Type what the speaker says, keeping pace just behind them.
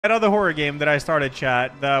That other horror game that I started,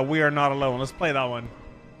 chat, the We Are Not Alone. Let's play that one.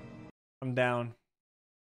 I'm down.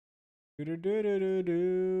 The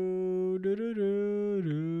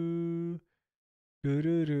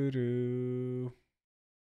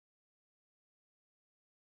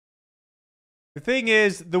thing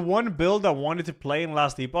is, the one build I wanted to play in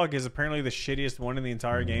Last Epoch is apparently the shittiest one in the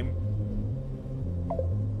entire game.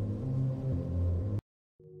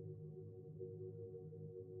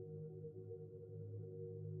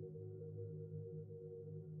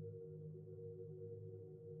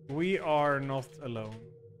 We are not alone.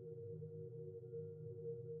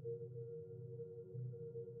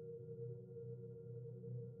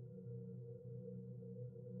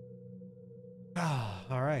 Ah,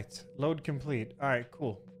 all right. Load complete. All right,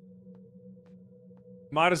 cool.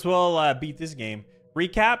 Might as well beat this game.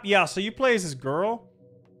 Recap? Yeah, so you play as this girl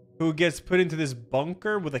who gets put into this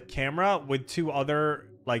bunker with a camera with two other,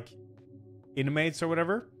 like, inmates or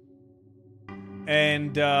whatever.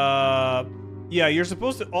 And, yeah, you're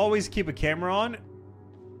supposed to always keep a camera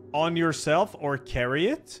on yourself or carry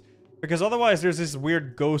it. Because otherwise there's this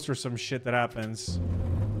weird ghost or some shit that happens.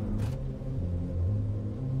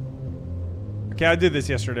 Okay, I did this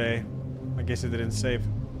yesterday. I guess it didn't save.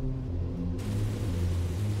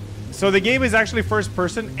 So the game is actually first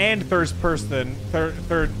person and third person.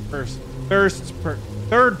 Third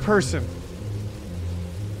person.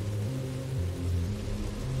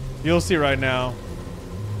 You'll see right now.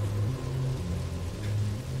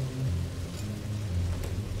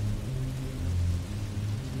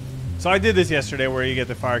 So I did this yesterday where you get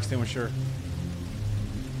the fire extinguisher.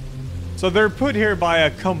 So they're put here by a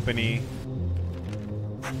company.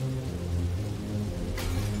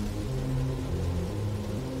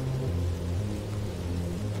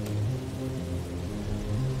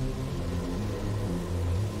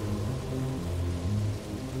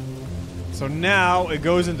 So now it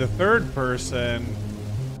goes into third person.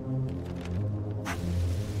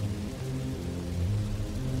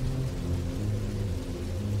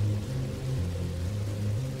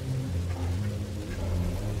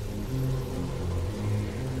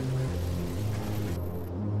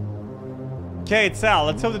 Okay, it's Sal.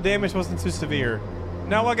 Let's hope the damage wasn't too severe.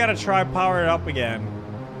 Now I gotta try power it up again.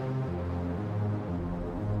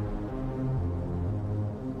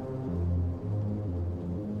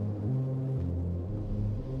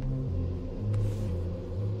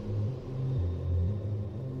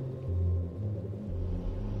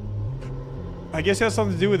 I guess it has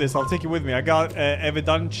something to do with this. I'll take it with me. I got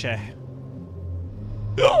evidence.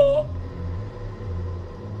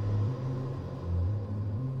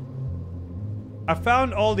 I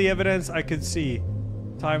found all the evidence I could see.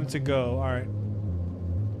 Time to go. Alright.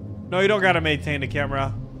 No, you don't gotta maintain the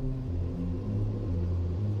camera.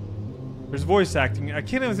 There's voice acting. I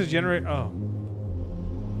can't even generate. Oh.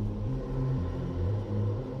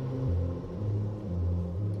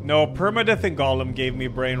 No, permadeath and Golem gave me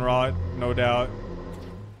brain rot, no doubt.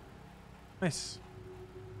 Nice.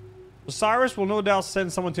 Osiris will no doubt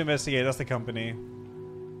send someone to investigate. That's the company.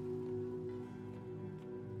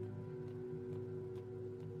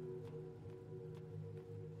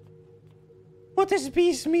 What does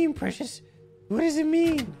beast mean, Precious? What does it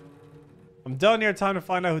mean? I'm done here. Time to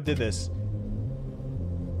find out who did this.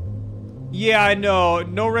 Yeah, I know.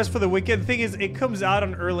 No Rest for the Wicked. The thing is, it comes out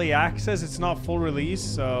on early access. It's not full release,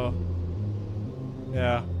 so...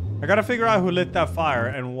 yeah. I gotta figure out who lit that fire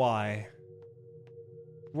and why.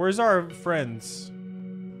 Where's our friends?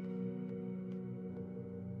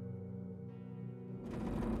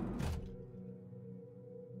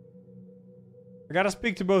 I gotta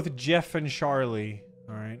speak to both Jeff and Charlie.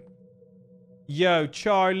 Alright. Yo,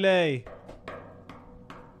 Charlie.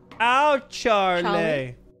 Ow,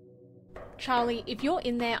 Charlie. Charlie, if you're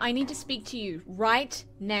in there, I need to speak to you right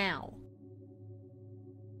now.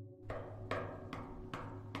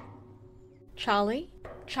 Charlie?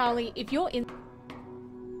 Charlie, if you're in...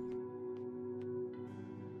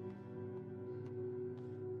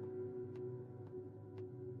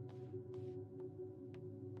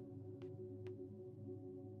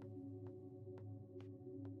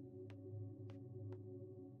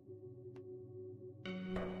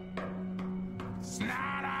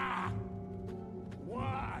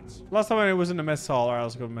 Last time I was in the mess hall. Alright,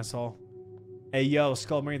 let's go to mess hall. Hey, yo,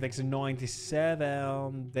 Skull Marine, thanks for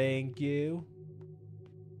 97. Thank you.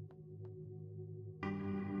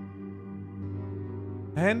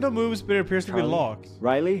 Handle moves, but it appears to be locked.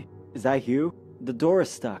 Riley, is that you? The door is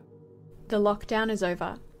stuck. The lockdown is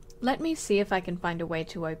over. Let me see if I can find a way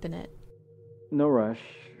to open it. No rush.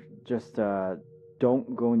 Just,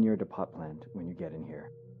 don't go near the pot plant when you get in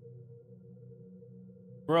here.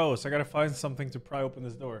 Gross. I gotta find something to pry open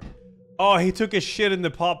this door. Oh, he took a shit in the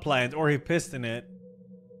pot plant, or he pissed in it.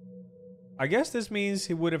 I guess this means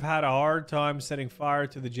he would have had a hard time setting fire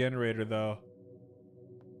to the generator, though.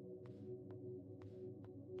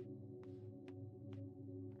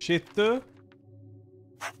 Shit. The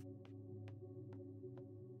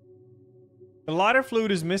lighter fluid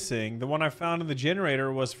is missing. The one I found in the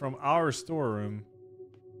generator was from our storeroom.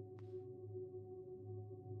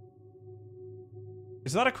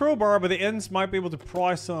 It's not a crowbar, but the ends might be able to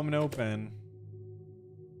pry some open.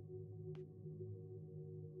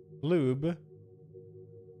 Lube.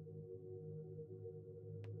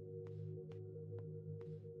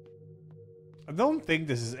 I don't think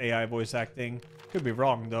this is AI voice acting. Could be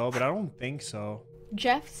wrong though, but I don't think so.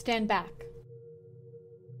 Jeff, stand back.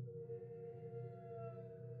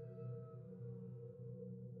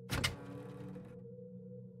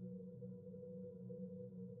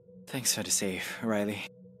 Thanks for the save, Riley.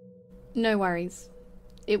 No worries.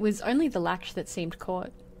 It was only the latch that seemed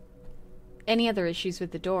caught. Any other issues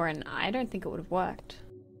with the door, and I don't think it would have worked.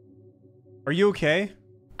 Are you okay?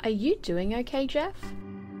 Are you doing okay, Jeff?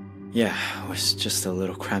 Yeah, it was just a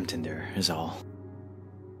little cramped in there, is all.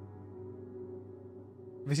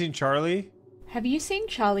 Have you seen Charlie? Have you seen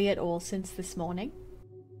Charlie at all since this morning?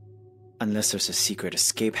 Unless there's a secret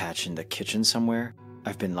escape hatch in the kitchen somewhere,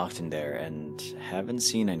 I've been locked in there and haven't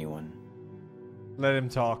seen anyone. Let him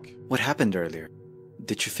talk. What happened earlier?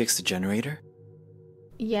 Did you fix the generator?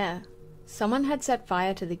 Yeah. Someone had set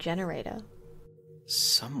fire to the generator.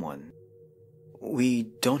 Someone? We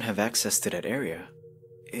don't have access to that area.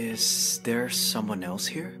 Is there someone else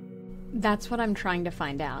here? That's what I'm trying to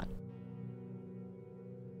find out.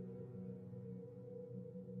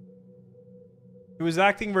 He was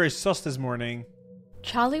acting very sus this morning.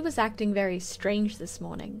 Charlie was acting very strange this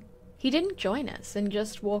morning. He didn't join us and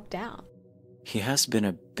just walked out. He has been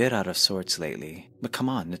a bit out of sorts lately. But come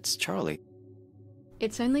on, it's Charlie.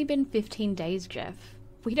 It's only been 15 days, Jeff.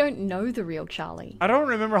 We don't know the real Charlie. I don't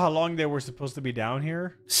remember how long they were supposed to be down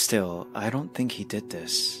here. Still, I don't think he did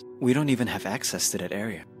this. We don't even have access to that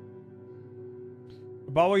area.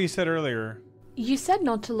 About what you said earlier. You said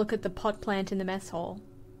not to look at the pot plant in the mess hall.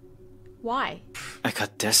 Why? I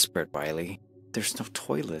got desperate, Riley. There's no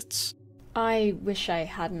toilets. I wish I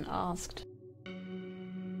hadn't asked.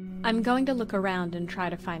 I'm going to look around and try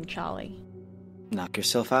to find Charlie. Knock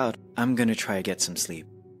yourself out. I'm gonna try to get some sleep.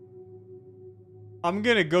 I'm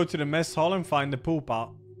gonna go to the mess hall and find the poop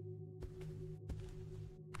out.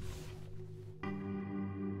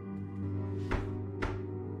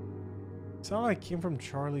 It sounded like it came from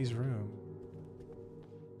Charlie's room.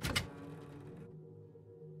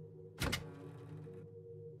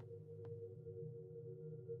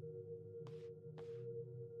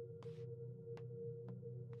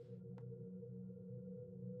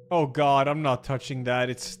 Oh god, I'm not touching that.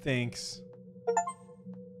 It stinks.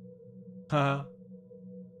 Huh?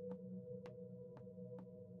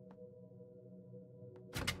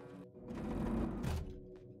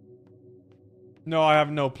 No, I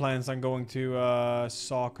have no plans on going to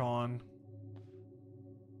sock on.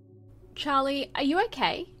 Charlie, are you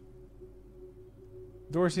okay?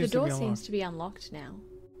 Door The seems door to be seems to be unlocked now.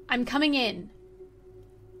 I'm coming in.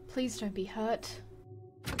 Please don't be hurt.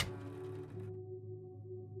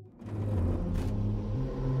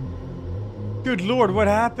 Good lord, what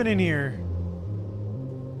happened in here?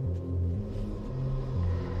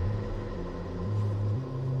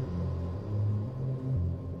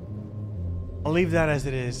 I'll leave that as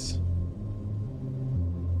it is.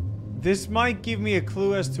 This might give me a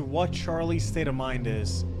clue as to what Charlie's state of mind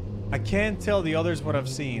is. I can't tell the others what I've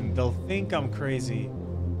seen. They'll think I'm crazy.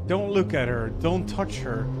 Don't look at her. Don't touch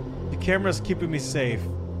her. The camera's keeping me safe.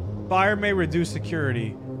 Fire may reduce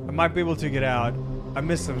security. I might be able to get out. I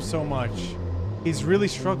miss him so much. He's really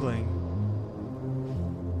struggling.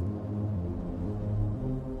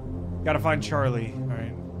 Gotta find Charlie.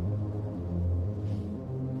 Alright.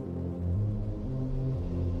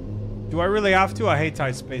 Do I really have to? I hate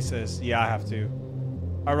tight spaces. Yeah, I have to.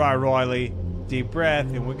 Alright, Riley. Deep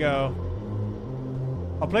breath. In we go.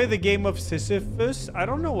 I'll play the game of Sisyphus. I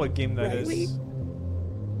don't know what game that Riley? is.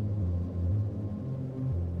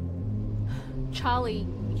 Charlie,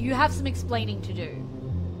 you have some explaining to do.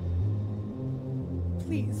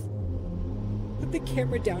 Please, put the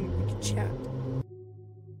camera down and we can chat.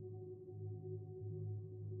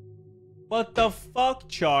 What the fuck,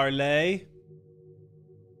 Charlie?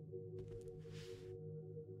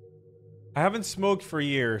 I haven't smoked for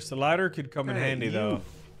years. The lighter could come in handy, though.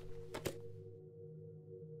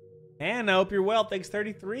 And I hope you're well. Thanks,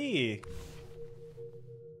 33.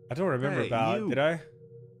 I don't remember Hey, about. you. Did I?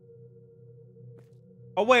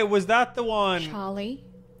 Oh, wait, was that the one? Charlie?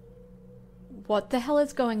 What the hell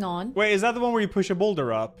is going on? Wait, is that the one where you push a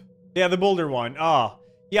boulder up? Yeah, the boulder one. Ah.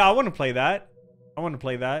 Yeah, I want to play that. I want to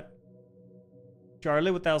play that.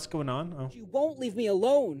 Charlie, what the hell's going on? Oh. You won't leave me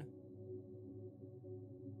alone.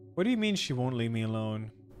 What do you mean she won't leave me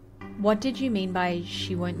alone? What did you mean by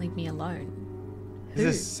she won't leave me alone?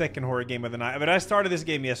 This is the second horror game of the night. But I started this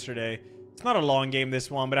game yesterday. It's not a long game,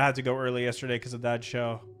 this one, but I had to go early yesterday because of that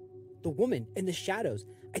show. The woman in the shadows.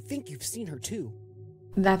 I think you've seen her too.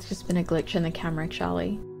 That's just been a glitch in the camera,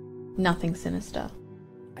 Charlie. Nothing sinister.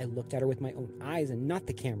 I looked at her with my own eyes and not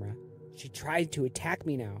the camera. She tried to attack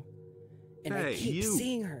me now. And I keep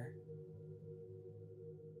seeing her.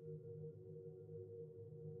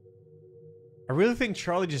 I really think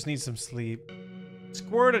Charlie just needs some sleep.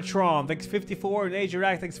 Squirtatron, thanks 54. And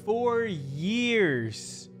Ajarak, thanks 4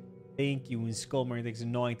 years. Thank you. And Skullmarine, thanks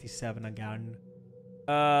 97 again.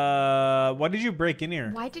 Why did you break in here?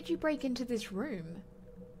 Why did you break into this room?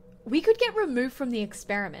 We could get removed from the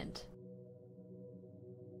experiment.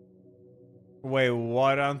 Wait,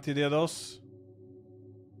 what, Antidedos?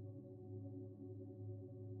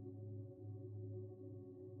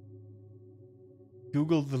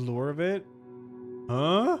 Google the lore of it?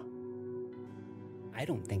 Huh? I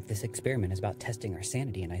don't think this experiment is about testing our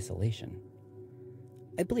sanity in isolation.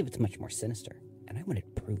 I believe it's much more sinister, and I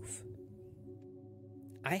wanted proof.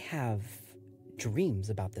 I have dreams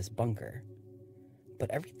about this bunker,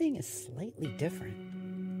 but everything is slightly different.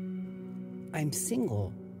 I'm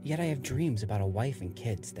single, yet I have dreams about a wife and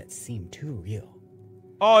kids that seem too real.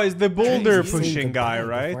 Oh, is the boulder I dreamed pushing guy, goodbye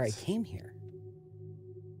right? Before I came here.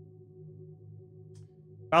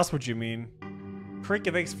 That's what you mean.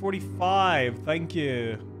 Cricket thanks 45. Thank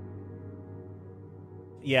you.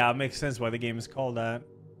 Yeah, it makes sense why the game is called that.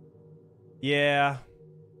 Yeah.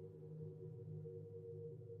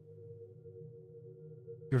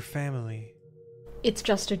 Your family. It's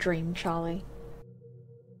just a dream, Charlie.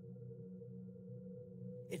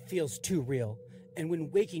 It feels too real, and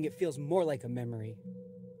when waking it feels more like a memory.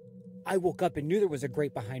 I woke up and knew there was a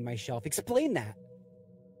grate behind my shelf. Explain that.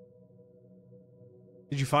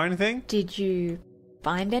 Did you find anything? Did you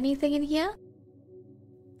find anything in here?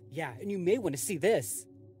 Yeah, and you may want to see this.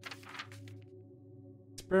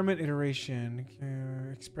 Experiment iteration.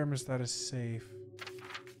 Experiment status safe.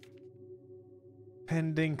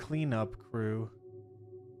 Pending cleanup crew.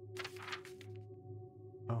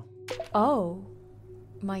 Oh. Oh.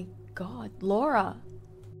 My God, Laura.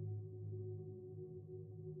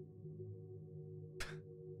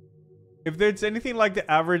 If there's anything like the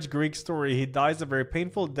average Greek story, he dies a very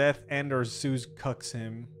painful death and or Zeus cucks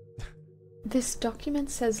him. This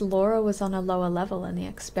document says Laura was on a lower level and the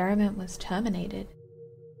experiment was terminated.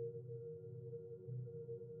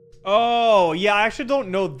 Oh, yeah, I actually don't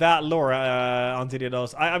know that lore,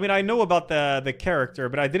 Antididos. I mean, I know about the character,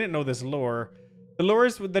 but I didn't know this lore. The lore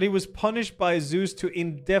is that he was punished by Zeus to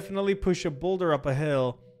indefinitely push a boulder up a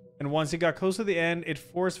hill, and once he got close to the end, it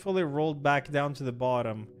forcefully rolled back down to the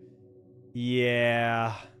bottom.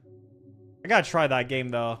 Yeah. I gotta try that game,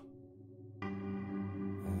 though.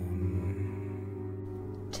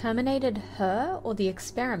 Terminated her or the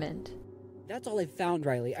experiment? That's all I've found,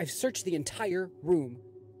 Riley. I've searched the entire room.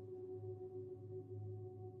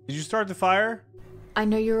 Did you start the fire? I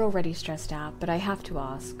know you're already stressed out, but I have to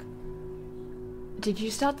ask. Did you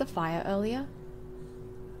start the fire earlier?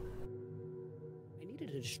 I needed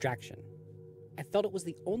a distraction. I felt it was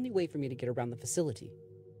the only way for me to get around the facility.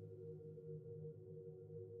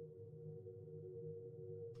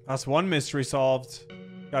 That's one mystery solved.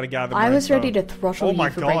 Gotta gather I more was info. ready to throttle Oh you my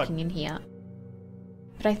for God. breaking in here.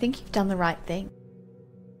 But I think you've done the right thing.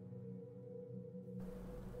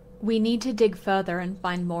 We need to dig further and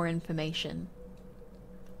find more information.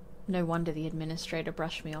 No wonder the administrator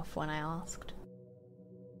brushed me off when I asked.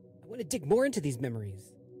 I want to dig more into these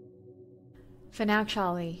memories. For now,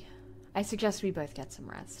 Charlie, I suggest we both get some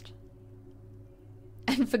rest.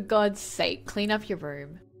 And for God's sake, clean up your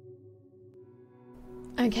room.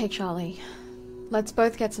 Okay, Charlie. Let's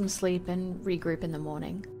both get some sleep and regroup in the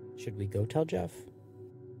morning. Should we go tell Jeff?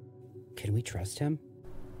 Can we trust him?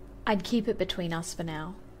 I'd keep it between us for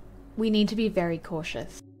now. We need to be very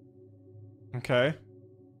cautious. Okay.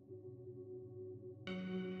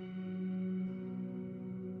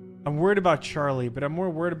 I'm worried about Charlie, but I'm more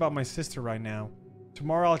worried about my sister right now.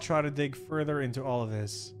 Tomorrow I'll try to dig further into all of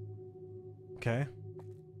this. Okay.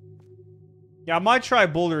 Yeah, I might try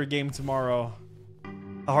Boulder game tomorrow.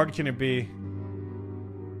 How hard can it be?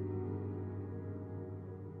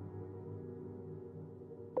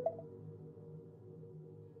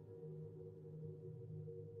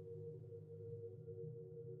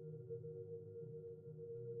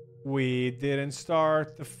 We didn't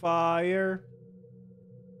start the fire.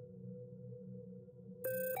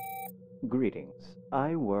 Greetings.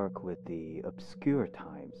 I work with the Obscure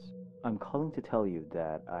Times. I'm calling to tell you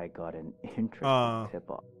that I got an interesting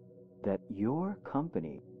tip-off that your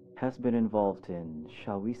company has been involved in,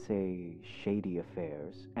 shall we say, shady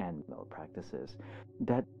affairs and malpractices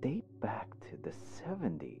that date back to the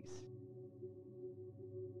 70s.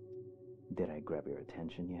 Did I grab your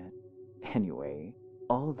attention yet? Anyway,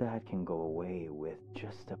 all that can go away with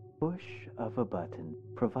just a push of a button,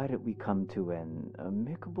 provided we come to an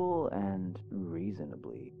amicable and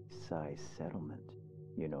reasonably sized settlement.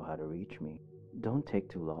 You know how to reach me. Don't take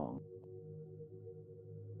too long.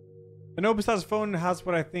 The Nobusta's phone has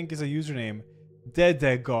what I think is a username.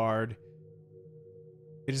 Dedegard.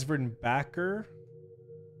 It is written backer.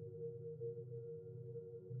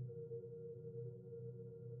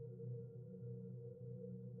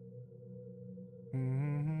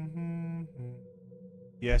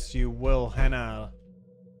 Yes, you will, Hannah.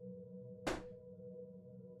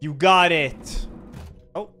 You got it.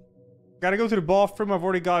 Oh, gotta go to the bathroom. I've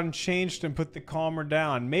already gotten changed and put the calmer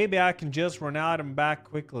down. Maybe I can just run out and back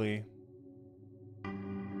quickly.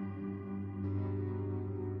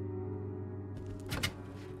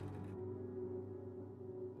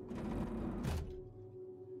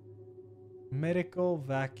 Medical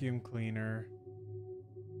vacuum cleaner.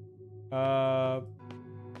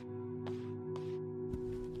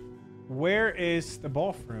 Where is the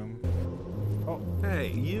bathroom? Oh. Hey,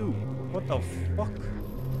 you. What the fuck?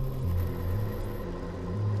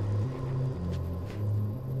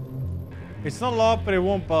 It's not locked, but it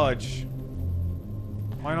won't budge.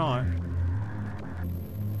 Why not?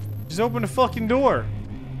 Just open the fucking door.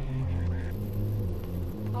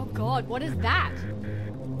 Oh god, what is that?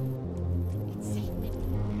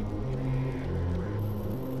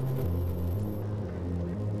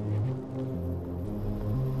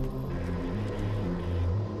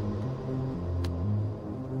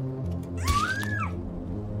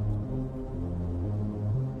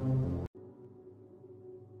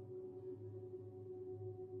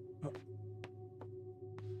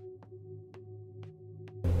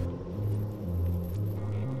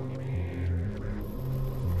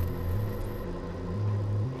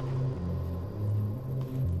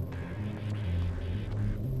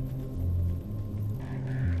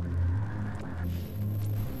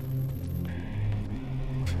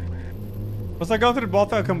 Once I go through the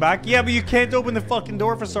bathroom, I'll come back. Yeah, but you can't open the fucking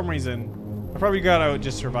door for some reason. I probably gotta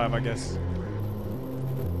just survive, I guess.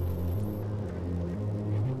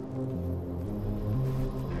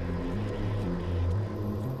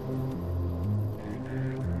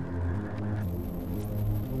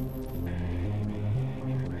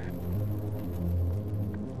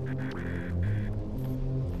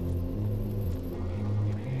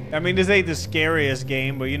 I mean, this ain't the scariest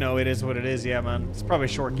game, but you know, it is what it is. Yeah, man. It's probably a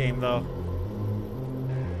short game, though.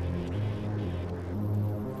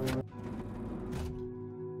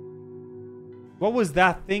 What was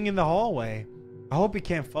that thing in the hallway? I hope he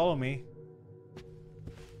can't follow me.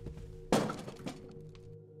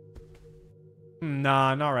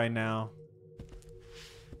 Nah, not right now.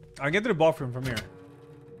 I'll get to the bathroom from here.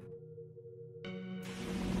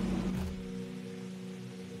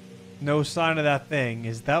 No sign of that thing.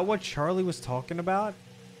 Is that what Charlie was talking about?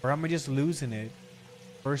 Or am I just losing it?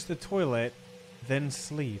 First the toilet, then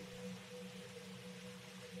sleep.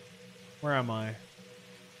 Where am I?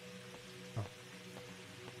 Oh.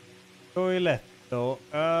 Toilet, though.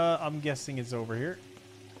 I'm guessing it's over here.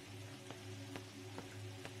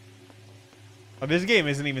 Oh, this game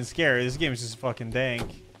isn't even scary. This game is just fucking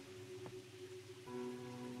dank.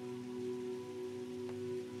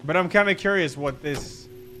 But I'm kind of curious what this...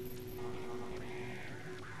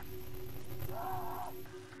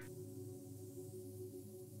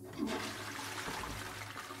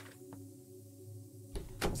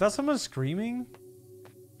 Is that someone screaming?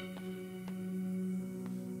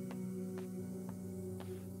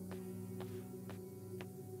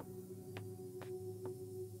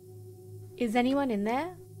 Is anyone in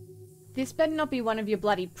there? This better not be one of your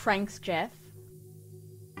bloody pranks, Jeff.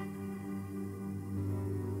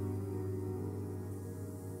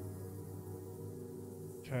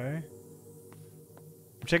 Okay.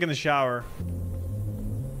 I'm checking the shower.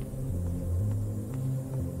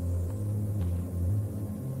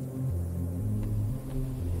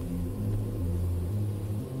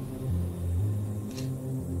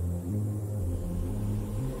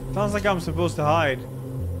 Sounds like I'm supposed to hide.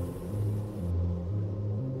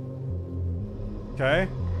 Okay.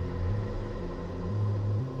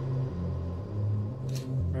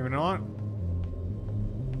 Maybe not.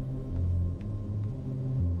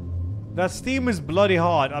 That steam is bloody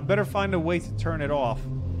hot. I better find a way to turn it off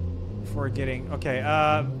before getting... Okay,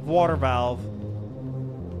 water valve.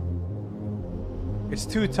 It's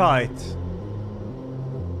too tight.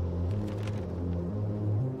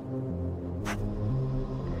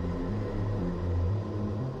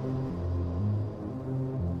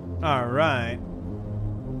 All right.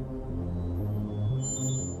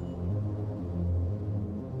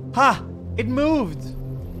 Ha! It moved!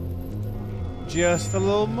 Just a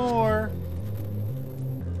little more.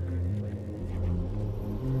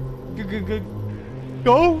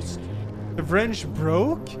 Ghost? The wrench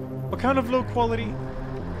broke? What kind of low quality?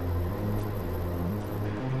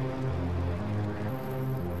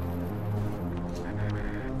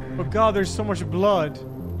 Oh god, there's so much blood.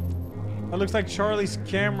 That looks like Charlie's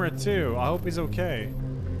camera too. I hope he's okay.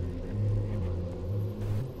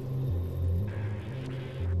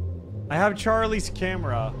 I have Charlie's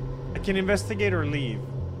camera. I can investigate or leave.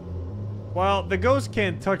 Well, the ghost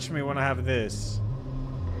can't touch me when I have this.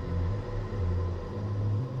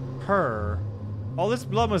 Her. All this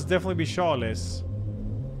blood must definitely be Charlie's.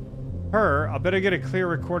 Her. I better get a clear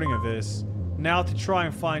recording of this. Now to try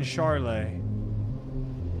and find Charlie.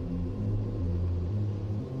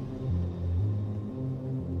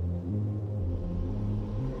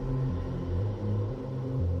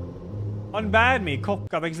 Unbad me,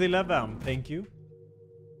 Kokka makes 11. Thank you.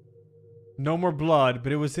 No more blood,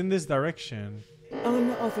 but it was in this direction.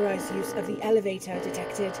 Unauthorized use of the elevator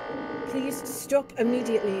detected. Please stop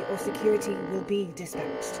immediately or security will be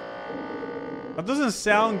dispatched. That doesn't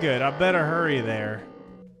sound good. I better hurry there.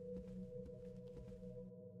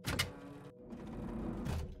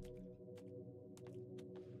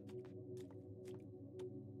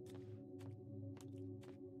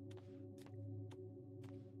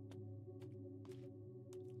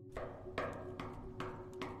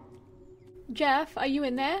 Jeff, are you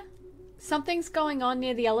in there? Something's going on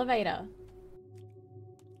near the elevator.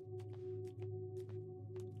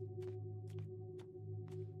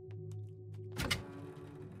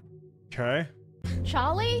 Okay.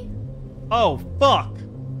 Charlie? Oh, fuck!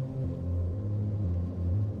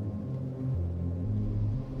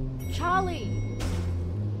 Charlie!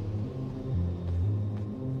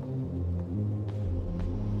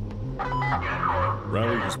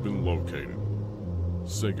 Rally has been located.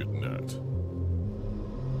 SIGINT.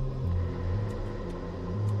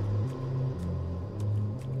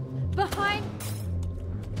 Behind...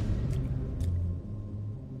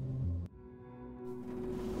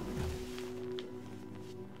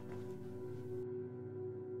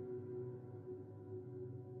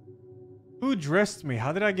 Who dressed me?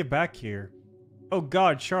 How did I get back here? Oh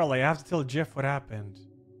god, Charlie, I have to tell Jeff what happened.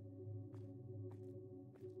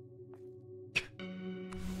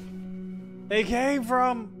 They came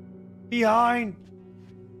from behind.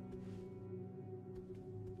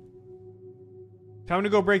 Time to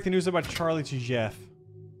go break the news about Charlie to Jeff.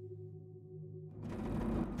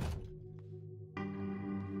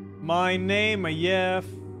 My name is Jeff.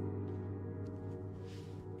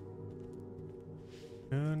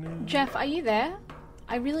 Jeff, are you there?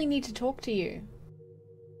 I really need to talk to you.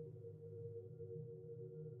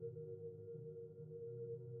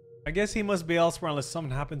 I guess he must be elsewhere unless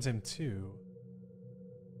something happens to him too.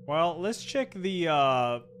 Well, let's check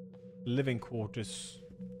the living quarters.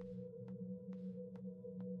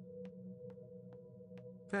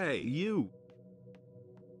 Hey, you.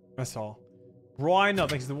 That's all. Roy, no,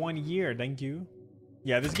 thanks the 1 year. Thank you.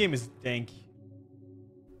 Yeah, this game is dank.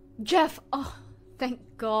 Jeff, oh, thank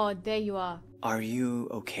God, there you are. Are you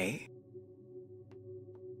okay?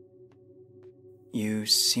 You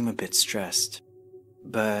seem a bit stressed,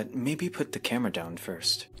 but maybe put the camera down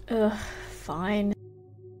first. Ugh, fine.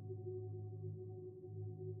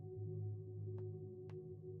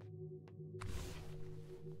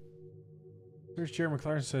 Here's Jerry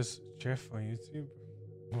McLaren says, Jeff on YouTube.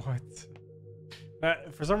 What?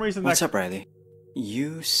 For some reason, What's up, Riley?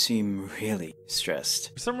 You seem really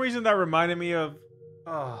stressed. For some reason, that reminded me of,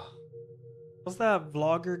 what's that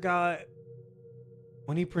vlogger guy?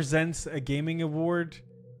 When he presents a gaming award,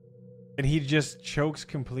 and he just chokes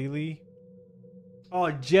completely. Oh,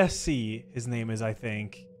 Jesse, his name is, I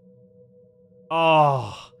think.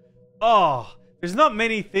 There's not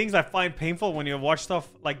many things I find painful when you watch stuff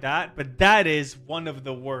like that, but that is one of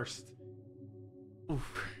the worst.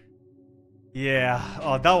 Oof. Yeah.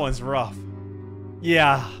 Oh, that one's rough.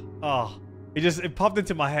 Yeah. Oh, it popped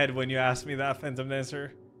into my head when you asked me that, Phantom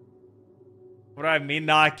Dancer. What do I mean?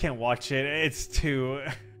 Nah, I can't watch it. It's too...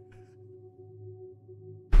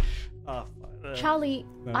 Charlie,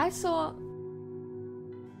 no. I saw...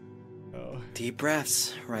 Deep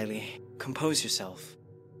breaths, Riley. Compose yourself.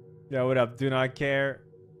 Yeah, what up? Do not care.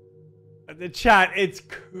 The chat, it's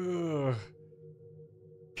cool.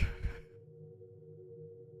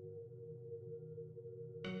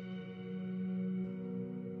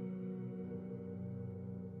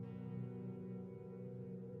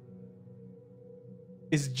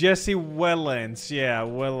 It's Jesse Wellens. Yeah,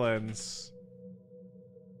 Wellens.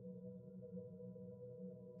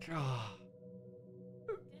 God.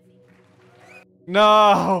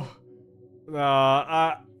 No. No,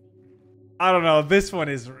 I don't know. This one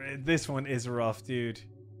is rough, dude.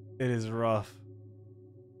 It is rough.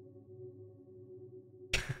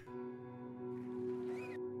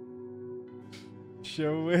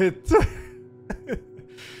 Show it.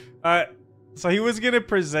 So he was gonna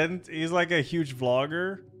present. He's like a huge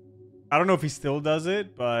vlogger. I don't know if he still does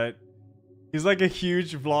it, but he's like a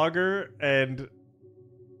huge vlogger, and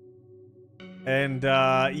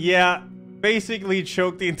yeah, basically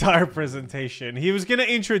choked the entire presentation. He was gonna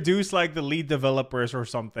introduce like the lead developers or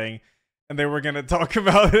something, and they were gonna talk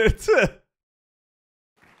about it.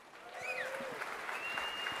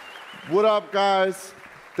 What up, guys?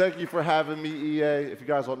 Thank you for having me, EA. If you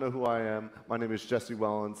guys don't know who I am, my name is Jesse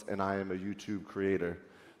Wellens, and I am a YouTube creator.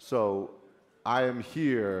 So I am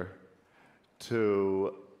here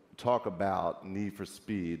to talk about Need for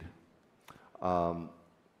Speed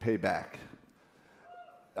Payback.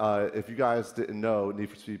 If you guys didn't know, Need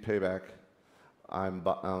for Speed Payback,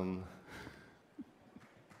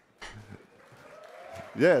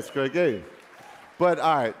 yeah, it's a great game. But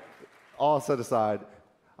all right, all set aside,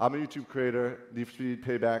 I'm a YouTube creator. Need for Speed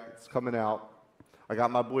Payback, it's coming out. I got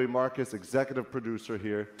my boy Marcus, executive producer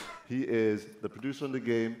here. He is the producer of the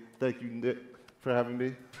game. Thank you, Nick, for having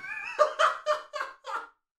me.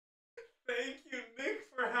 Thank you, Nick,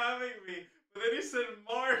 for having me. But then you said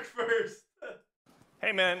Mark first.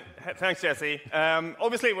 Hey, man. Thanks, Jesse.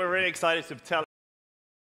 Obviously, we're really excited to tell.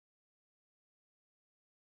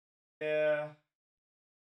 Yeah.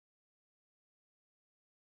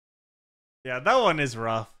 Yeah, that one is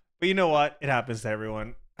rough. But you know what? It happens to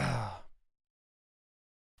everyone.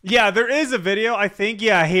 Yeah, there is a video, I think,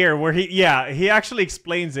 yeah, here, where he actually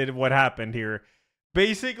explains it, what happened here.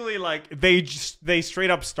 Basically, like, they straight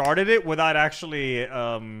up started it without actually,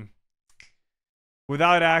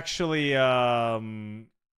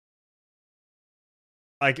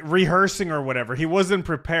 like, rehearsing or whatever. He wasn't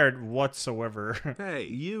prepared whatsoever. Hey,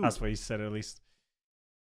 you. That's what he said, at least.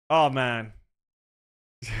 Oh, man.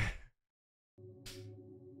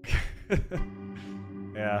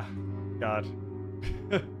 Yeah. God.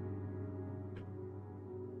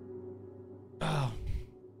 Oh.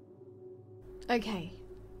 Okay.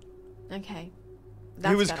 He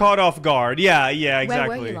That's was better. caught off guard. Yeah, exactly.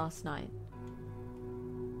 Where were you last night?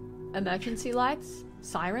 Emergency lights?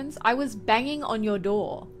 Sirens? I was banging on your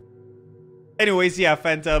door. Anyways, yeah,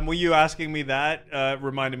 Phantom, were you asking me that?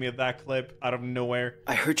 Reminded me of that clip out of nowhere.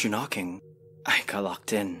 I heard you knocking. I got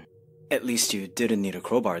locked in. At least you didn't need a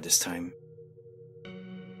crowbar this time.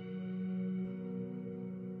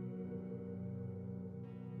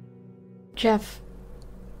 Jeff,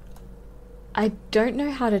 I don't know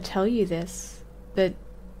how to tell you this, but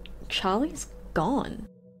Charlie's gone.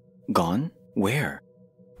 Gone? Where?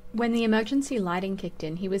 When the emergency lighting kicked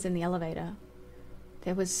in, he was in the elevator.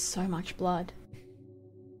 There was so much blood.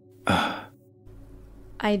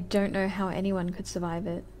 I don't know how anyone could survive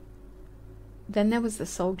it. Then there was the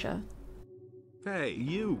soldier. Hey,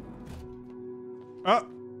 you. Oh.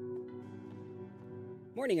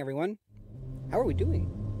 Morning, everyone. How are we doing?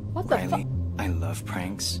 What the Riley, I love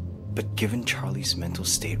pranks, but given Charlie's mental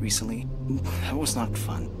state recently, that was not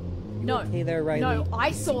fun. No. Okay there, Riley. No, I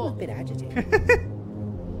You seem saw- a bit agitated.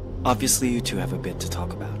 Obviously, you two have a bit to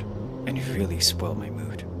talk about, and you've really spoiled my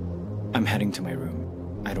mood. I'm heading to my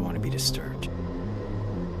room. I don't want to be disturbed.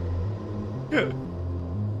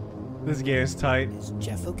 This game is tight. Is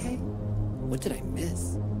Jeff okay? What did I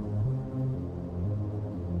miss?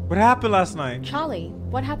 What happened last night? Charlie,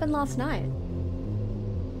 what happened last night?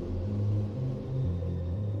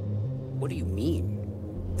 What do you mean?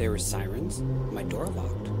 There were sirens, my door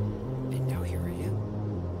locked, and now here I am.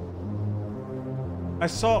 I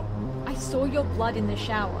saw your blood in the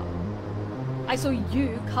shower. I saw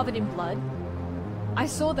you covered in blood. I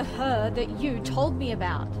saw the her that you told me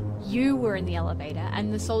about. You were in the elevator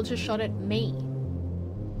and the soldier shot at me.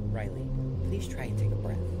 Riley, please try and take a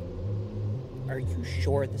breath. Are you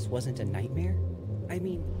sure this wasn't a nightmare? I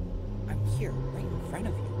mean, I'm here, right in front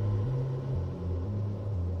of you.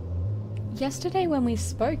 Yesterday when we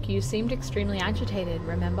spoke, you seemed extremely agitated,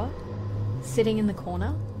 remember? Sitting in the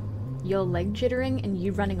corner, your leg jittering and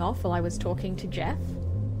you running off while I was talking to Jeff?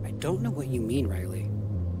 I don't know what you mean, Riley.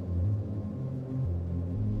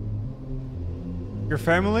 Your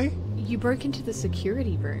family? You broke into the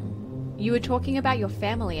security room. You were talking about your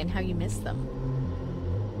family and how you miss them.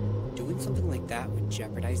 Doing something like that would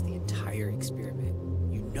jeopardize the entire experiment.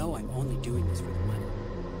 You know I'm only doing this for the money.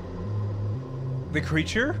 The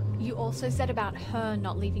creature? You also said about her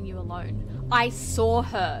not leaving you alone. I saw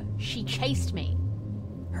her. She chased me.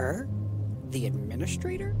 Her? The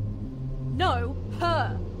administrator? No,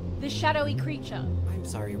 her. The shadowy creature. I'm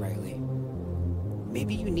sorry, Riley.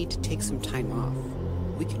 Maybe you need to take some time off.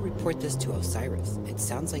 We can report this to Osiris. It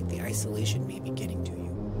sounds like the isolation may be getting to you.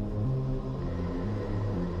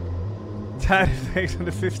 Tad, thanks for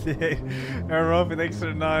the 58. Rofi, thanks for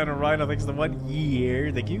the 9. Rhino, thanks for the 1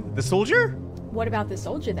 year. Thank you. The soldier? What about the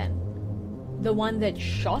soldier then? The one that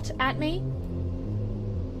shot at me?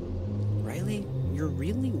 Riley, you're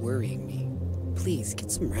really worrying me. Please,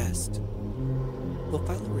 get some rest. We'll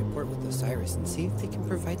file a report with Osiris and see if they can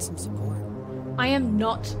provide some support. I am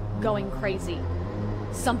not going crazy.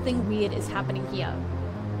 Something weird is happening here.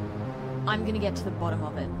 I'm gonna get to the bottom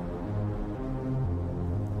of it.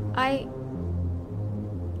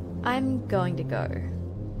 I'm going to go.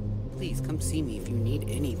 Please come see me if you need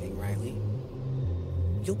anything, Riley.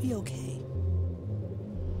 You'll be okay.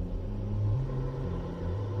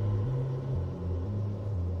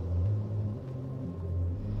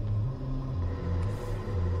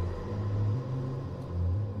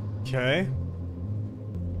 Okay.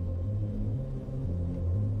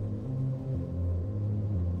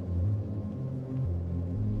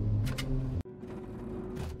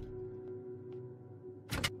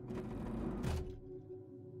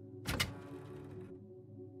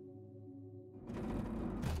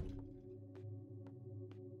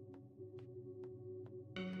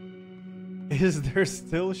 Is there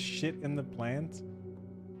still shit in the plant?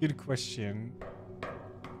 Good question.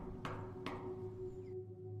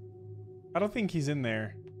 I don't think he's in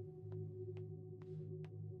there.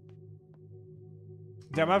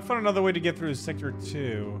 Damn, I found another way to get through Sector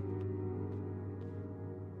 2.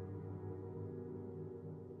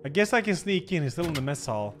 I guess I can sneak in. He's still in the mess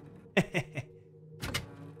hall.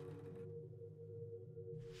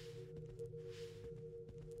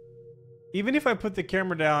 Even if I put the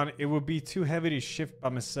camera down, it would be too heavy to shift by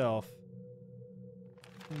myself.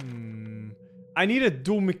 I need a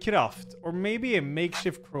Domkraft, or maybe a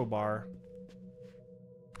makeshift crowbar.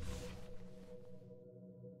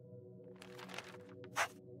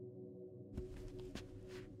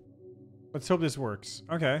 Let's hope this works.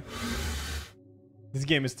 Okay. This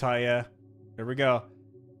game is tight, yeah. There we go.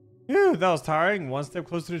 Phew, that was tiring. One step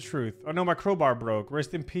closer to the truth. Oh no, my crowbar broke.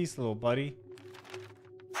 Rest in peace, little buddy.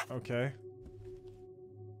 Okay.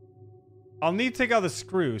 I'll need to take out the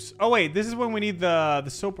screws. Oh wait, this is when we need the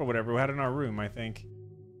soap or whatever we had in our room, I think.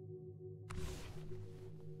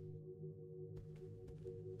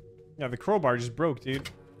 Yeah, the crowbar just broke, dude.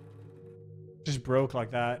 Just broke like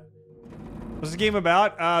that. What's the game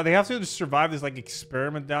about? They have to just survive this like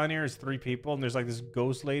experiment down here. It's 3 people and there's like this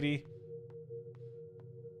ghost lady.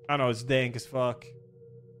 I don't know, it's dank as fuck.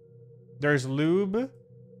 There's lube.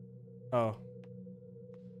 Oh.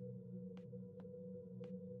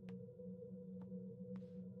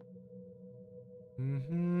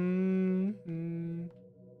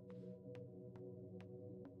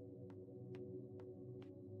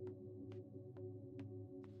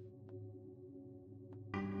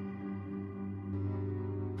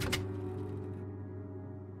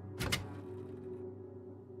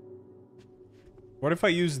 What if I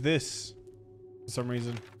use this for some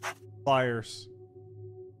reason? Pliers.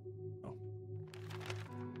 Oh.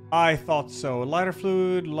 I thought so. Lighter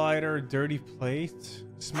fluid, lighter, dirty plate.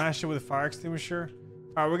 Smash it with a fire extinguisher.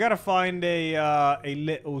 All right, we gotta find a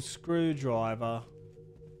little screwdriver.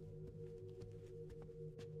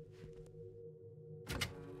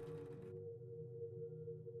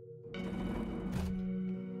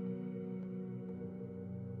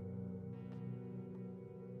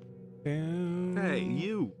 Hey,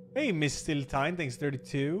 you. Hey, Miss Stilltine. Thanks,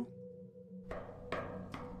 32.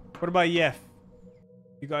 What about Yef?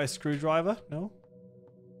 You got a screwdriver? No?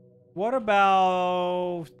 What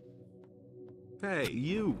about... Hey,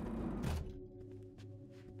 you.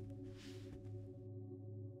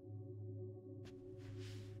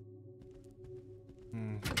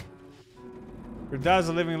 Your dad's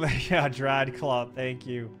a living... Yeah, Drad Claw. Thank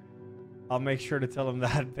you. I'll make sure to tell him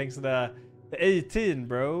that. Thanks for the 18,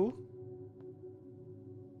 bro.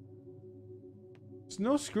 There's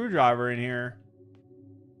no screwdriver in here.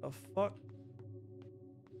 The fuck?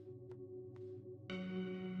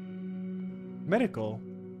 Medical.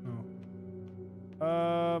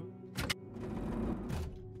 Oh.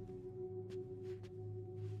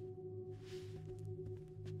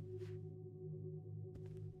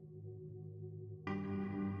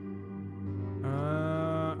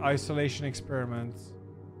 isolation experiments.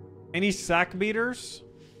 Any sack beaters?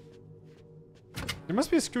 There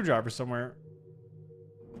must be a screwdriver somewhere.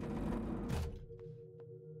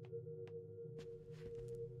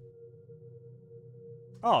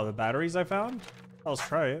 Oh, the batteries I found? Let's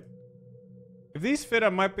try it. If these fit, I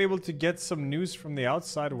might be able to get some news from the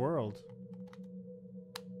outside world.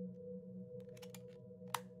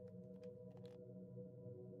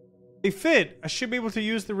 They fit! I should be able to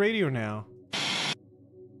use the radio now.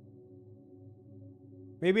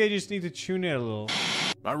 Maybe I just need to tune it a little.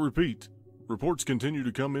 I repeat, reports continue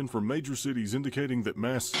to come in from major cities indicating that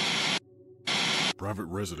mass private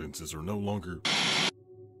residences are no longer...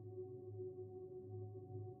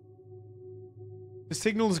 The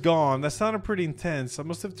signal's gone. That sounded pretty intense. I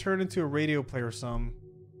must have turned into a radio player or something.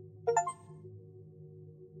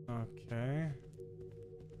 Okay.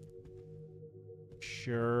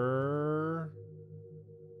 Sure.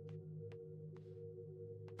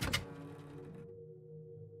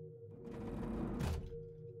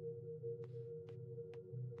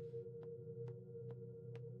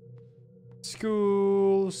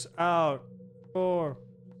 School's out for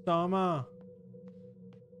summer.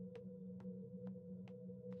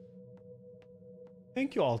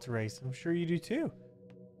 Thank you, Alterace. I'm sure you do too.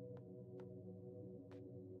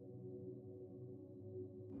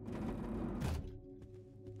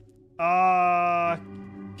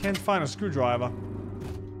 Can't find a screwdriver.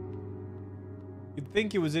 You'd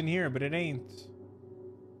think it was in here, but it ain't.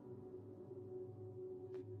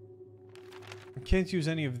 I can't use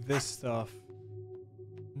any of this stuff.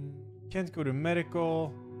 Can't go to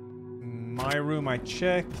medical. My room I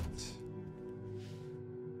checked.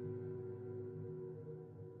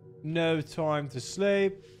 No time to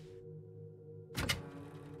sleep.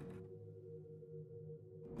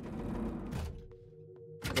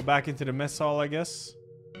 Go back into the mess hall, I guess.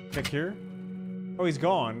 Check here. Oh, he's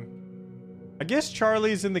gone. I guess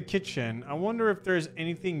Charlie's in the kitchen. I wonder if there's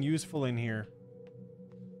anything useful in here.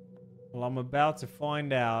 Well, I'm about to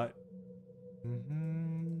find out.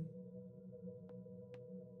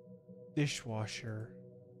 Dishwasher.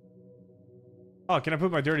 Oh, can I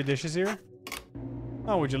put my dirty dishes here?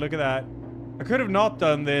 Oh, would you look at that? I could have not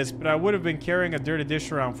done this, but I would have been carrying a dirty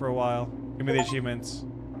dish around for a while. Give me the achievements.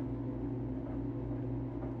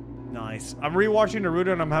 Nice. I'm rewatching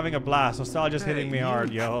Naruto and I'm having a blast. Nostalgia's hitting me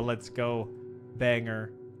hard. Yo, let's go.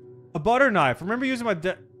 Banger. A butter knife. I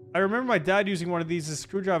remember my dad using one of these as a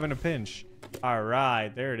screwdriver in a pinch.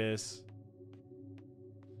 Alright, there it is.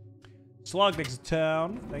 Slug next to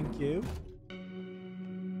town. Thank you.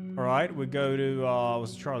 Alright, we go to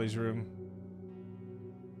what's Charlie's room?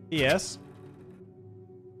 Yes.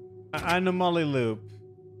 Anomaly loop.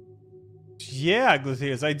 Yeah,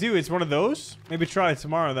 Gluteus, I do. It's one of those. Maybe try it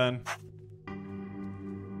tomorrow then.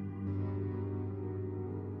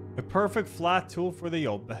 A perfect flat tool for the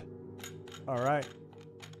job. Alright.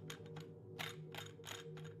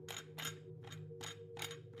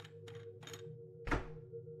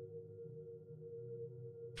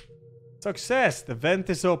 Success! The vent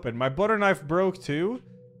is open. My butter knife broke too.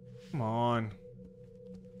 Come on.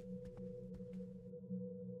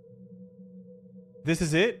 This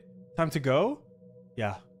is it? Time to go?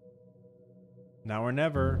 Yeah. Now or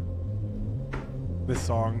never. This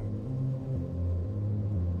song.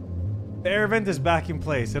 The air vent is back in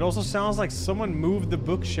place. It also sounds like someone moved the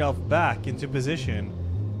bookshelf back into position.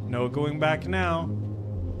 No going back now.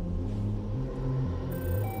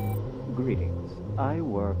 Greetings. I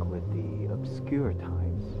work with the Obscure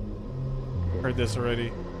Times. Heard this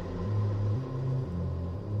already.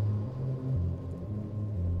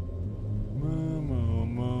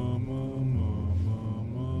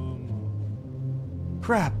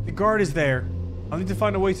 Crap, the guard is there. I'll need to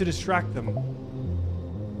find a way to distract them.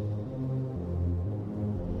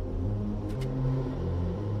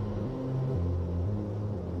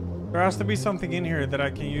 There has to be something in here that I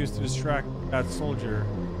can use to distract that soldier.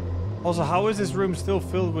 Also, how is this room still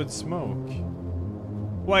filled with smoke?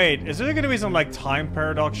 Wait, is there gonna be some like time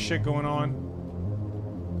paradox shit going on?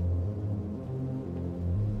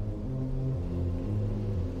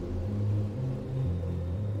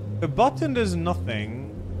 The button does nothing.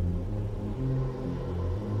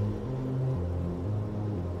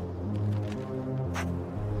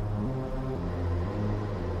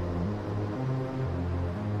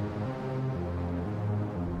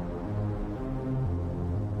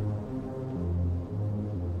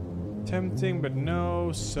 Tempting, but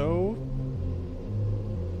no. So?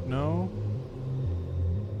 No.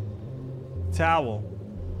 Towel.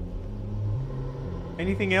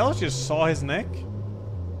 Anything else? Just saw his neck?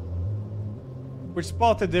 Which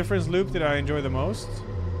spot the difference loop did I enjoy the most?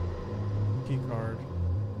 Key card.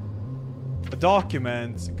 A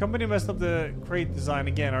document. The company messed up the crate design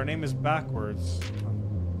again. Our name is backwards.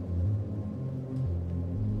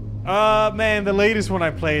 Man, the latest one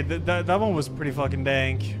I played, that one was pretty fucking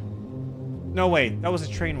dank. No, wait, that was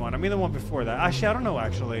a train one. I mean the one before that. Actually, I don't know,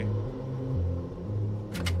 actually.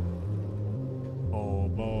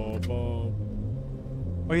 Oh,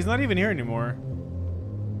 he's not even here anymore.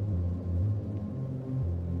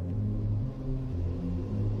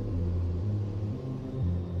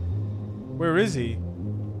 Where is he?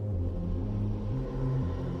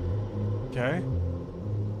 Okay.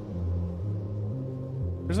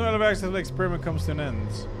 There's no other access until the experiment comes to an end.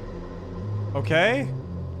 Okay.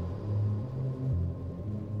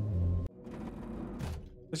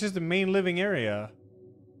 It's just the main living area.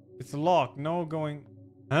 It's locked. No going...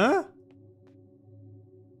 Huh?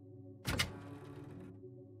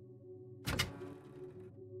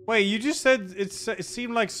 Wait, you just said it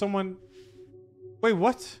seemed like someone... Wait,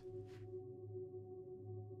 what?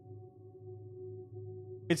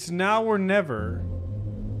 It's now or never.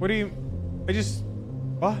 What do you... I just...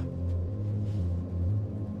 What?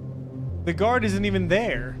 The guard isn't even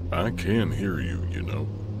there. I can hear you, you know.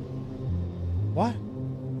 What?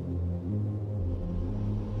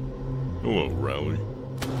 Hello, Rowley.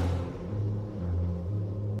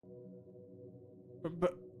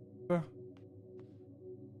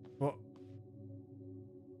 What?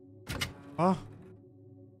 Huh?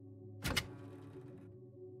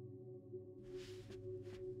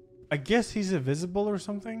 I guess he's invisible or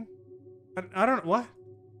something? I don't... What?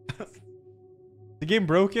 The game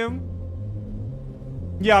broke him?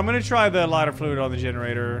 Yeah, I'm gonna try the lighter fluid on the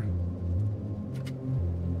generator.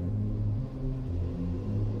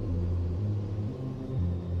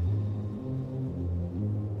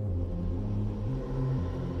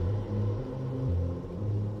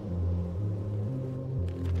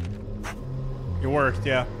 It worked,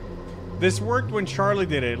 yeah. This worked when Charlie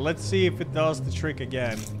did it. Let's see if it does the trick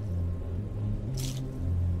again.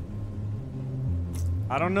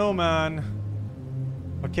 I don't know, man.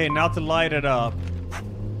 Okay, now to light it up.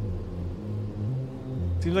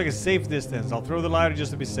 Seems like a safe distance. I'll throw the lighter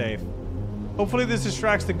just to be safe. Hopefully this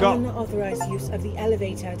distracts the guard. Unauthorized use of the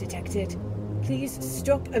elevator detected. Please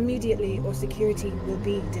stop immediately or security will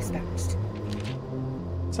be dispatched.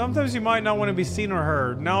 Sometimes you might not want to be seen or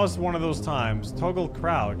heard. Now is one of those times. Toggle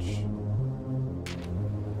crouch.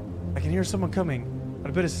 I can hear someone coming.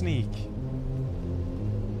 I'd better sneak.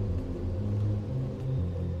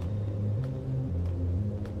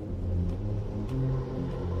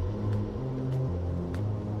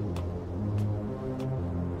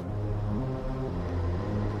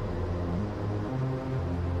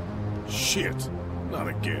 Shit, not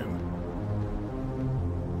again.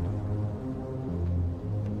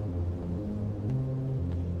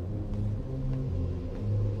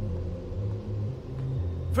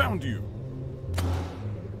 Found you.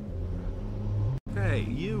 Hey,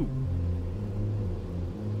 you.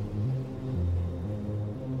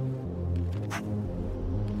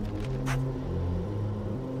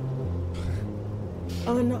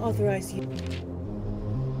 Unauthorized use.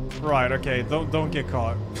 Right, okay. Don't get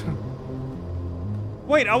caught.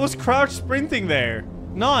 Wait, I was crouch sprinting there.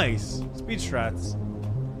 Nice. Speed strats.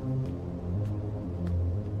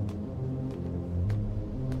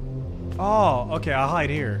 Oh, okay, I'll hide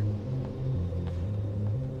here.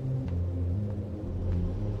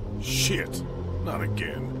 Shit, not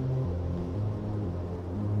again.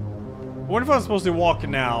 What if I'm supposed to walk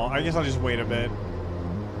now? I guess I'll just wait a bit.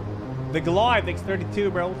 The glide takes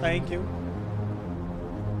 32, bro. Thank you.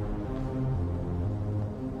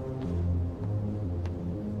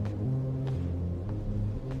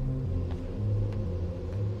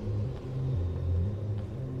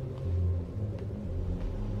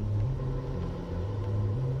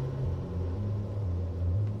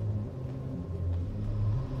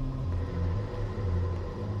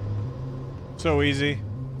 So easy.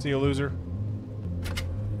 See you, loser.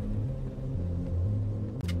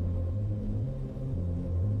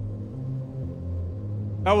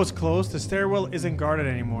 That was close. The stairwell isn't guarded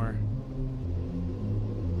anymore.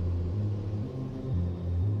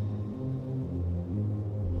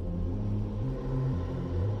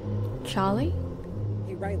 Charlie?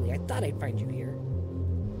 Hey, Riley, I thought I'd find you here.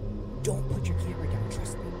 Don't put your camera down,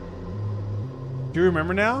 trust me. Do you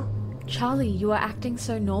remember now? Charlie, you were acting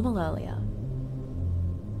so normal earlier.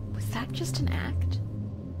 Was that just an act?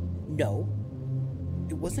 No.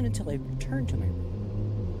 It wasn't until I returned to my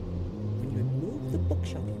room. When you had moved the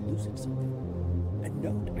bookshelf, you loosened something. A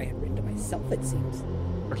note I had written to myself, it seems.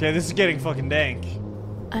 Okay, this is getting fucking dank.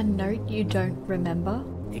 A note you don't remember?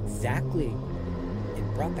 Exactly. It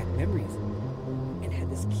brought back memories. And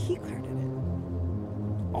had this key card in it.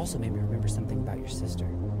 also made me remember something about your sister.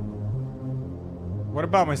 What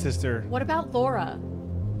about my sister? What about Laura?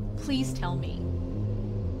 Please tell me.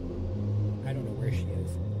 I don't know where she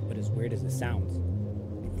is, but as weird as it sounds,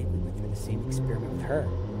 I think we went through the same experiment with her.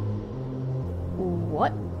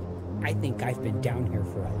 What? I think I've been down here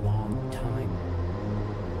for a long time.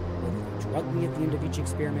 Whether they drug me at the end of each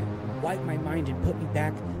experiment, wipe my mind and put me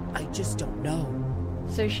back, I just don't know.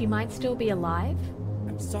 So she might still be alive?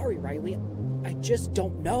 I'm sorry, Riley. I just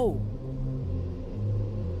don't know.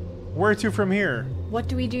 Where to from here? What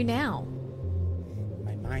do we do now?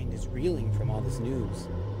 My mind is reeling from all this news.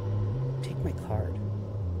 Take my card.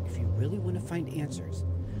 If you really want to find answers,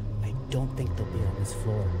 I don't think they'll be on this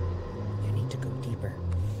floor. You need to go deeper.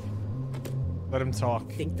 Let him talk.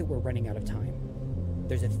 I think that we're running out of time.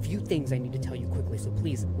 There's a few things I need to tell you quickly, so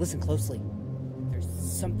please listen closely. There's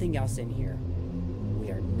something else in here.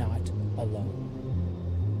 We are not alone.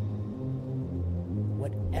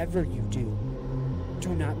 Whatever you do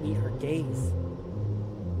not meet her gaze.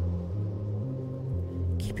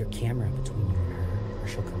 Keep your camera between you and her, or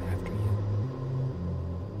she'll come after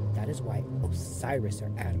you. That is why Osiris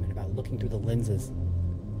are adamant about looking through the lenses.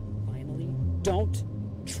 Finally, don't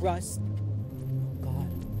trust God.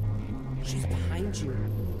 She's behind you.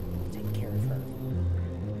 Take care of her.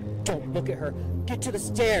 Don't look at her. Get to the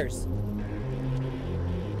stairs.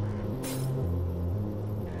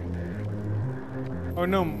 Oh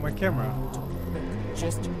no, my camera.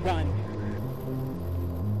 Just run.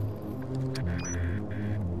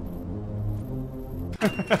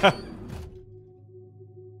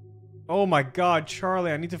 Oh my god,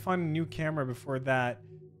 Charlie, I need to find a new camera before that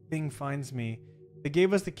thing finds me. They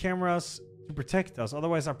gave us the cameras to protect us,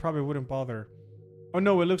 otherwise I probably wouldn't bother. Oh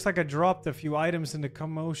no, it looks like I dropped a few items in the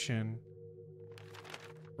commotion.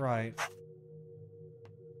 Right.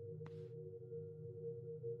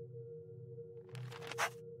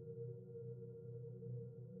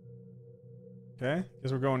 Okay,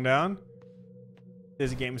 guess we're going down.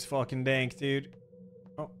 This game's fucking dank, dude.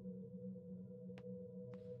 Oh.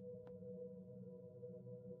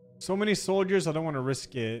 So many soldiers, I don't want to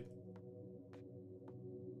risk it.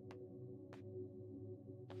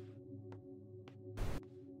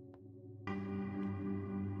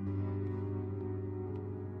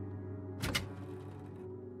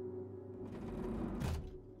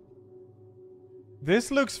 This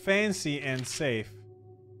looks fancy and safe.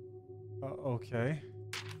 Okay.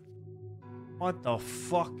 What the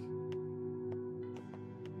fuck?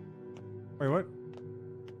 Wait, what?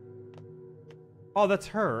 Oh, that's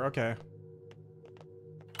her. Okay.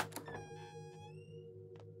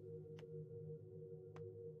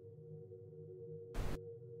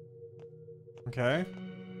 Okay.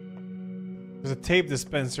 There's a tape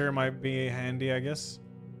dispenser. Might be handy, I guess.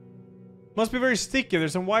 Must be very sticky.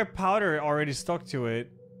 There's some white powder already stuck to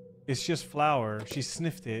it. It's just flour. She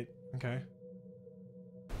sniffed it. Okay.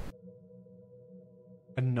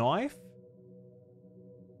 A knife?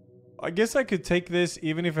 I guess I could take this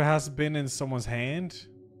even if it has been in someone's hand.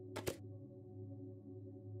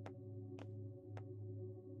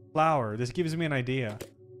 Flour. This gives me an idea.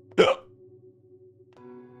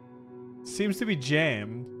 Seems to be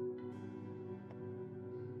jammed.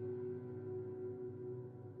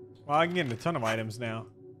 Well, I can get a ton of items now.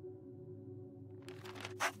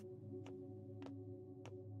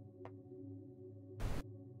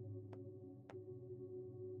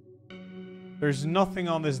 There's nothing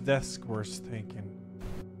on this desk worth taking.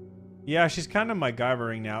 Yeah, she's kind of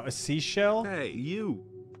MacGyvering now. A seashell? Hey, you!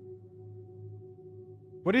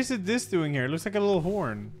 What is it this doing here? It looks like a little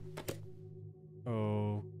horn.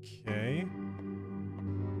 Okay.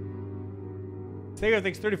 Stego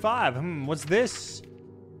thinks 35. What's this?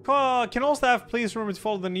 Can all staff please remember to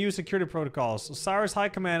follow the new security protocols? Osiris High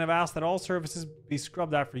Command have asked that all surfaces be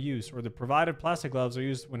scrubbed after use, or the provided plastic gloves are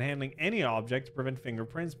used when handling any object to prevent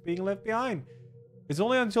fingerprints being left behind. It's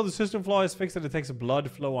only until the system flaw is fixed that it takes a blood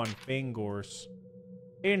flow on fingers.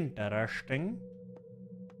 Interesting.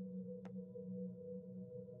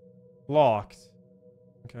 Locked.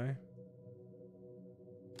 Okay.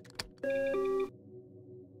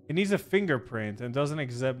 It needs a fingerprint and doesn't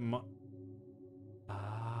accept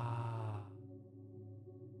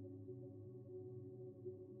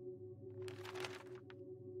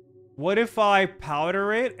What if I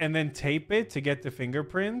powder it and then tape it to get the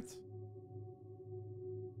fingerprint?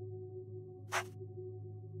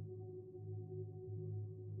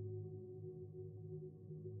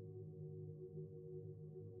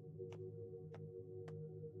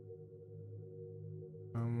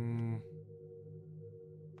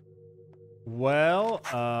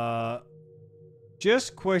 Well,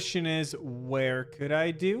 just question is, where could I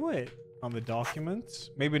do it? on the documents.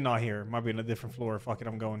 Maybe not here. Might be on a different floor. Fuck it,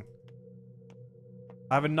 I'm going.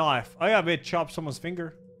 I have a knife. Oh yeah, I bet chop someone's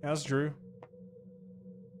finger. Yeah, that's Drew.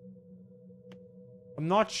 I'm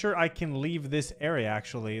not sure I can leave this area,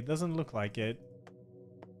 actually. It doesn't look like it.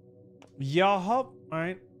 Yeah, hop.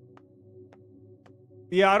 Alright.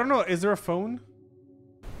 Yeah, I don't know. Is there a phone?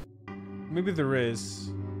 Maybe there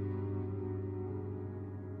is.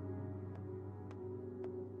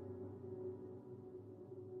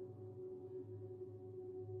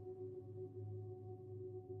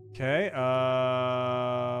 Okay,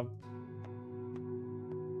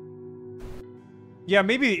 yeah,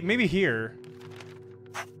 maybe here.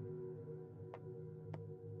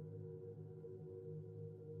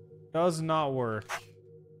 Does not work.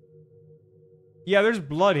 Yeah, there's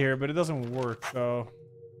blood here, but it doesn't work, so...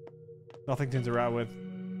 Nothing to interact with.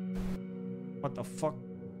 What the fuck?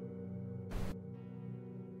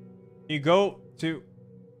 You go to...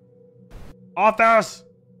 office!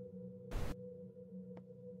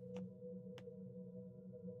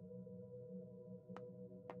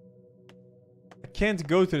 I can't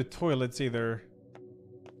go to the toilets either.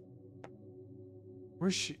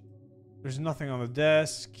 Where's she? There's nothing on the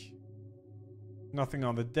desk. Nothing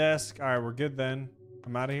on the desk. Alright, we're good then.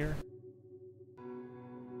 I'm out of here.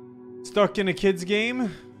 Stuck in a kid's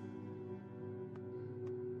game.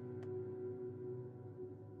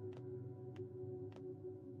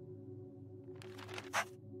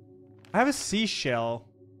 I have a seashell.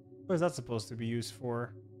 What is that supposed to be used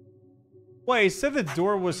for? Wait, it said the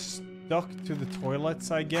door was stuck to the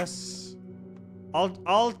toilets, I guess.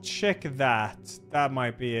 I'll check that. That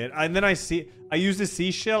might be it. And then I use the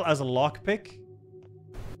seashell as a lockpick.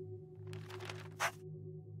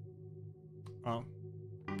 Oh.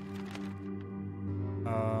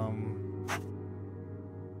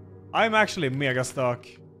 I'm actually mega stuck.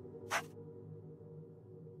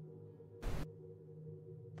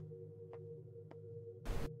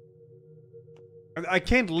 I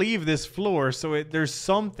can't leave this floor, so there's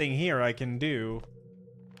something here I can do.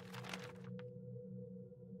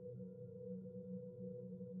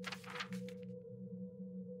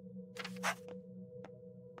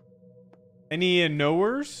 Any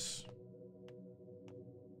knowers?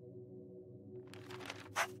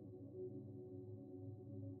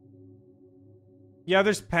 Yeah,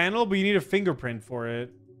 there's panel, but you need a fingerprint for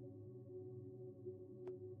it.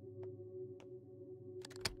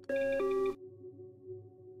 It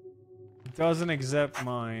doesn't accept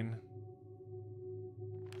mine.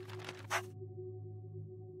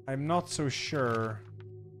 I'm not so sure.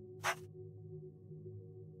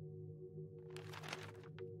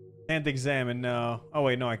 Can't examine, no. Oh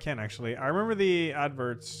wait, no, I can't actually. I remember the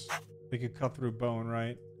adverts. They could cut through bone,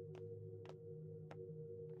 right?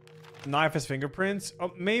 Knife has fingerprints?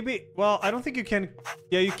 Oh, maybe. Well, I don't think you can.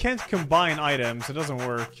 Yeah, you can't combine items. It doesn't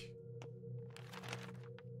work.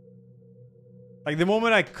 Like, the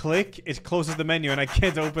moment I click, it closes the menu and I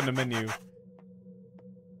can't open the menu.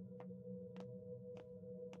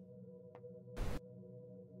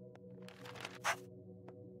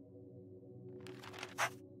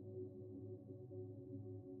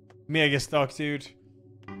 Mega stuck, dude.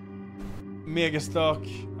 Mega stuck.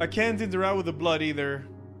 I can't interact with the blood either.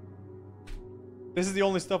 This is the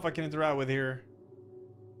only stuff I can interact with here.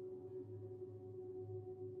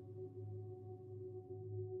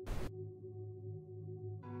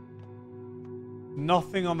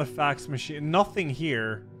 Nothing on the fax machine. Nothing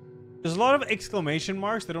here. There's a lot of exclamation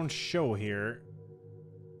marks that don't show here.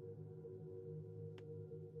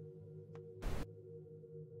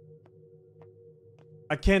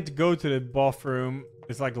 I can't go to the bathroom.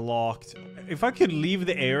 It's like locked. If I could leave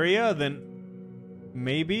the area, then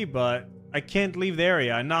maybe, but I can't leave the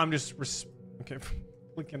area. And now I'm just okay,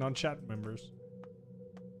 clicking on chat members.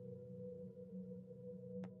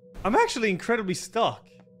 I'm actually incredibly stuck.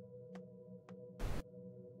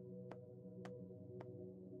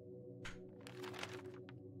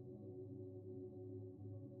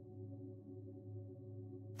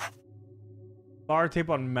 Bar tape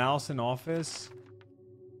on mouse in office.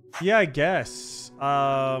 Yeah, I guess.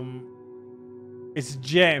 It's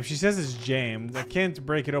jammed. She says it's jammed. I can't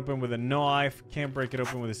break it open with a knife. Can't break it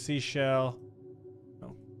open with a seashell.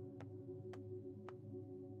 No.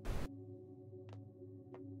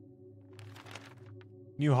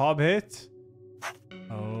 New hob hit.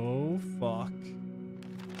 Oh, fuck.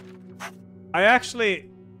 I actually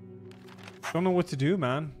don't know what to do,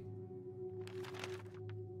 man.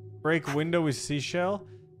 Break window with seashell?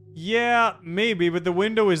 Yeah, maybe, but the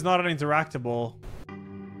window is not interactable.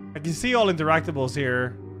 I can see all interactables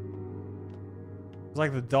here. It's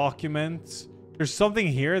like the documents. There's something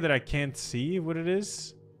here that I can't see what it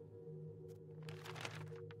is.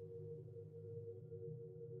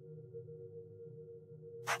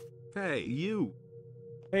 Hey, you.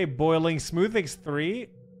 Hey, Boiling Smoothix 3.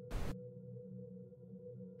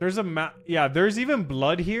 There's a yeah, there's even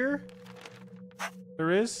blood here.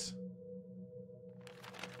 There is.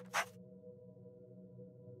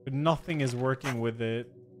 But nothing is working with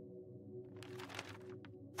it.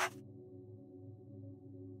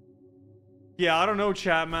 Yeah, I don't know,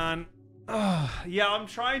 chat, man. Yeah, I'm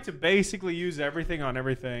trying to basically use everything on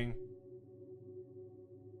everything.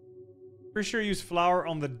 Pretty sure use flour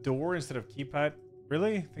on the door instead of keypad.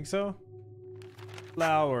 Really? Think so?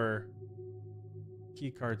 Flour.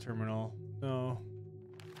 Keycard terminal. No.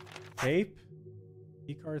 Tape?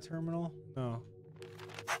 Keycard terminal? No.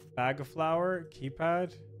 Bag of flour?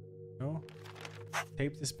 Keypad? No.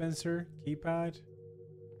 Tape dispenser? Keypad?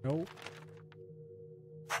 No.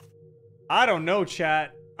 I don't know,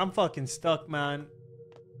 chat. I'm fucking stuck, man.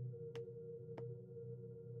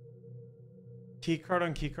 Keycard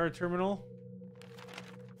on keycard terminal?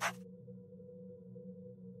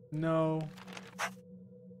 No.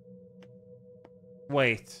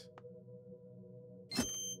 Wait.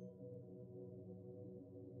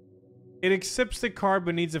 It accepts the card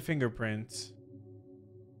but needs a fingerprint.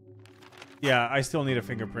 Yeah, I still need a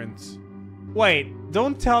fingerprint. Wait,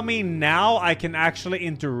 don't tell me now I can actually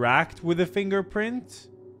interact with a fingerprint?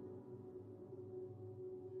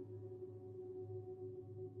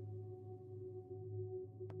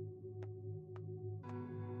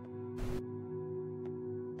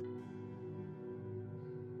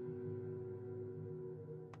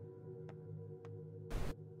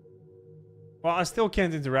 Well, I still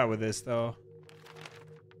can't interact with this, though.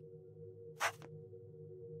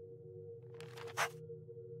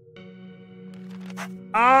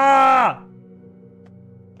 Ah!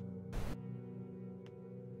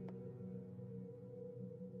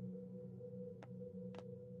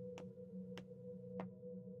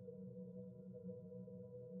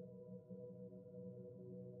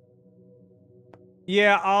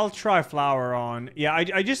 Yeah, I'll try flour on. Yeah,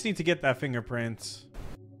 I just need to get that fingerprint.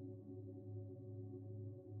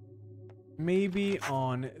 Maybe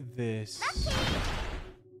on this.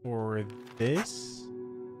 Or this.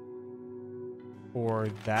 Or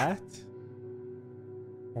that.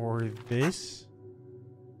 Or this.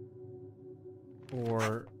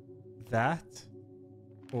 Or that.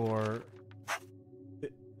 Or...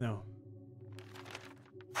 no.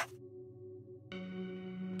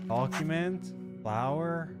 Document.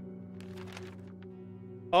 Flower.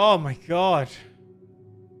 Oh my god.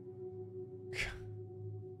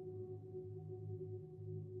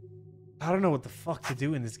 I don't know what the fuck to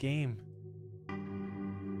do in this game.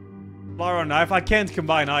 Flower knife. I can't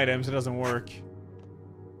combine items. It doesn't work.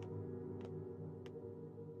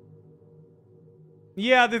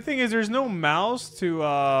 Yeah, the thing is there's no mouse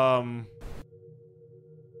to,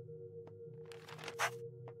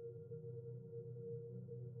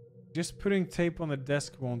 just putting tape on the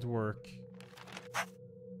desk won't work.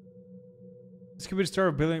 This could be the start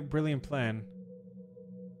of a brilliant plan.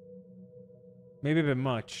 Maybe a bit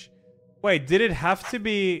much. Wait, did it have to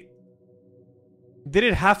be... did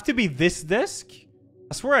it have to be this desk?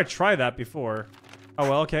 I swear I tried that before. Oh,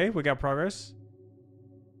 well, okay. We got progress.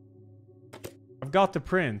 I've got the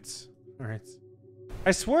print. Alright.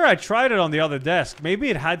 I swear I tried it on the other desk. Maybe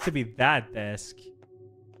it had to be that desk.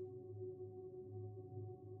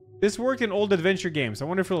 This worked in old adventure games. I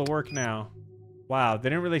wonder if it'll work now. Wow, they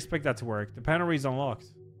didn't really expect that to work. The panel reads unlocked.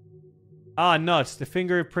 Ah, nuts. The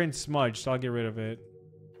fingerprint smudged, so I'll get rid of it.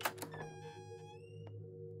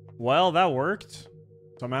 Well, that worked.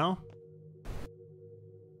 Somehow.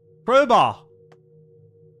 Crowbar!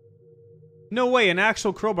 No way, an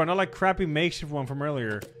actual crowbar, not like crappy makeshift one from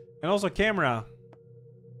earlier. And also camera.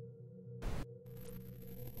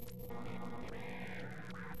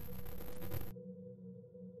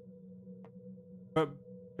 But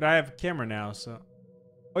I have a camera now, so...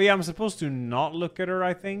 oh yeah, I'm supposed to not look at her,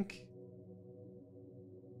 I think.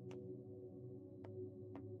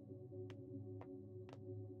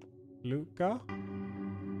 Luca?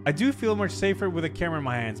 I do feel much safer with a camera in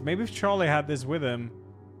my hands. Maybe if Charlie had this with him,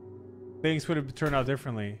 things would have turned out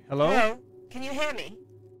differently. Hello? Hello? Can you hear me?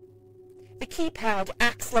 The keypad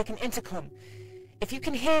acts like an intercom. If you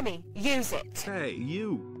can hear me, use it. Hey,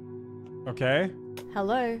 you. Okay.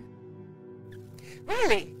 Hello?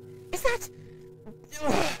 Really? Is that...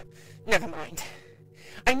 ugh, never mind.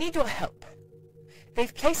 I need your help.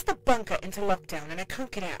 They've placed the bunker into lockdown and I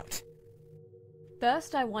can't get out.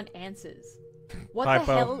 First, I want answers. What Typo.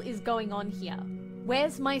 the hell is going on here?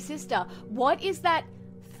 Where's my sister? What is that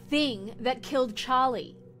thing that killed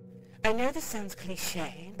Charlie? I know this sounds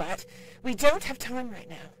cliche, but we don't have time right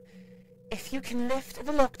now. If you can lift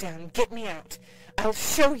the lockdown, get me out. I'll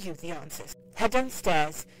show you the answers. Head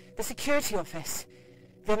downstairs. The security office.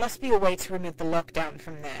 There must be a way to remove the lockdown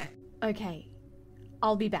from there. Okay.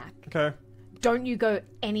 I'll be back. Okay. Don't you go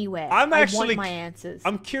anywhere. I want my answers.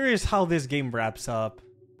 I'm curious how this game wraps up.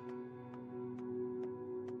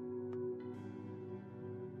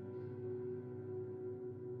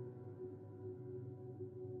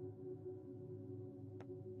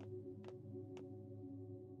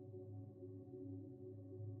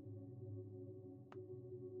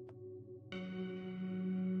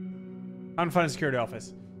 Unfunded security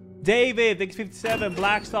office. David, thanks 57.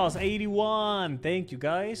 Black Stars 81. Thank you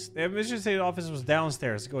guys. The mission state office was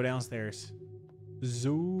downstairs. Go downstairs.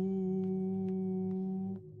 Zoo.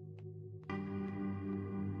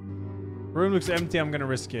 Room looks empty. I'm gonna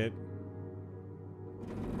risk it.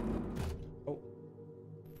 Oh.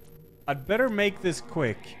 I'd better make this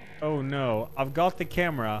quick. Oh no. I've got the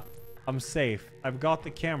camera. I'm safe. I've got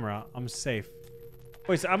the camera. I'm safe.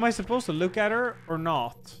 Wait, so am I supposed to look at her or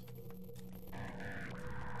not?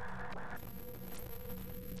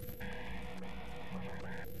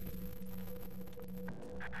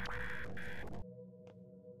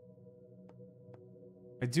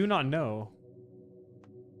 I do not know.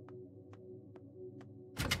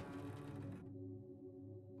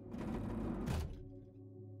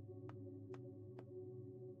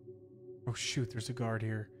 Oh shoot, there's a guard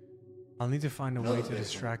here. I'll need to find a way to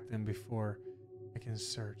distract them before I can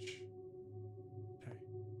search. Okay.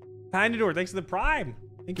 Pandador, thanks for the prime.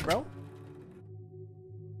 Thank you, bro.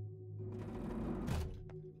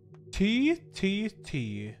 T.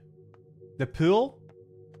 The pool?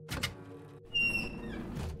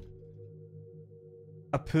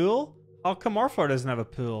 A pool? How come our floor doesn't have a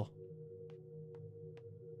pool?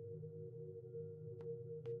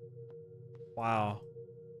 Wow.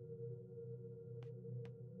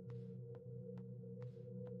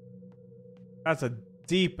 That's a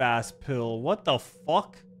deep ass pool. What the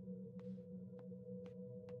fuck?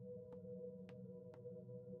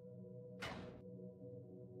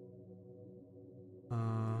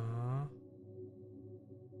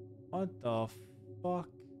 What the fuck?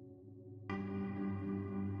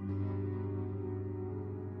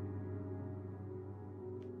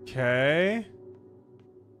 Okay.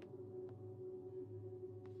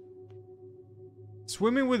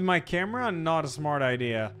 Swimming with my camera, not a smart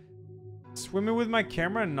idea. Swimming with my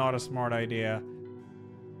camera, not a smart idea.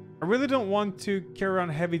 I really don't want to carry around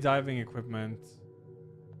heavy diving equipment.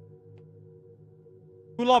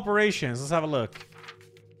 Pool operations, let's have a look.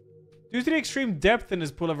 Due to the extreme depth in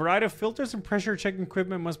this pool, a variety of filters and pressure checking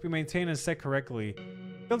equipment must be maintained and set correctly.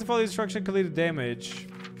 Fail to follow the instruction can lead to damage.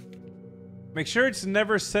 Make sure it's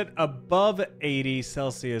never set above 80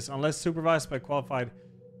 Celsius unless supervised by qualified.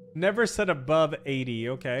 Never set above 80,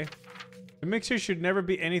 okay. The mixture should never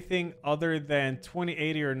be anything other than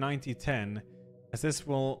 2080 or 9010, as this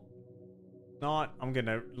will not...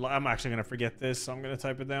 I'm actually gonna forget this, so I'm gonna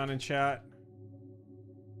type it down in chat.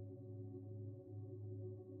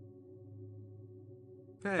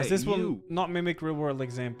 Hey, as this will not mimic real world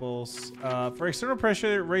examples. For external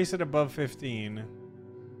pressure, raise it above 15.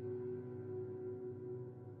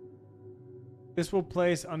 This will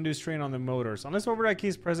place undue strain on the motors. Unless override key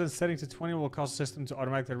is present, setting to 20 will cause the system to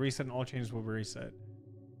automatically reset and all changes will be reset.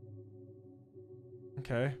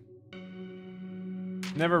 Okay.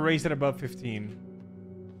 Never raise it above 15.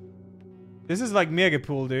 This is like mega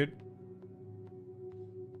pool, dude.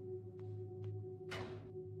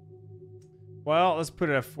 Well, let's put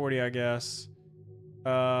it at 40, I guess.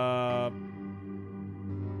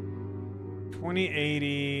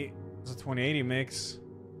 2080. It's a 2080 mix.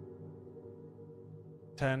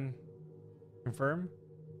 10. Confirm.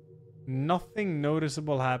 Nothing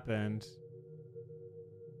noticeable happened.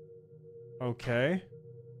 Okay.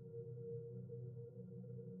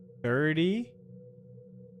 30.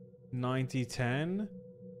 90, 10.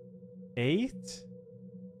 8.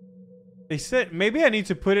 They said maybe I need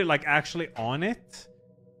to put it like actually on it.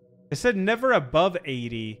 They said never above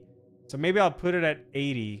 80. So maybe I'll put it at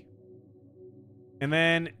 80. And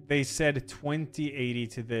then they said 2080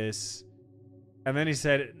 to this. And then he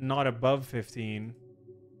said not above 15.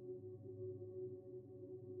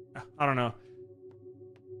 I don't know.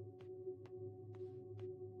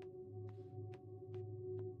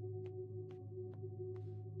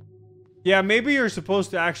 Yeah, maybe you're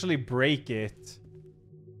supposed to actually break it.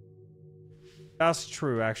 That's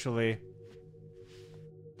true, actually.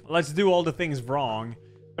 Let's do all the things wrong.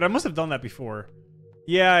 But I must have done that before.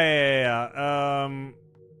 Yeah.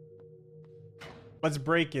 Let's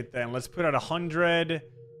break it then. Let's put it at 100.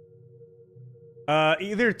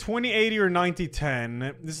 Either 2080 or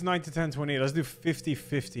 9010. This is 9010, 2080. Let's do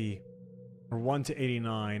 50-50. Or 1 to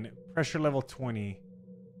 89. Pressure level 20.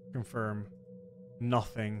 Confirm.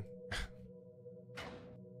 Nothing.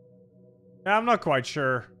 I'm not quite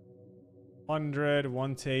sure. 100,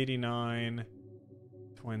 1 to 89,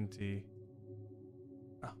 20.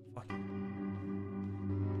 Oh, fuck.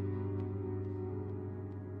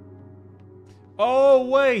 Oh,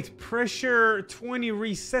 wait. Pressure 20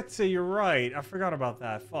 resets it. You're right. I forgot about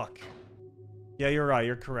that. Fuck. Yeah, you're right.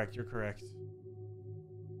 You're correct. You're correct.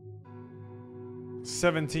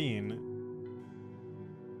 17.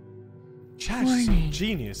 Warning.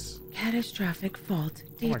 Genius. Catastrophic fault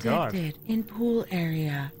Oh my God. detected in pool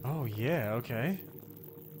area. Oh, yeah. Okay.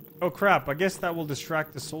 Oh, crap. I guess that will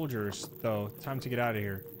distract the soldiers, though. Time to get out of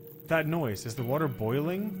here. That noise. Is the water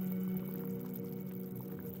boiling?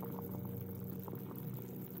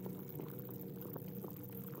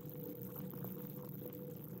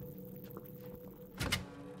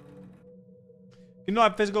 You know, I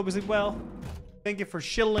physical busy well. Thank you for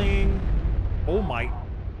shilling. Oh my.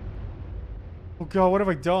 Oh god, what have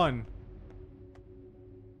I done?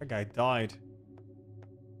 That guy died.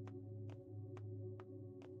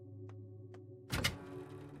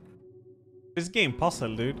 This game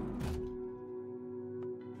puzzle, dude.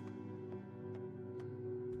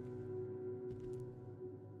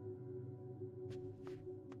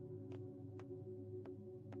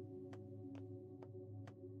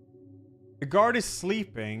 The guard is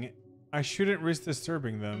sleeping. I shouldn't risk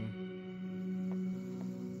disturbing them.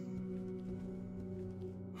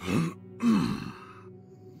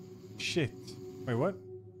 Shit. Wait, what?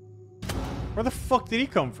 Where the fuck did he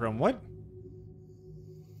come from? What?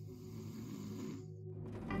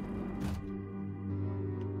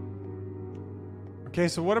 Okay,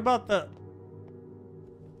 so what about the...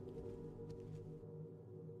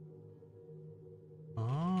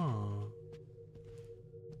 Oh.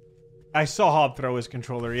 I saw Hob throw his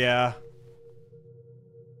controller, yeah.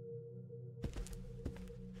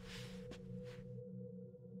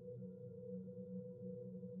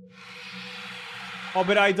 Oh,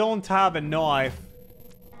 but I don't have a knife.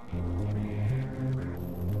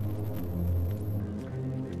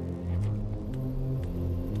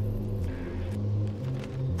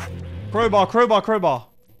 Crowbar, crowbar, crowbar.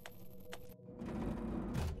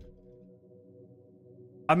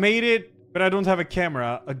 I made it, but I don't have a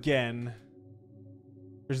camera again.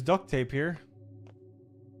 There's duct tape here.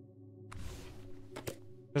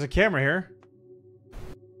 There's a camera here.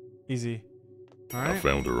 Easy. All right. I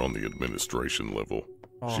found her on the administration level.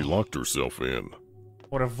 Oh. She locked herself in.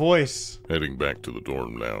 What a voice. Heading back to the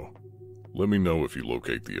dorm now. Let me know if you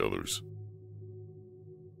locate the others.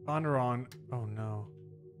 On or on. Oh no.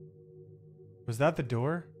 Was that the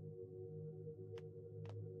door?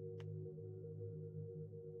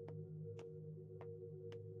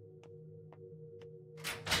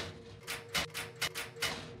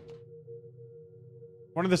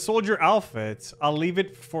 One of the soldier outfits. I'll leave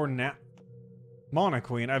it for now. Mana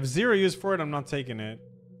Queen. I have 0 use for it. I'm not taking it.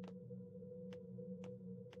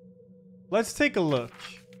 Let's take a look.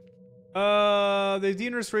 The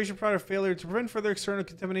Dean Restoration product failure to prevent further external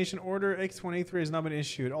contamination. Order X183 has not been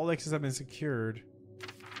issued. All X's have been secured.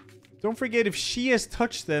 Don't forget, if she has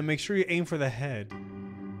touched them, make sure you aim for the head.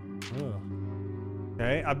 Ugh.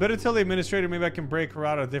 Okay, I better tell the administrator maybe I can break her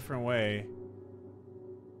out a different way.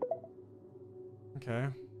 Okay.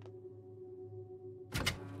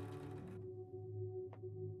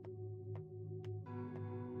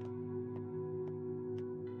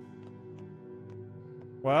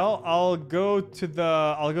 Well, I'll go to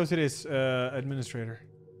this administrator.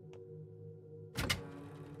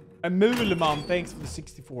 Mom, thanks for the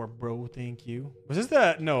 64, bro. Thank you. Was this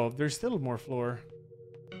the... No, there's still more floor.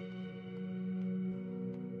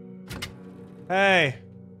 Hey.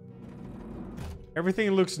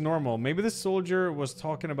 Everything looks normal. Maybe the soldier was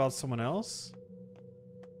talking about someone else?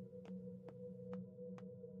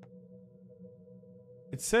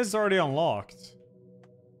 It says already unlocked.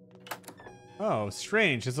 Oh,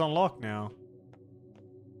 strange. It's unlocked now.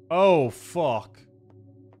 Oh, fuck.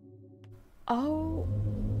 Oh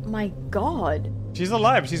my god. She's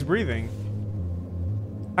alive. She's breathing.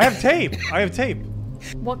 I have tape. I have tape.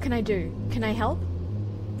 What can I do? Can I help?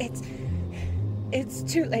 It's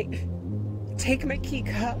too late. Take my key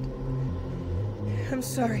card. I'm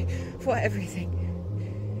sorry for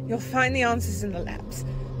everything. You'll find the answers in the labs.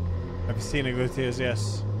 I've seen it with tears,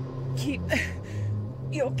 yes. Keep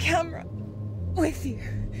your camera with you.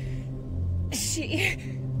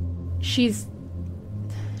 She's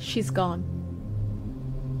gone.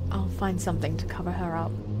 I'll find something to cover her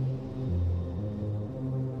up.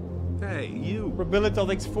 Hey, you. Robilito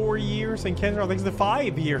takes 4 years and Kendra takes the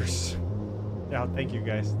 5 years. Yeah, thank you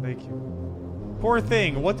guys. Thank you. Poor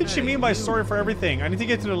thing. What did she mean by sorry for everything? I need to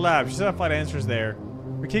get to the lab. She said I find answers there.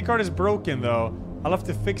 Her keycard is broken, though. I'll have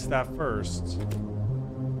to fix that first.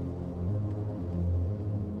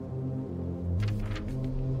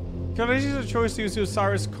 Congratulations is a choice to use the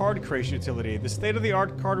Osiris card creation utility. The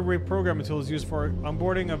state-of-the-art card reprogramming tool is used for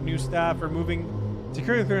onboarding of new staff, removing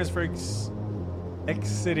security clearance for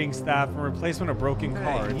exiting staff, and replacement of broken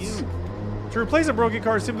cards. To replace a broken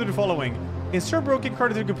card, simply do the following. Insert broken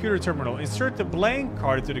card into the computer terminal. Insert the blank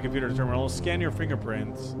card into the computer terminal. Scan your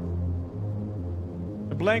fingerprints.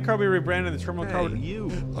 The blank card will be rebranded and the terminal card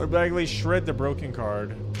will automatically shred the broken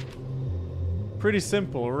card. Pretty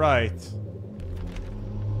simple, right?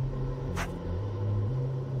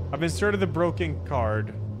 I've inserted the broken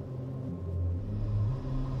card.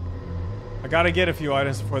 I gotta get a few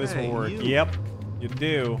items before this will work. Yep, you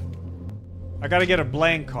do. I gotta get a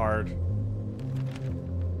blank card.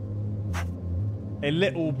 A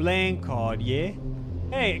little blank card, yeah?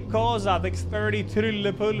 Hey, Koza, thanks 30,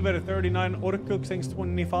 Trullepulver 39, Orkuk, thanks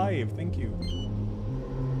 25. Thank you.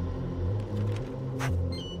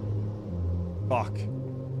 Fuck.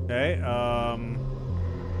 Okay,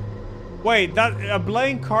 wait, that a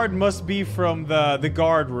blank card must be from the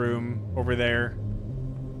guard room over there.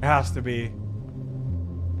 It has to be.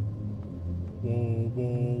 Whoa, whoa,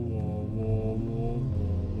 whoa, whoa, whoa,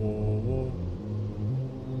 whoa, whoa.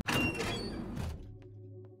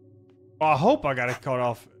 Oh, I hope I got it cut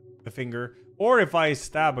off the finger. Or if I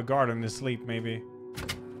stab a guard in his sleep, maybe.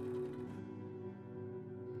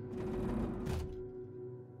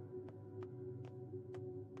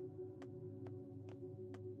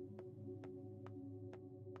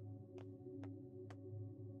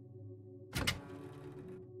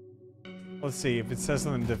 Let's see if it says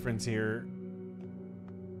something different here.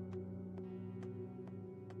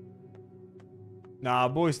 Nah,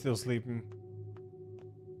 boy's still sleeping.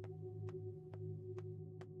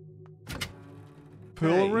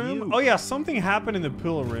 Pool room? Oh yeah, something happened in the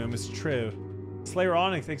pool room. It's true. Slayer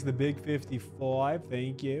Onyx takes the big 55.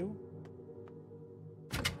 Thank you.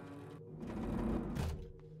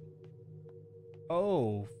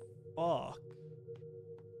 Oh, fuck.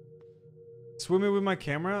 Swimming with my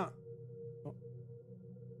camera?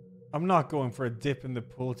 I'm not going for a dip in the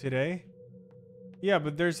pool today. Yeah,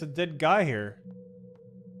 but there's a dead guy here.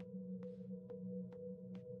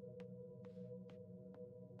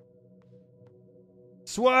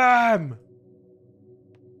 Swim!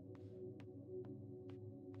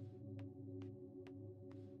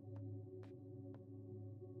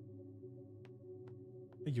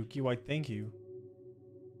 Yuki White, thank you.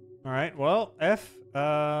 Alright, well, F. As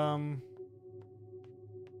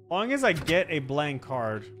long as I get a blank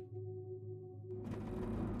card.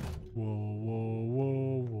 Whoa, whoa,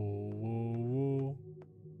 whoa, whoa, whoa, whoa.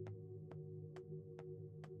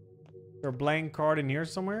 Is there a blank card in here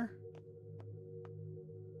somewhere?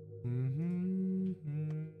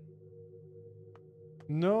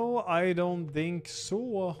 No, I don't think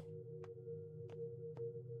so.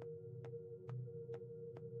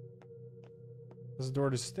 There's a door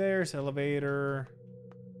to stairs, elevator.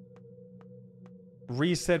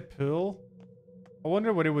 Reset pool. I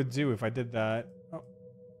wonder what it would do if I did that. Oh.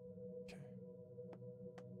 Okay.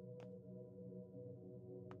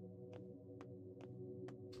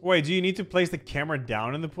 Wait, do you need to place the camera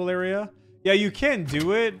down in the pool area? Yeah, you can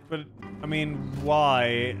do it, but I mean,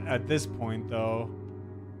 why at this point though?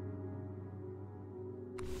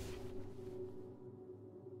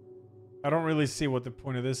 I don't really see what the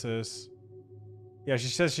point of this is. Yeah, she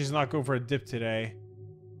says she's not going for a dip today.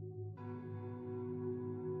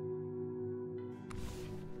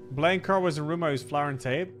 Blank card was a room I used flour and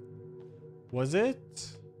tape. Was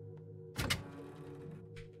it?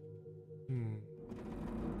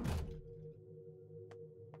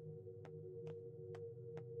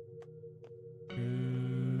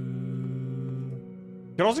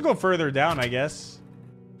 Could also go further down, I guess.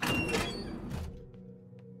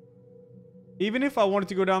 Even if I wanted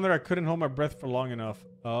to go down there, I couldn't hold my breath for long enough.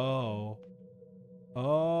 Oh.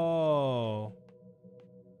 Oh.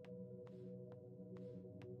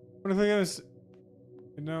 What if I was...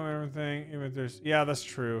 You know everything, even if there's... Yeah, that's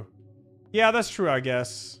true. Yeah, that's true, I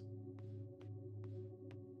guess.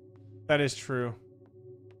 That is true.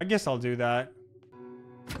 I guess I'll do that.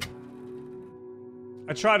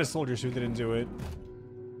 I tried a soldier suit, didn't do it.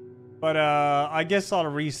 But, I guess I'll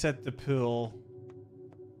reset the pool.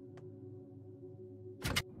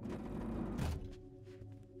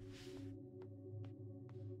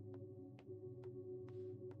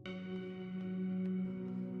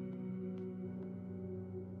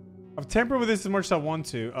 I've tampered with this as much as I want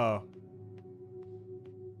to. Oh.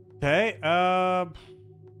 Okay,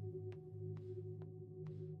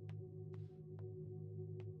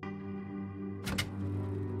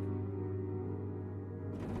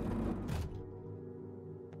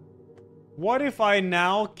 What if I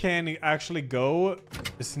now can actually go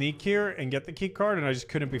to sneak here and get the key card and I just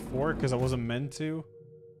couldn't before because I wasn't meant to?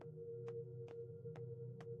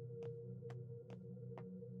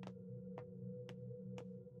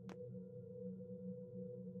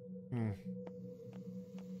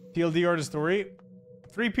 TLDR the story.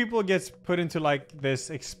 3 people gets put into like this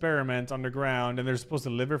experiment underground and they're supposed to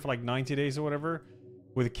live here for like 90 days or whatever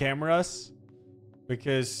with cameras,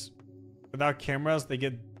 because without cameras they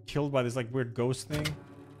get killed by this like weird ghost thing.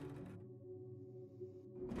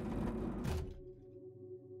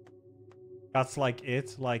 That's like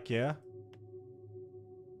it, like, yeah.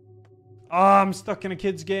 Oh, I'm stuck in a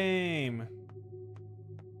kid's game.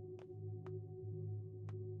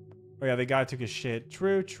 Oh yeah, the guy took a shit.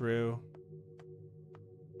 True, true.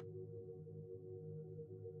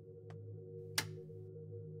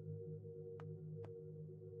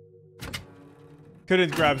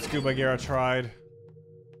 Couldn't grab scuba gear, I tried.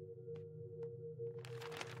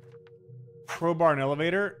 Crowbar and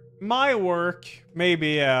elevator? Might work. Maybe,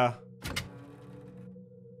 yeah.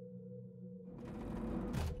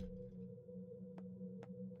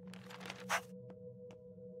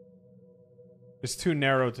 It's too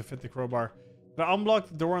narrow to fit the crowbar. But I unblock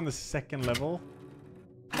the door on the 2nd level.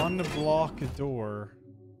 Unblock a door.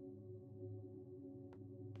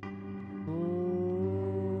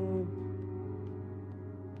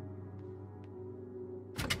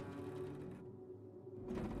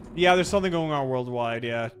 Yeah, there's something going on worldwide,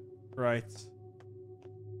 yeah. Right.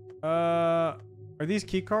 Are these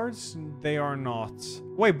key cards? They are not.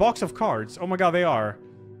 Wait, box of cards. Oh my god, they are.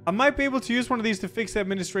 I might be able to use one of these to fix the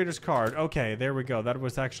administrator's card. Okay, there we go. That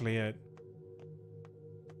was actually it.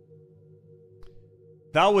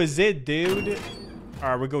 That was it, dude.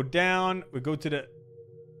 Alright, we go down. We go to the...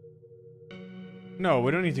 No,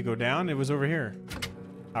 we don't need to go down. It was over here.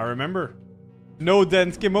 I remember. No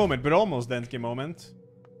Densky moment, but almost Densky moment.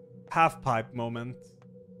 Half pipe moment.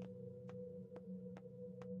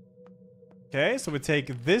 Okay, so we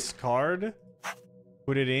take this card,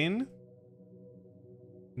 put it in.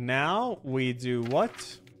 Now we do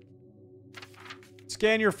what?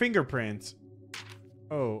 Scan your fingerprint.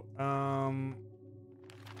 Oh,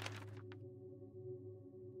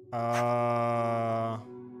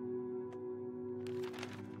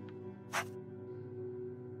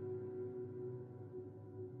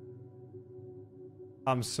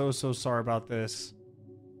 I'm so sorry about this.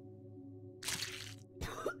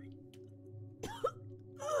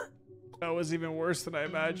 That was even worse than I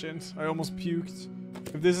imagined. I almost puked.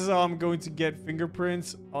 If this is how I'm going to get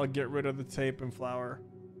fingerprints, I'll get rid of the tape and flour.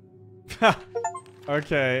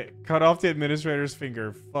 Okay, cut off the administrator's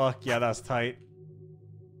finger. Fuck, yeah, that's tight.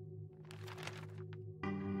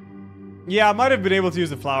 Yeah, I might have been able to use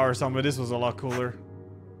the flour or something, but this was a lot cooler.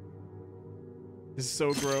 This is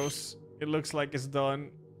so gross. It looks like it's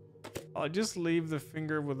done. I'll just leave the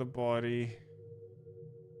finger with the body.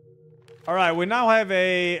 Alright, we now have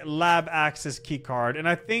a lab access key card. And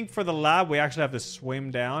I think for the lab, we actually have to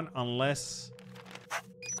swim down. Unless...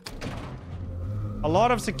 A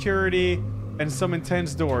lot of security and some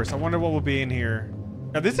intense doors. I wonder what will be in here.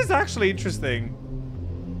 Now, this is actually interesting.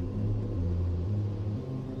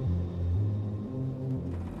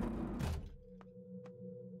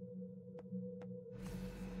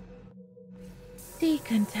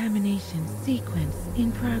 Decontamination sequence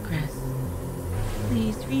in progress.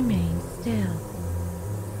 Please remain still.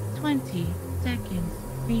 20 seconds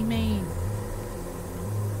remain.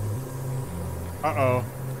 Uh-oh.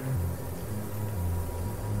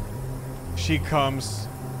 She comes.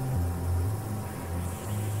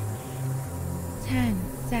 10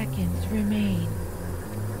 seconds remain.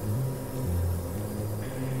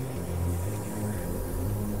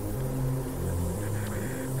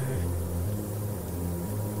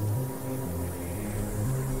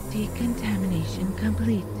 Decontamination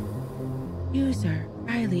complete. User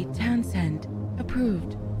Riley Townsend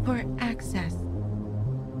approved for access.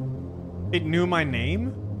 It knew my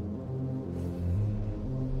name?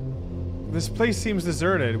 This place seems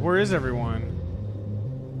deserted. Where is everyone?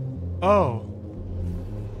 Oh.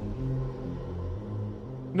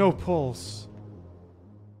 No pulse.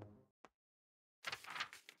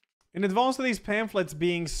 In advance of these pamphlets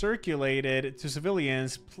being circulated to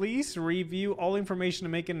civilians, please review all information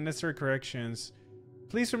and make any necessary corrections.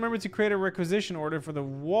 Please remember to create a requisition order for the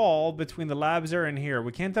wall between the labs area and here.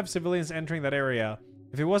 We can't have civilians entering that area.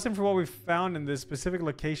 If it wasn't for what we found in this specific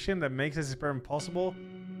location that makes this experiment possible,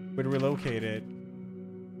 we'd relocate it.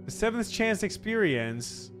 The 7th Chance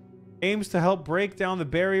experience aims to help break down the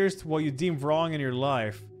barriers to what you deem wrong in your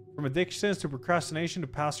life. From addictions to procrastination to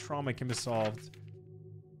past trauma can be solved.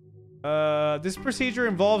 This procedure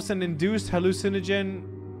involves an induced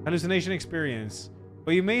hallucination experience.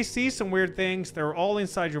 But you may see some weird things that are all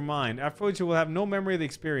inside your mind. Afterwards, you will have no memory of the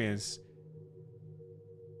experience.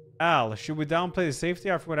 Al, should we downplay the safety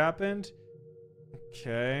after what happened?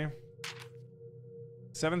 Okay.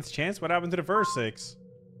 7th chance? What happened to the first 6?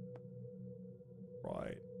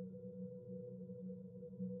 Right.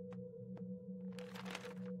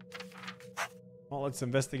 Well, let's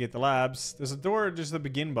investigate the labs. There's a door, just the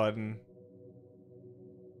begin button.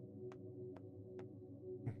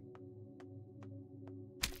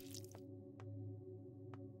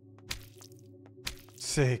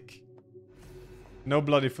 Sick. No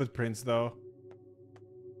bloody footprints, though.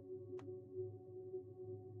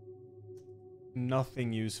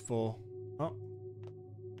 Nothing useful. Oh.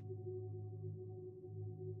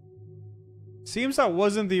 Seems I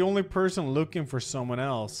wasn't the only person looking for someone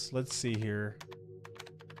else. Let's see here.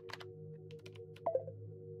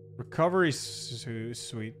 Recovery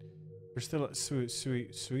suite. There's still a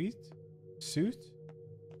suite? Sweet suit.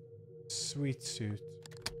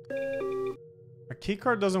 My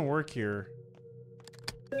keycard doesn't work here.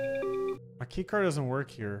 My keycard doesn't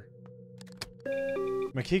work here.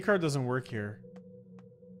 My keycard doesn't work here.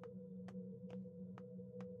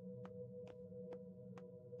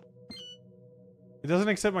 It doesn't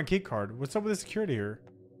accept my keycard. What's up with the security here?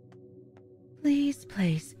 Please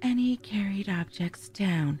place any carried objects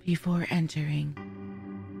down before entering.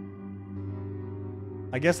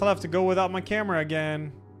 I guess I'll have to go without my camera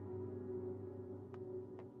again.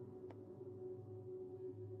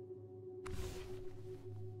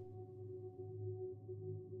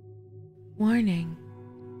 Warning.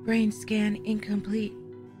 Brain scan incomplete.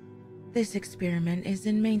 This experiment is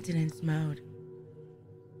in maintenance mode.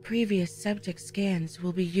 Previous subject scans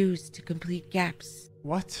will be used to complete gaps.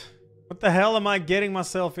 What? What the hell am I getting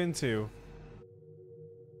myself into?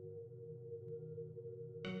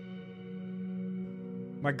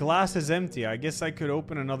 My glass is empty. I guess I could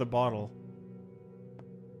open another bottle.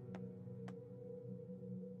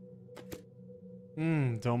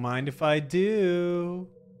 Don't mind if I do.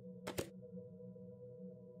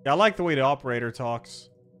 Yeah, I like the way the operator talks.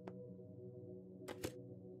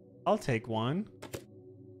 I'll take one.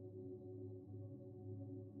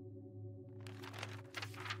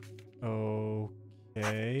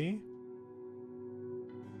 Okay.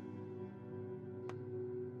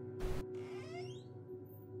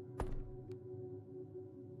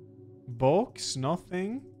 Books,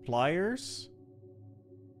 nothing. Pliers.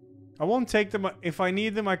 I won't take them. If I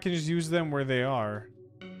need them, I can just use them where they are.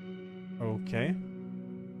 Okay.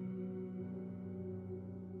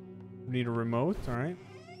 Need a remote, alright.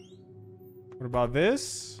 What about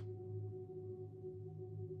this?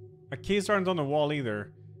 My keys aren't on the wall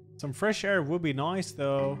either. Some fresh air would be nice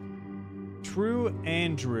though. True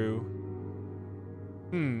Andrew.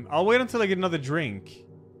 I'll wait until I get another drink.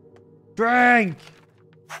 Drink!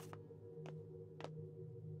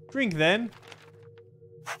 Drink then.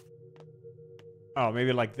 Oh,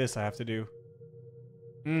 maybe like this I have to do.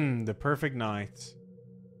 The perfect night.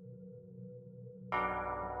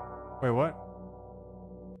 Wait, what?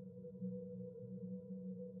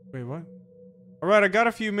 Wait, what? Alright, I got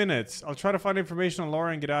a few minutes. I'll try to find information on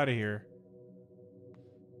Laura and get out of here.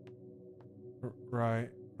 Right.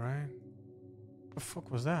 What the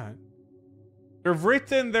fuck was that? They've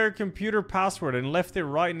written their computer password and left it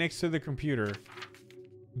right next to the computer.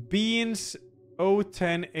 Beans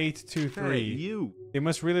 010823. Hey, you. They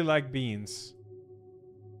must really like beans.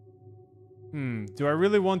 Do I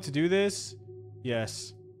really want to do this?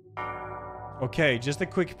 Yes. Okay, just a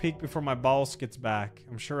quick peek before my boss gets back.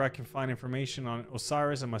 I'm sure I can find information on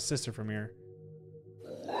Osiris and my sister from here.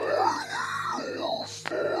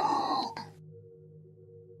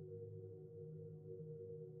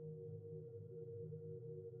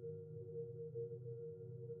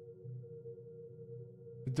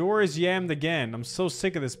 The door is yammed again. I'm so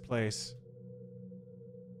sick of this place.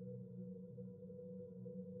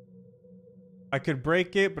 I could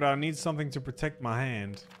break it, but I'll need something to protect my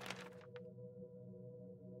hand.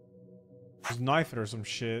 Just knife it or some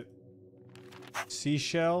shit.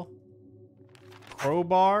 Seashell.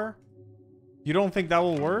 Crowbar. You don't think that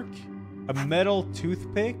will work? A metal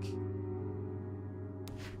toothpick?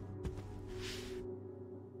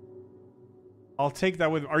 I'll take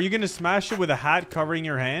that with me. Are you gonna smash it with a hat covering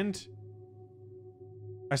your hand?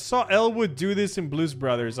 I saw Elwood do this in Blues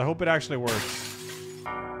Brothers. I hope it actually works.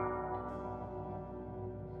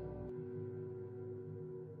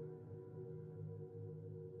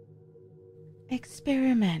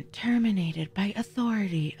 Experiment terminated by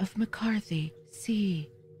authority of McCarthy. C.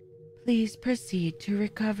 Please proceed to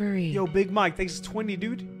recovery. Yo, Big Mike, thanks 20,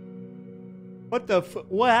 dude. What the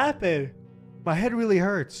what happened? My head really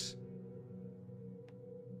hurts.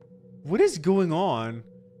 What is going on?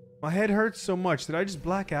 My head hurts so much. Did I just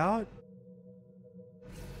black out?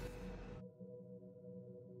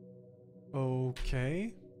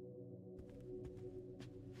 Okay.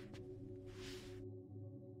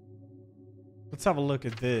 Let's have a look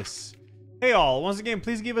at this. Hey all, once again,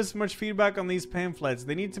 please give us much feedback on these pamphlets.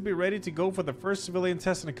 They need to be ready to go for the first civilian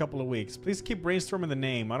test in a couple of weeks. Please keep brainstorming the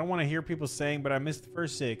name. I don't want to hear people saying, but I missed the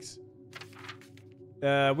first 6. We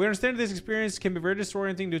understand this experience can be very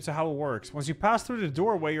disorienting due to how it works. Once you pass through the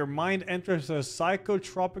doorway, your mind enters a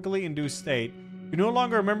psychotropically induced state. You no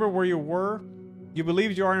longer remember where you were. You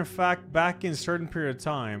believe you are in fact back in a certain period of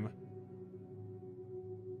time.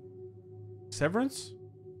 Severance?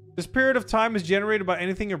 This period of time is generated by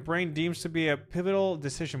anything your brain deems to be a pivotal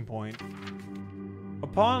decision point.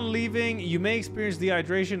 Upon leaving, you may experience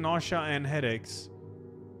dehydration, nausea, and headaches.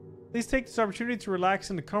 Please take this opportunity to relax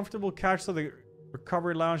in the comfortable couch of the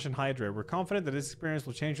recovery lounge and hydrate. We're confident that this experience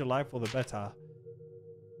will change your life for the better.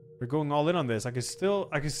 We're going all in on this. I can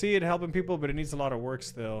see it helping people, but it needs a lot of work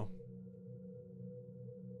still.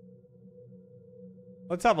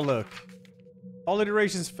 Let's have a look. All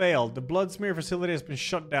iterations failed. The blood smear facility has been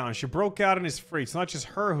shut down. She broke out and is free. It's not just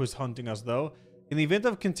her who's hunting us, though. In the event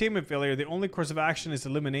of containment failure, the only course of action is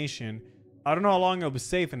elimination. I don't know how long it'll be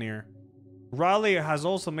safe in here. Riley has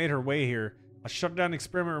also made her way here. I'll shut down the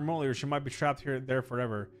experiment remotely or she might be trapped there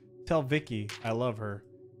forever. Tell Vicky I love her.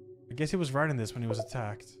 I guess he was right in this when he was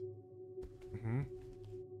attacked.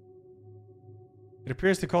 It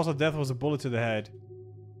appears the cause of death was a bullet to the head.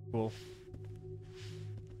 Cool.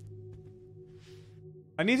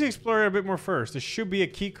 I need to explore it a bit more first. There should be a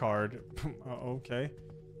key card. Okay.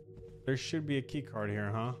 There should be a key card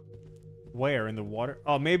here, huh? Where? In the water?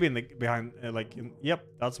 Oh, maybe in the behind yep,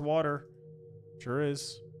 that's water. Sure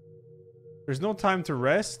is. There's no time to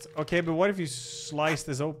rest. Okay, but what if you slice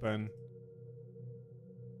this open?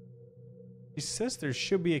 He says there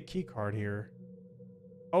should be a key card here.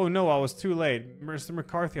 Oh no, I was too late. Mr.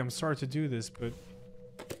 McCarthy, I'm sorry to do this, but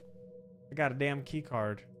I got a damn key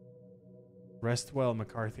card. Rest well,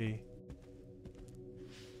 McCarthy.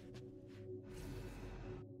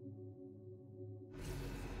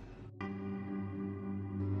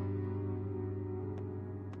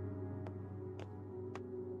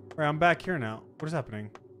 Alright, I'm back here now. What is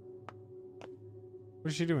happening?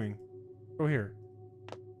 What is she doing? Go here.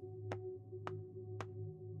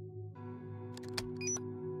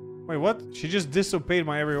 Wait, what? She just disobeyed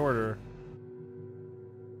my every order.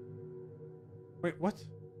 Wait, what?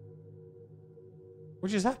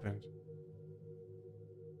 What just happened?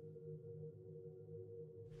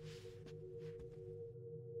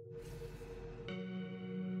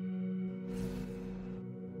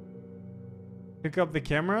 Pick up the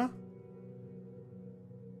camera?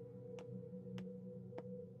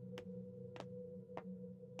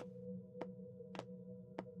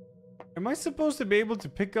 Am I supposed to be able to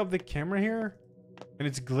pick up the camera here? And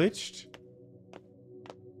it's glitched?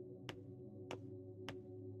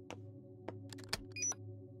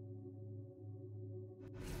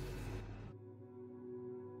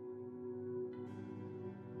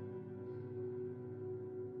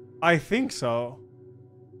 I think so.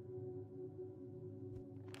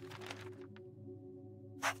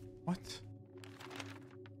 What?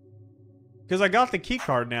 Because I got the key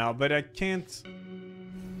card now, but I can't...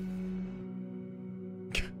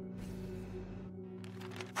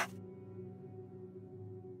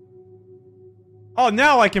 Oh,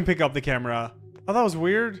 now I can pick up the camera. Oh, that was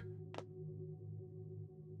weird.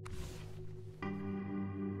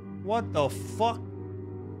 What the fuck?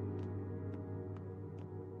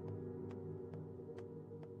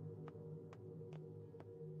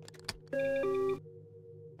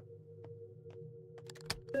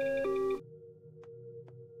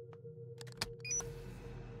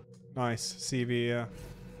 Nice. CV, yeah.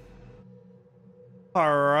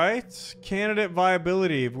 Alright. Candidate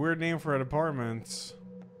viability. Weird name for a department.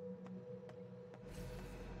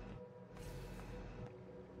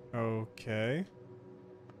 Okay.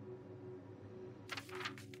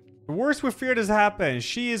 The worst we feared has happened.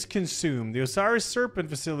 She is consumed. The Osiris Serpent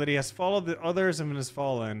facility has followed the others and has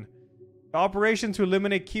fallen. The operation to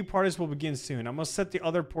eliminate key parties will begin soon. I must set the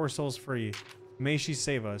other poor souls free. May she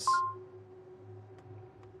save us.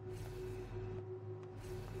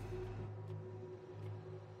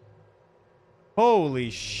 Holy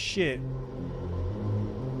shit.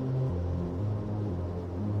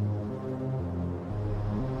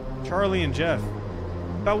 Charlie and Jeff.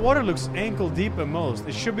 That water looks ankle deep at most.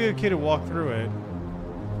 It should be okay to walk through it.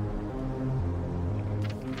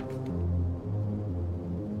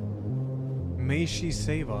 May she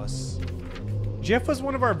save us. Jeff was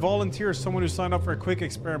one of our volunteers, someone who signed up for a quick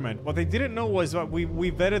experiment. What they didn't know was that we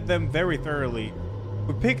vetted them very thoroughly.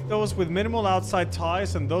 We picked those with minimal outside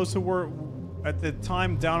ties and those who were at the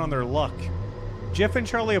time down on their luck. Jeff and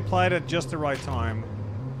Charlie applied at just the right time.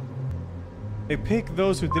 They picked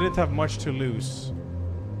those who didn't have much to lose.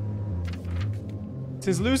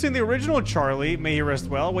 Since losing the original Charlie, may he rest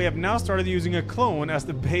well, we have now started using a clone as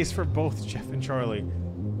the base for both Jeff and Charlie.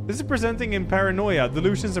 This is presenting in paranoia,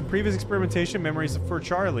 delusions, and previous experimentation memories for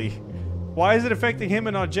Charlie. Why is it affecting him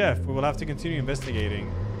and not Jeff? We will have to continue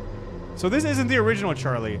investigating. So this isn't the original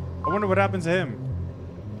Charlie. I wonder what happened to him.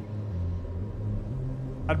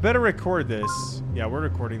 I'd better record this. Yeah, we're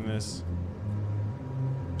recording this.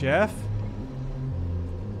 Jeff?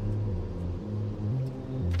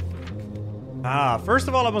 First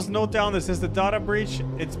of all, I must note down that since the data breach,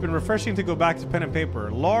 it's been refreshing to go back to pen and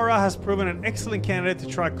paper. Laura has proven an excellent candidate to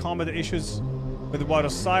try combat the issues with what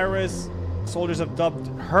Osiris soldiers have dubbed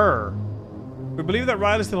her. We believe that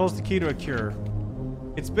Riley still holds the key to a cure.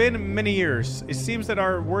 It's been many years. It seems that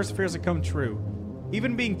our worst fears have come true.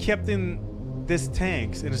 Even being kept in this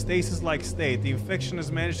tanks in a stasis-like state, the infection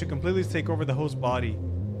has managed to completely take over the host body.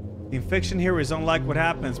 The infection here is unlike what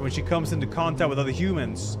happens when she comes into contact with other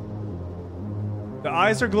humans. The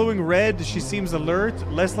eyes are glowing red, she seems alert,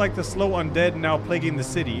 less like the slow undead now plaguing the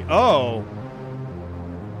city. Oh!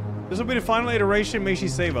 This will be the final iteration, may she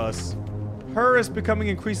save us. Her is becoming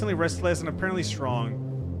increasingly restless and apparently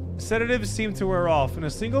strong. The sedatives seem to wear off, and a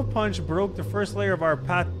single punch broke the first layer of our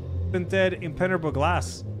patented impenetrable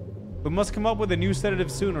glass. We must come up with a new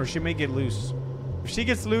sedative soon, or she may get loose. If she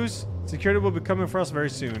gets loose, security will be coming for us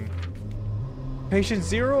very soon. Patient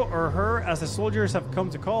Zero, or her, as the soldiers have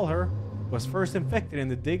come to call her, was first infected in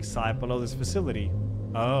the dig site below this facility.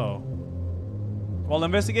 Oh. While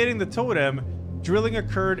investigating the totem, drilling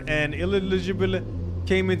occurred and Elajjaz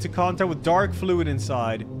came into contact with dark fluid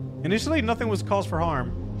inside. Initially, nothing was cause for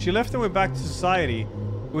harm. She left and went back to society.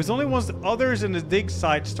 It was only once others in the dig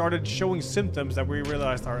site started showing symptoms that we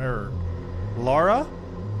realized our error. Laura?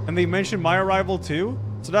 And they mentioned my arrival too?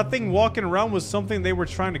 So that thing walking around was something they were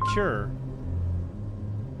trying to cure.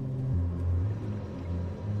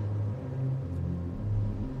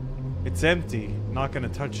 It's empty. Not gonna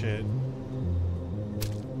touch it.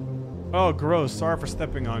 Oh, gross. Sorry for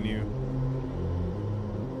stepping on you.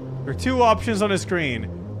 There are two options on the screen.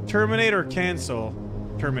 Terminate or cancel.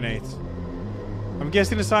 Terminate. I'm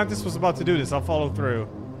guessing the scientist was about to do this. I'll follow through.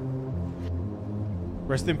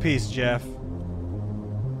 Rest in peace, Jeff.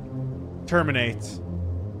 Terminate.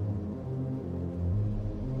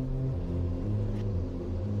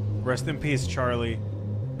 Rest in peace, Charlie.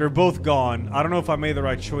 They're both gone. I don't know if I made the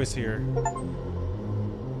right choice here.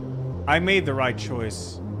 I made the right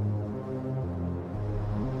choice.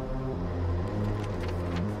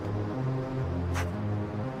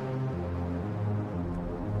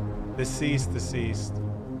 Deceased, deceased.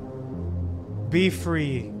 Be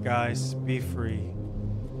free, guys. Be free.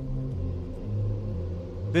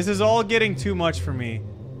 This is all getting too much for me.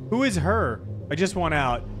 Who is her? I just want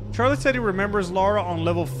out. Charlotte said he remembers Laura on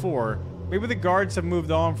level 4. Maybe the guards have moved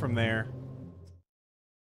on from there.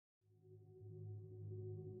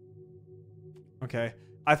 Okay.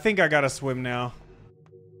 I think I gotta swim now.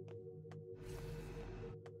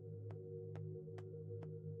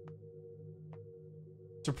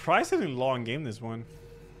 Surprisingly long game, this one.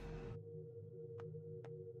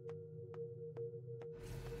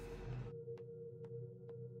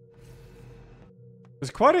 It's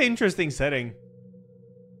quite an interesting setting.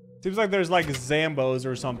 Seems like there's like Zambos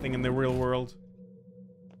or something in the real world.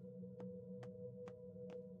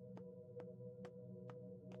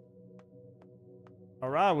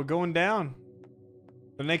 Alright, we're going down.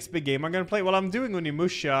 The next big game I'm gonna play. Well, I'm doing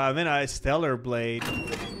Onimusha and then I Stellar Blade.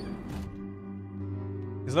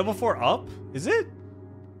 Is level 4 up? Is it?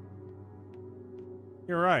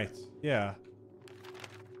 You're right. Yeah.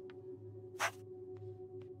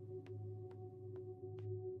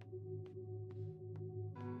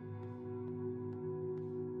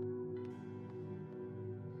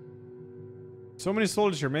 So many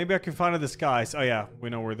soldiers here. Maybe I can find a disguise. Oh yeah, we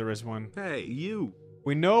know where there is one. Hey, you.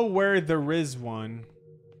 We know where there is one.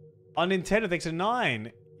 Unintended thanks to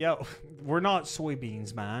 9. Yeah, we're not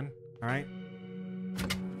soybeans, man. Alright?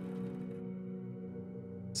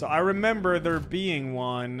 So I remember there being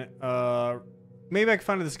one. Maybe I can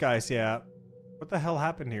find a disguise, yeah. What the hell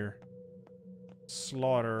happened here?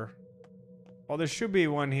 Slaughter. Oh, there should be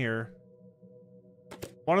one here.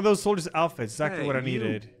 One of those soldiers' outfits. Exactly what I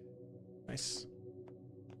needed. Nice.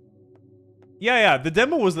 Yeah, the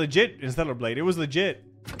demo was legit in Stellar Blade. It was legit.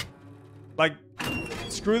 Like,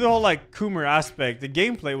 Screw the whole like Coomer aspect. The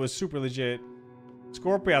gameplay was super legit.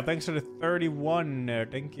 Scorpio, thanks for the 31 there.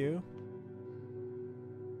 Thank you.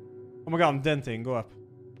 Oh my god, I'm denting. Go up.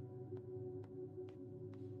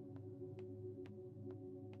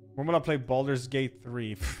 When will I play Baldur's Gate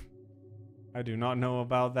 3? I do not know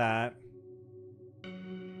about that.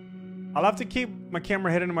 I'll have to keep my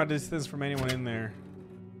camera hidden in my distance from anyone in there.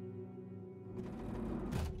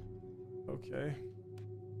 Okay.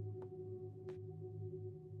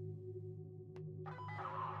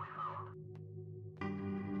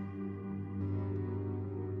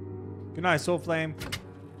 Good night, Soul Flame.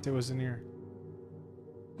 It was in here.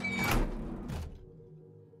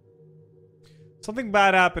 Something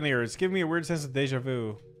bad happened here. It's giving me a weird sense of deja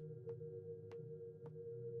vu.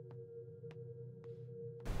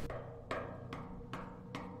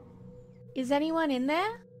 Is anyone in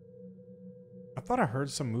there? I thought I heard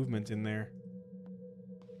some movement in there.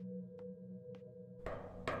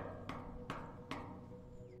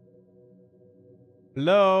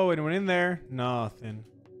 Hello? Anyone in there? Nothing.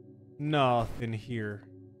 Nothing here.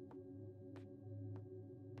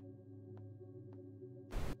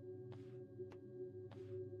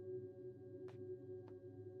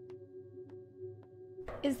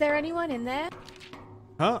 Is there anyone in there?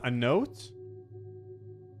 Huh? A note?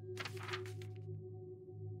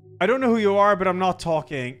 I don't know who you are, but I'm not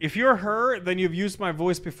talking. If you're her, then you've used my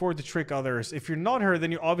voice before to trick others. If you're not her,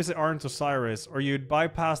 then you obviously aren't Osiris, or you'd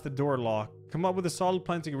bypass the door lock. Come up with a solid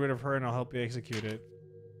plan to get rid of her and I'll help you execute it.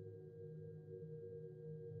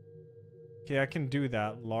 Okay, I can do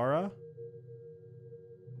that. Laura?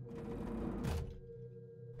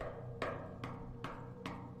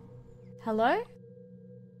 Hello?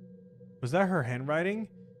 Was that her handwriting?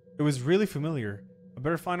 It was really familiar. I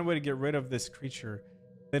better find a way to get rid of this creature.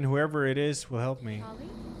 Then whoever it is will help me. Charlie?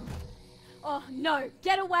 Oh no,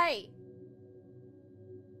 get away!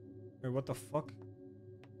 Wait, what the fuck?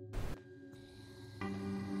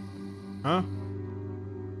 Huh?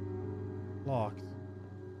 Locked.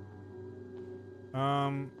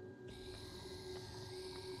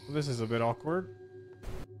 This is a bit awkward.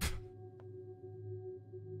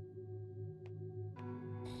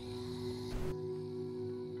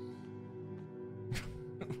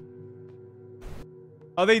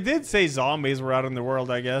 Oh, they did say zombies were out in the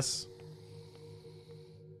world, I guess.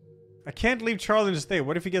 I can't leave Charlie to stay.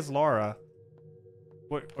 What if he gets Laura?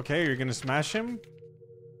 What? Okay, you're gonna smash him?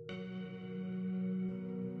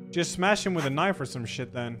 Just smash him with a knife or some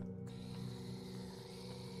shit then.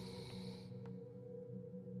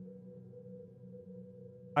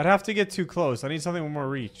 I'd have to get too close. I need something with more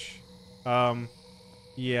reach.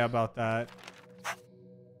 Yeah, about that.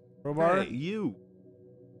 Crowbar? Hey, you.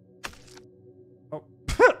 Oh.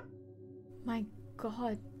 My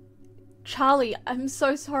god. Charlie, I'm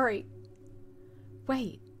so sorry.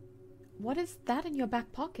 Wait, what is that in your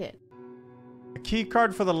back pocket? A key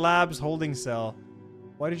card for the lab's holding cell.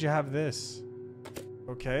 Why did you have this?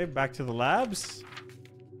 Okay, back to the labs.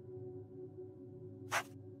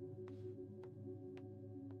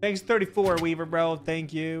 Thanks 34, Weaver, bro.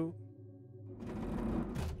 Thank you.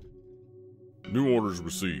 New orders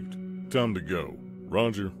received. Time to go.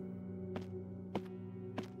 Roger.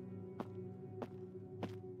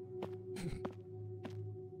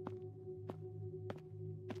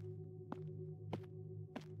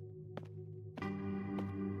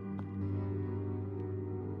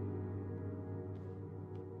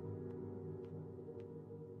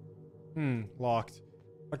 Locked.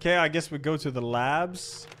 Okay, I guess we go to the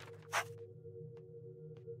labs.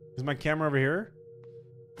 Is my camera over here?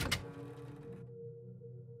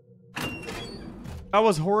 That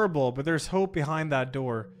was horrible, but there's hope behind that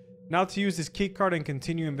door. Now to use this key card and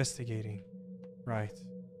continue investigating. Right.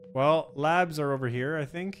 Well, labs are over here, I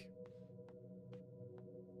think.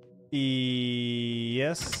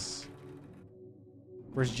 Yes.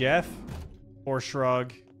 Where's Jeff? Or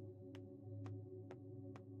Shrug?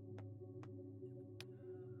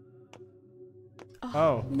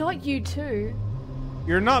 Oh. Not you too.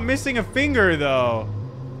 You're not missing a finger, though.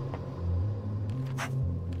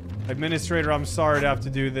 Administrator, I'm sorry to have to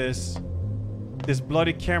do this. This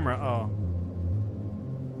bloody camera. Oh.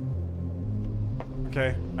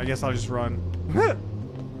 Okay, I guess I'll just run.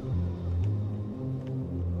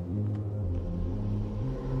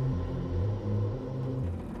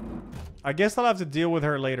 I guess I'll have to deal with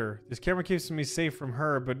her later. This camera keeps me safe from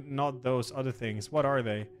her, but not those other things. What are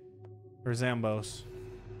they? Or Zambos.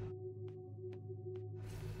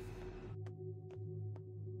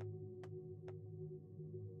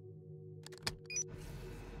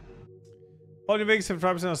 Oh, New Vegas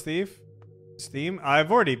 75% on Steam.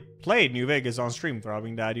 I've already played New Vegas on stream,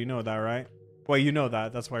 Throbbing Dad. You know that, right? Well, you know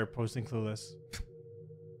that. That's why you're posting Clueless.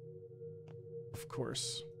 Of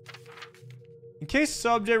course. In case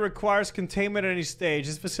subject requires containment at any stage,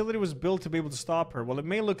 this facility was built to be able to stop her. While it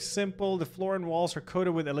may look simple, the floor and walls are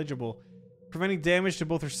coated with eligible, preventing damage to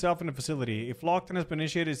both herself and the facility. If lockdown has been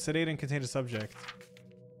initiated, sedate and contain the subject.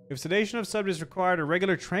 If sedation of subject is required, a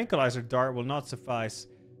regular tranquilizer dart will not suffice.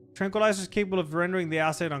 Tranquilizers capable of rendering the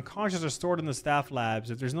asset unconscious are stored in the staff labs.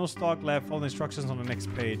 If there's no stock left, follow the instructions on the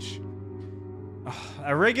next page.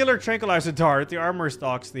 A regular tranquilizer dart, the armor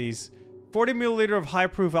stocks these. 40 milliliter of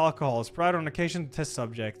high-proof alcohol is provided on occasion to test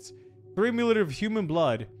subjects. 3 milliliter of human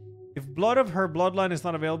blood. If blood of her bloodline is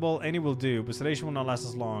not available, any will do, but sedation will not last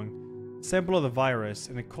as long. Sample of the virus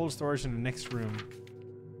in a cold storage in the next room.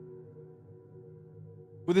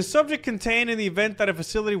 With the subject contained in the event that a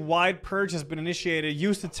facility-wide purge has been initiated,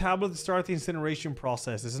 use the tablet to start the incineration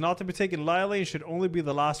process. This is not to be taken lightly and should only be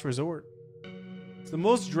the last resort. It's the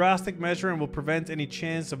most drastic measure and will prevent any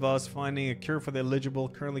chance of us finding a cure for the eligible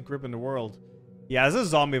currently gripping the world. Yeah, there's a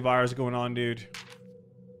zombie virus going on, dude.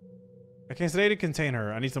 I can sedate to contain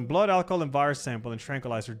her. I need some blood, alcohol, and virus sample and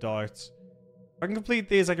tranquilizer darts. If I can complete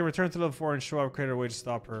these, I can return to level 4 and show I've created a way to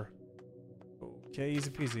stop her. Okay,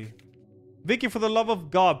 easy peasy. Vicky, for the love of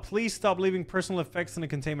God, please stop leaving personal effects in the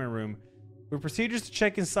containment room. We have procedures to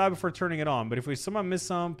check inside before turning it on, but if we somehow miss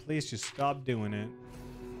some, please just stop doing it.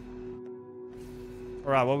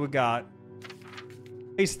 Alright, what we got?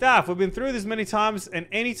 Hey staff, we've been through this many times, and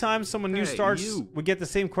anytime someone new starts, we get the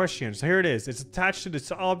same question. So here it is. It's attached to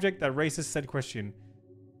the object that raises said question.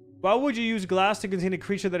 Why would you use glass to contain a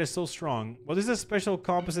creature that is so strong? Well, this is a special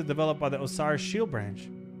composite developed by the Osiris Shield branch.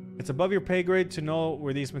 It's above your pay grade to know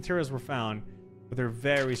where these materials were found, but they're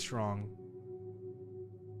very strong.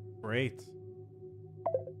 Great.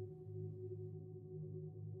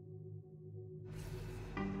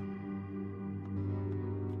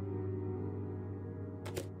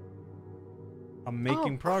 I'm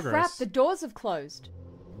making progress. Crap, the doors have closed.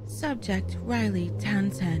 Subject Riley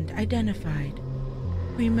Townsend identified.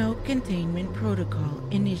 Remote containment protocol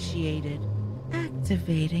initiated.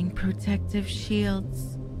 Activating protective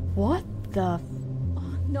shields. What the?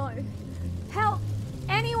 Oh no. Help!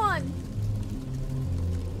 Anyone!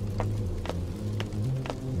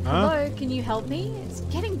 Huh? Hello, can you help me? It's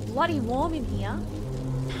getting bloody warm in here.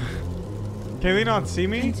 Can they not see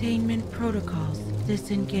me? Containment protocols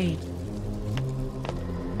disengaged.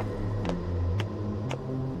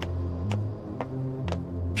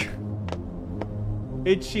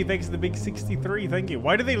 Itchy, thanks to the big 63. Thank you.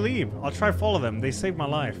 Why did they leave? I'll try follow them. They saved my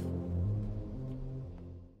life.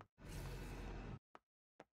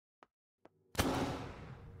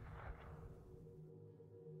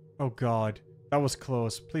 Oh god. That was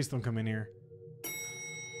close. Please don't come in here.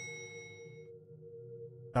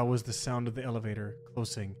 That was the sound of the elevator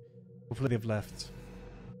closing. Hopefully they've left.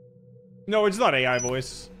 No, it's not AI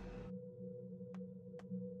voice.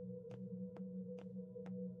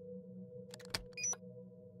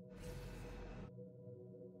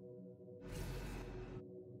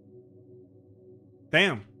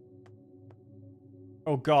 Damn.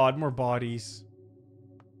 Oh god, more bodies.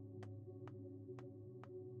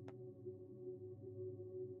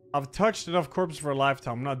 I've touched enough corpses for a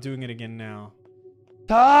lifetime. I'm not doing it again now.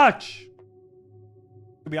 Touch!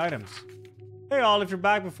 Could be items. Hey all, if you're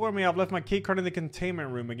back before me, I've left my key card in the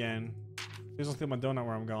containment room again. Please don't steal my donut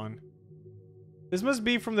where I'm gone. This must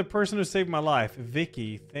be from the person who saved my life.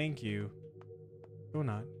 Vicky, thank you.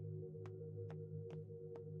 Donut.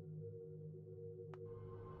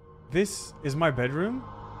 This is my bedroom?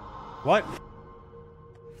 What?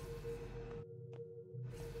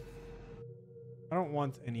 I don't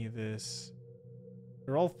want any of this.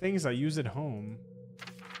 They're all things I use at home.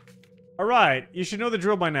 Alright, you should know the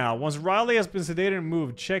drill by now. Once Riley has been sedated and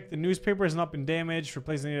moved, check the newspaper has not been damaged,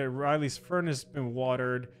 replace any of Riley's furnace has been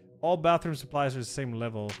watered. All bathroom supplies are the same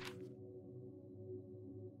level.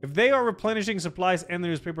 If they are replenishing supplies and the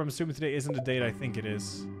newspaper, I'm assuming today isn't the date I think it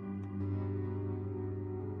is.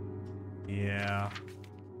 Yeah.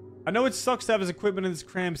 I know it sucks to have his equipment in this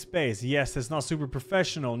cramped space. Yes, it's not super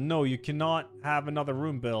professional. No, you cannot have another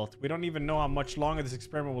room built. We don't even know how much longer this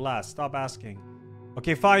experiment will last. Stop asking.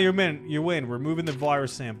 Okay, fine, you win. We're moving the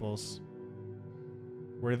virus samples.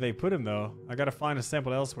 Where did they put him, though? I gotta find a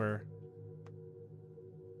sample elsewhere.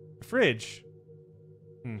 The fridge.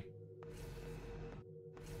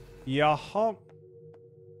 Yaha.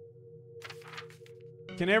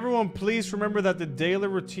 Can everyone please remember that the daily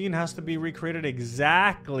routine has to be recreated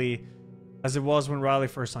exactly as it was when Riley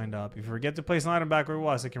first signed up. If you forget to place an item back where it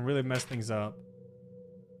was, it can really mess things up.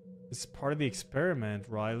 It's part of the experiment,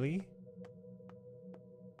 Riley.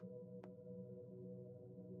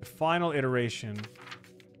 The final iteration.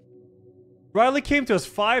 Riley came to us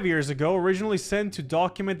 5 years ago, originally sent to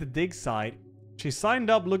document the dig site. She signed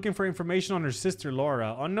up looking for information on her sister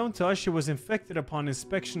Laura. Unknown to us, she was infected upon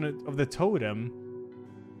inspection of the totem.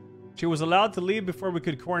 She was allowed to leave before we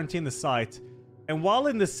could quarantine the site. And while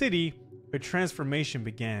in the city, her transformation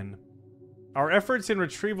began. Our efforts in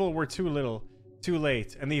retrieval were too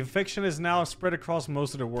late, and the infection is now spread across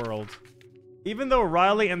most of the world. Even though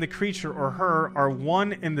Riley and the creature or her are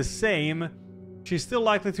one and the same, she's still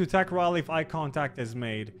likely to attack Riley if eye contact is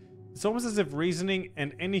made. It's almost as if reasoning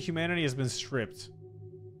and any humanity has been stripped.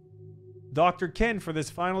 Dr. Ken, for this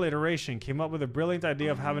final iteration, came up with a brilliant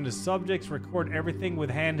idea of having the subjects record everything with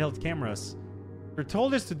handheld cameras. They're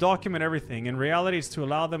told us to document everything. In reality, it's to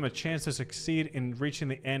allow them a chance to succeed in reaching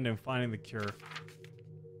the end and finding the cure.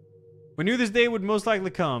 We knew this day would most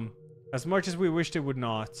likely come, as much as we wished it would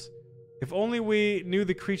not. If only we knew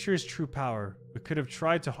the creature's true power, we could have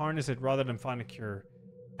tried to harness it rather than find a cure.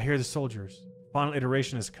 I hear the soldiers. Final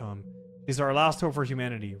iteration has come. These are our last hope for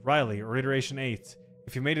humanity. Riley, or iteration 8.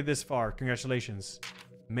 If you made it this far, congratulations.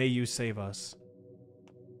 May you save us.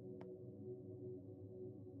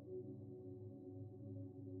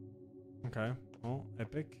 Okay. Well,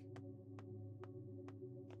 epic.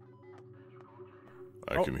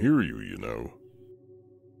 I can hear you, you know.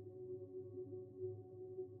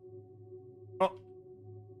 Oh.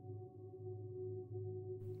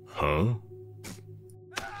 Huh?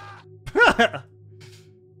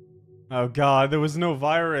 Oh god, there was no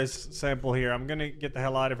virus sample here. I'm gonna get the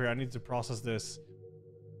hell out of here. I need to process this.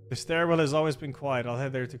 The stairwell has always been quiet. I'll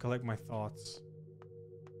head there to collect my thoughts.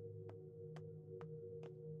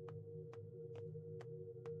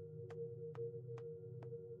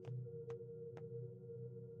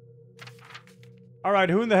 Alright,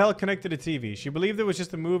 who in the hell connected the TV? She believed it was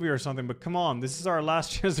just a movie or something, but come on. This is our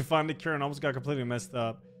last chance to find the cure and almost got completely messed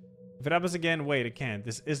up. If it happens again, wait, it can't.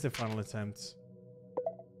 This is the final attempt.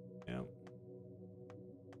 Yeah.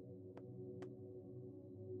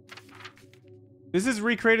 This is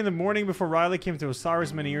recreating the morning before Riley came to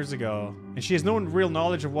Osiris many years ago. And she has no real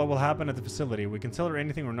knowledge of what will happen at the facility. We can tell her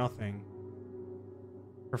anything or nothing.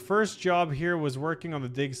 Her first job here was working on the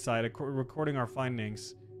dig site, recording our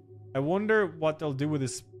findings. I wonder what they'll do with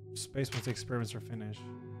this space once the experiments are finished.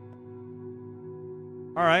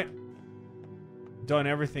 Alright. Done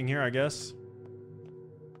everything here, I guess.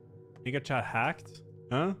 You got chat hacked?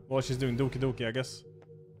 Huh? Well, she's doing Doki Doki, I guess.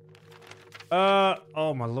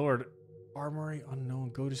 Oh my lord. Armory,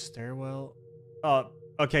 unknown, go to stairwell.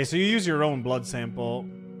 Okay, so you use your own blood sample.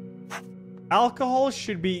 Alcohol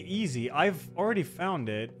should be easy. I've already found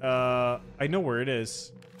it. I know where it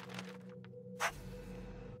is.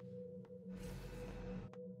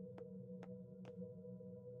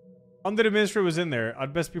 The administrator was in there.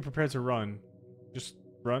 I'd best be prepared to run. Just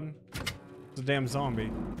run? It's a damn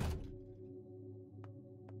zombie.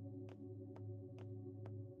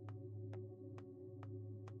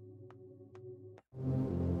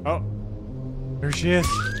 Oh. There she is.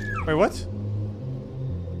 Wait, what?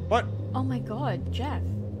 What? Oh my god, Jeff.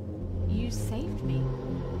 You saved me.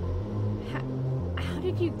 How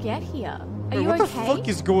did you get here? Are you okay? What the fuck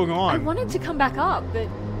is going on? I wanted to come back up, but...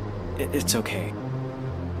 It's okay.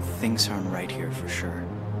 Things aren't right here for sure.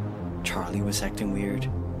 Charlie was acting weird.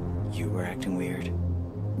 You were acting weird.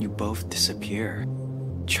 You both disappear.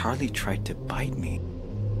 Charlie tried to bite me.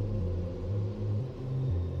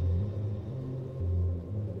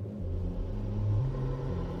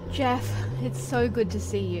 Jeff, it's so good to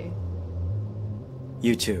see you.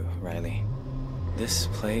 You too, Riley. This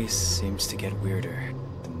place seems to get weirder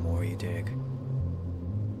the more you dig.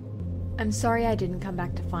 I'm sorry I didn't come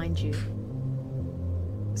back to find you.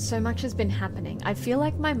 So much has been happening. I feel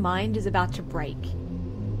like my mind is about to break.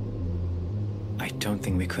 I don't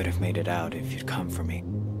think we could have made it out if you'd come for me.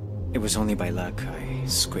 It was only by luck I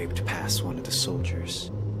scraped past one of the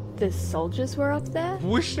soldiers. The soldiers were up there?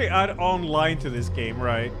 Wish they add online to this game,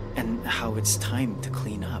 right? And how it's time to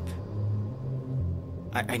clean up.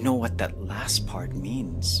 I know what that last part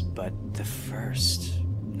means, but the first,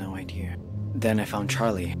 no idea. Then I found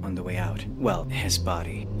Charlie on the way out. Well, his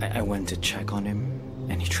body. I went to check on him,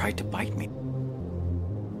 and he tried to bite me.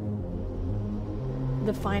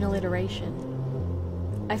 The final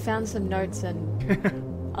iteration. I found some notes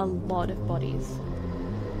and a lot of bodies.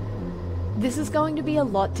 This is going to be a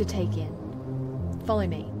lot to take in. Follow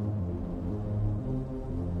me.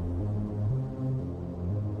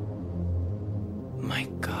 My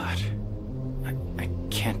God. I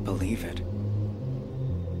can't believe it.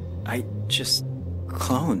 I just...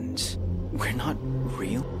 clones. We're not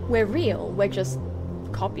real? We're real, we're just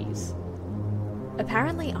copies.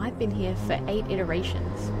 Apparently, I've been here for 8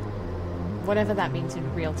 iterations. Whatever that means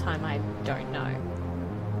in real time, I don't know.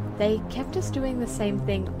 They kept us doing the same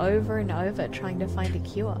thing over and over, trying to find a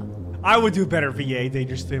cure. I would do better, VA.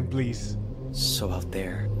 Dangerous Tim, please. So out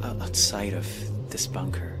there, outside of this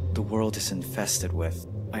bunker, the world is infested with,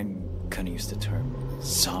 I'm gonna use the term,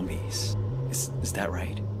 zombies. Is that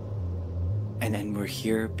right? And we're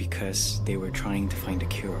here because they were trying to find a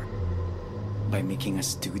cure. By making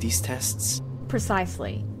us do these tests?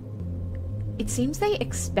 Precisely. It seems they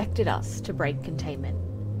expected us to break containment.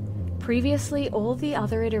 Previously, all the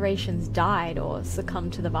other iterations died or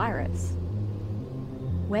succumbed to the virus.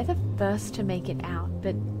 We're the first to make it out,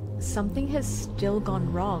 but something has still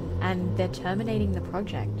gone wrong, and they're terminating the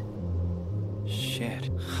project. Shit.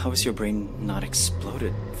 How is your brain not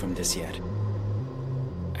exploded from this yet?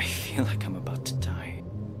 I feel like I'm about to die.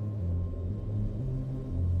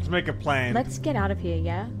 Let's make a plan. Let's get out of here,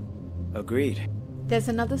 yeah? Agreed. There's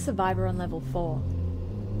another survivor on level 4.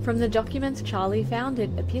 From the documents Charlie found, it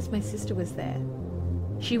appears my sister was there.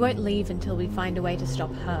 She won't leave until we find a way to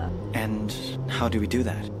stop her. And how do we do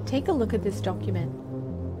that? Take a look at this document.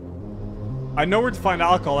 I know where to find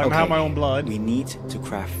alcohol. I don't have my own blood. We need to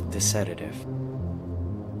craft the sedative.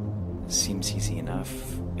 Seems easy enough,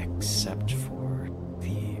 except for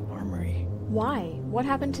the armory. Why? What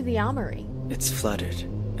happened to the armory? It's flooded,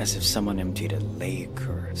 as if someone emptied a lake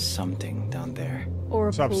or something down there. Or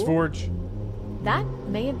a pool? Forge. That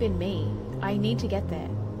may have been me. I need to get there.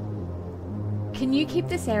 Can you keep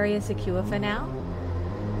this area secure for now?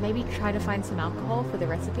 Maybe try to find some alcohol for the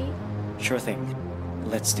recipe? Sure thing.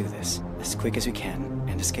 Let's do this, as quick as we can,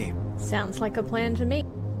 and escape. Sounds like a plan to me.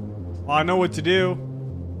 Well, I know what to do.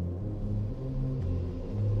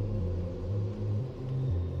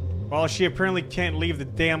 Well, she apparently can't leave the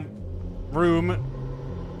damn room.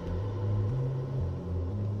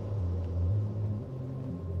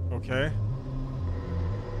 Okay.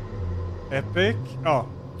 Epic. Oh.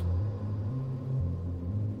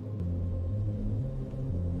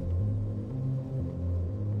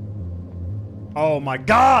 Oh my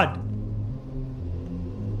god!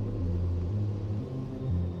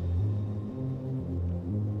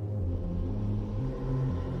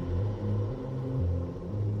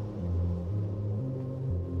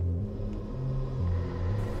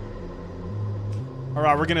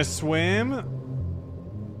 Alright, we're gonna swim.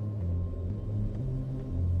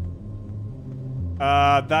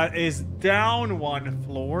 That is down 1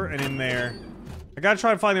 floor and in there. I gotta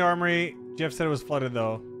try and find the armory. Jeff said it was flooded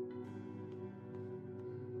though.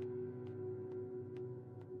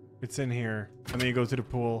 It's in here. And then you go to the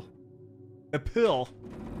pool. The pool.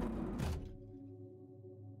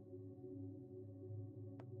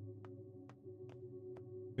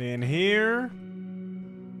 In here.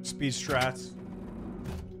 Speed strats.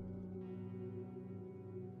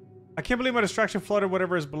 I can't believe my distraction flooded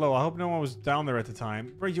whatever is below. I hope no one was down there at the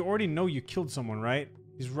time. Bro, you already know you killed someone, right?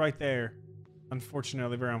 He's right there.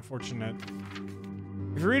 Unfortunately, very unfortunate.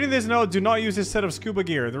 If you're reading this note, do not use this set of scuba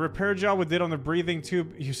gear. The repair job we did on the breathing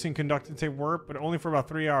tube using conductive tape worked, but only for about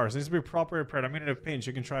 3 hours. It needs to be properly repaired. I mean, in a pinch,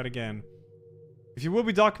 you can try it again. If you will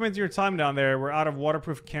be documenting your time down there, we're out of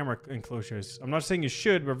waterproof camera enclosures. I'm not saying you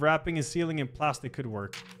should, but wrapping and sealing in plastic could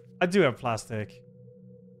work. I do have plastic.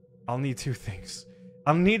 I'll need 2 things.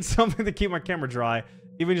 I'll need something to keep my camera dry,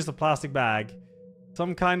 even just a plastic bag.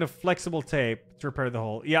 Some kind of flexible tape to repair the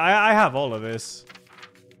hole. Yeah, I have all of this.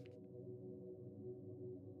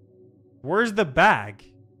 Where's the bag?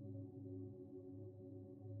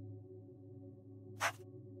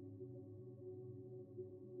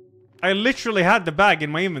 I literally had the bag in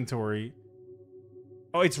my inventory.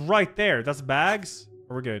 Oh, it's right there. That's bags?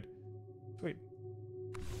 Oh, we're good. Sweet.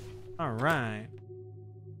 Alright.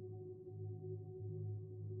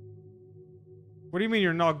 What do you mean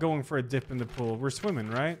you're not going for a dip in the pool? We're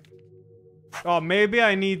swimming, right? Oh, maybe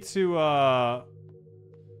I need to,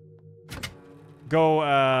 go,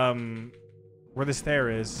 where the stair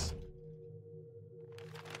is.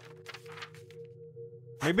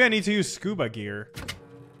 Maybe I need to use scuba gear.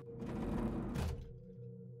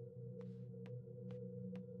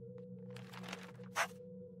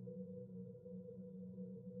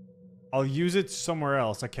 I'll use it somewhere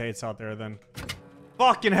else. Okay, it's out there then.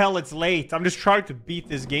 Fucking hell, it's late. I'm just trying to beat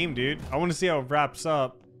this game, dude. I want to see how it wraps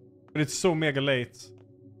up. But it's so mega late.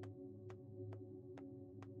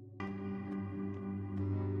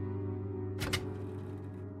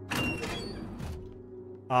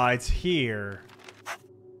 It's here.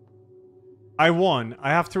 I won. I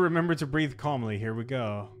have to remember to breathe calmly. Here we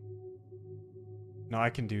go. No, I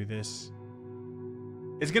can do this.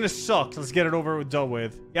 It's gonna suck. Let's get it over and done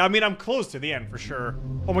with. Yeah, I mean, I'm close to the end for sure.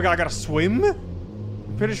 Oh my god, I gotta swim?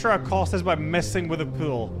 pretty sure I caused this by messing with the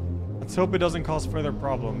pool. Let's hope it doesn't cause further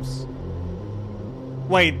problems.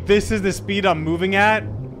 Wait, this is the speed I'm moving at?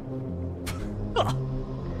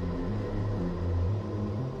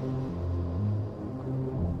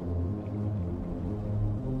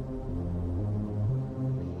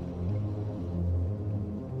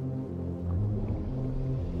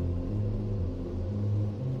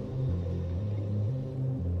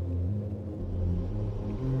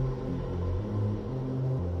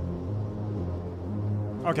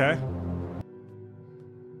 Okay.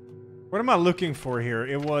 What am I looking for here?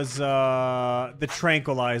 It was, the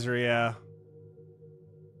tranquilizer, yeah.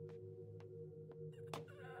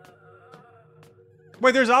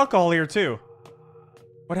 Wait, there's alcohol here, too.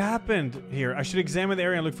 What happened here? I should examine the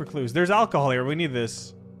area and look for clues. There's alcohol here. We need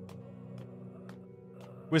this.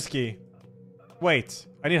 Whiskey. Wait.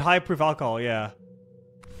 I need high-proof alcohol, yeah.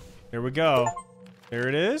 There we go. There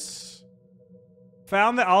it is.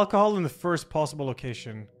 Found the alcohol in the first possible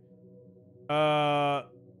location. The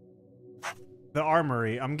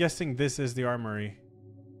armory. I'm guessing this is the armory.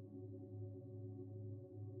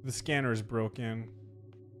 The scanner is broken.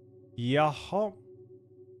 Yaha.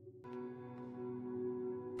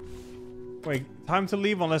 Wait, time to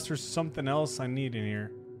leave unless there's something else I need in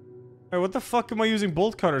here. Wait, what the fuck am I using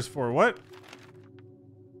bolt cutters for? What?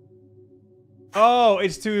 Oh,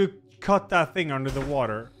 it's to cut that thing under the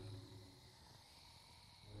water.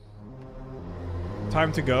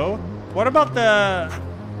 Time to go? What about the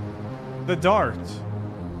dart?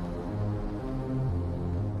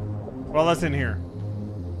 Well, that's in here.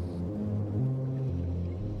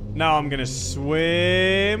 Now I'm gonna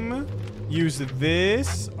swim. Use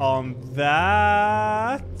this on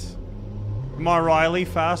that. Come on, Riley,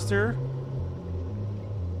 faster.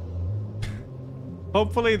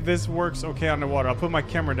 Hopefully this works okay underwater. I'll put my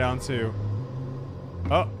camera down too.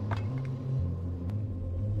 Oh.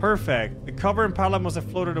 Perfect. The cover and pallet must have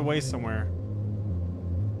floated away somewhere.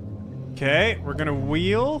 Okay, we're gonna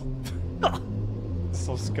wheel.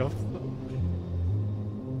 So scuffed.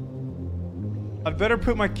 I'd better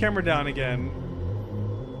put my camera down again.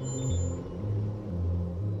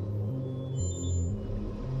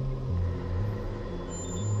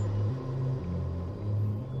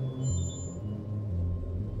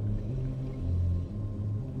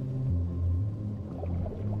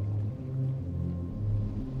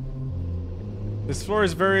 This floor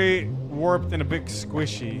is very warped and a bit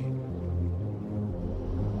squishy.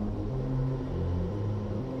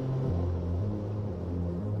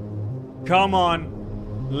 Come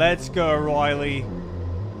on. Let's go, Riley.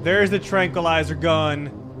 There's the tranquilizer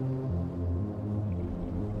gun.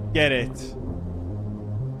 Get it.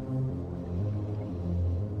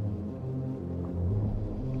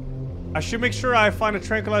 I should make sure I find a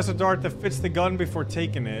tranquilizer dart that fits the gun before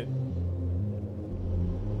taking it.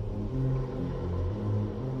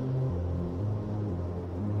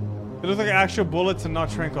 They look like actual bullets and not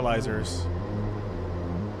tranquilizers.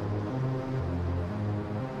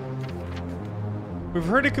 We've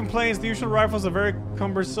heard it complains the usual rifles are very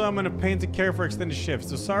cumbersome and a pain to carry for extended shifts.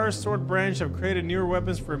 The Cyrus Sword branch have created newer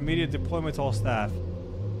weapons for immediate deployment to all staff.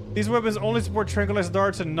 These weapons only support tranquilizer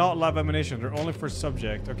darts and not live ammunition. They're only for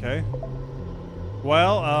subject, okay?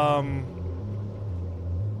 Well,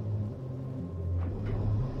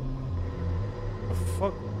 the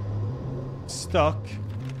fuck? Stuck.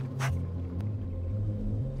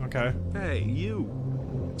 Okay. Hey,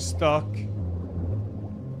 you. Stuck.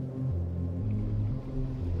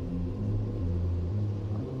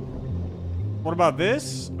 What about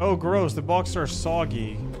this? Oh, gross. The boxes are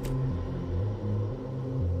soggy.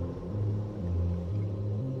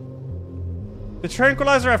 The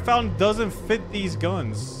tranquilizer I found doesn't fit these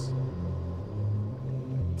guns.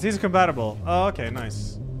 These are compatible. Oh, okay,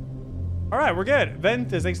 nice. Alright, we're good.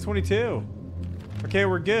 Vent is X22. Okay,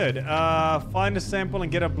 we're good. Find a sample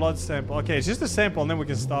and get a blood sample. Okay, it's just a sample and then we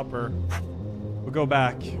can stop her. We'll go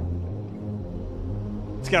back.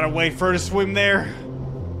 Just gotta wait for her to swim there.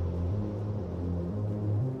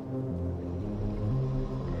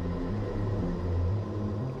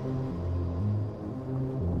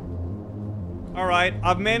 Alright,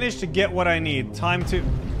 I've managed to get what I need. Time to...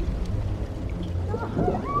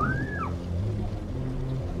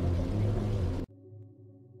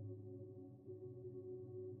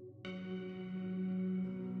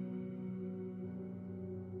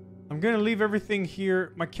 I'm gonna leave everything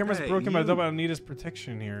here. My camera's broken, but I need his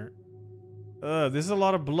protection here. This is a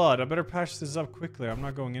lot of blood. I better patch this up quickly. I'm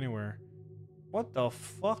not going anywhere. What the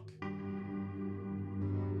fuck?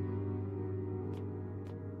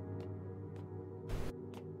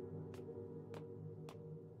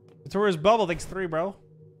 Victoria's bubble, thanks 3, bro.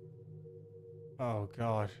 Oh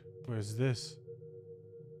god, what is this?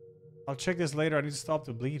 I'll check this later. I need to stop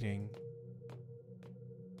the bleeding.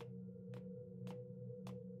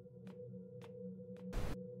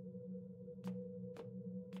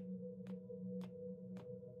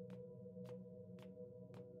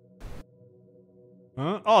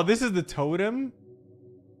 Huh? Oh, this is the totem?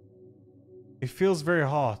 It feels very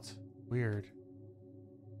hot. Weird.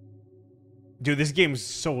 Dude, this game is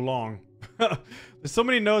so long. There's so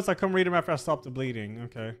many notes, I come read them after I stop the bleeding.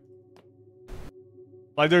 Okay.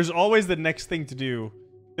 Like, there's always the next thing to do.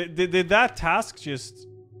 Did that task just...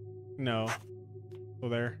 No. Go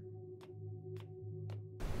there.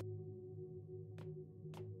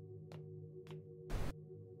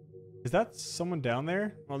 Is that someone down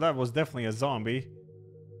there? Well, that was definitely a zombie.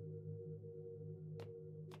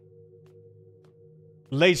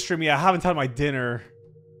 Late stream, yeah, I haven't had my dinner.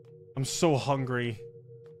 I'm so hungry.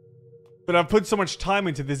 But I've put so much time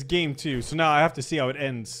into this game too, so now I have to see how it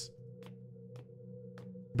ends.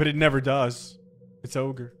 But it never does. It's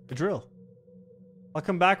ogre. A drill. I'll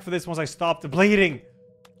come back for this once I stop the bleeding.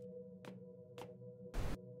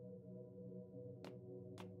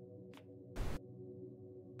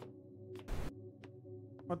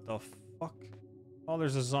 What the fuck? Oh,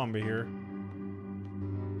 there's a zombie here.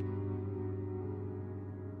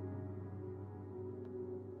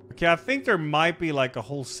 Okay, I think there might be like a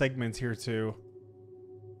whole segment here too.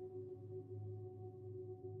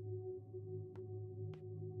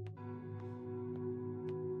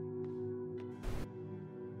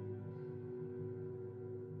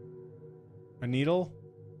 A needle?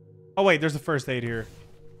 Oh wait, there's a first aid here.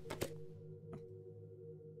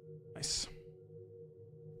 Nice.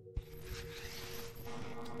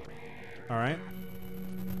 Alright.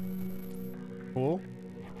 Cool.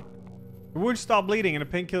 The wound stop bleeding and the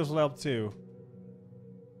painkillers will help too.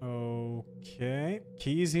 Okay.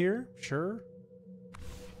 Keys here? Sure.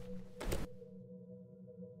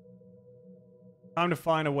 Time to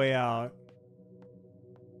find a way out.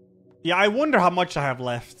 Yeah, I wonder how much I have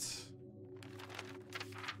left.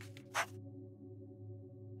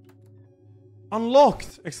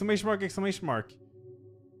 Unlocked! Exclamation mark, exclamation mark.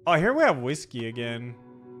 Oh, here we have whiskey again.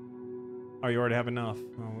 Oh, you already have enough.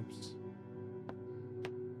 Oh, whoops.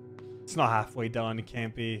 It's not halfway done. It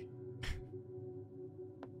can't be.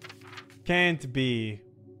 Can't be.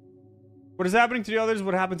 What is happening to the others?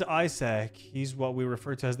 What happened to Isaac? He's what we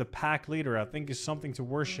refer to as the pack leader. I think is something to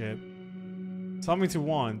worship. Something to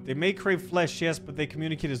want. They may crave flesh, yes, but they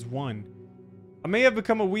communicate as one. I may have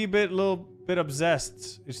become a little bit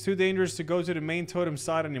obsessed. It's too dangerous to go to the main totem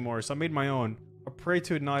side anymore, so I made my own. I pray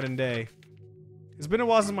to it night and day. It's been a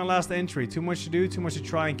while since my last entry. Too much to do, too much to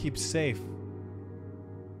try and keep safe.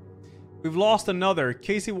 We've lost another.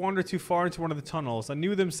 Casey wandered too far into one of the tunnels. I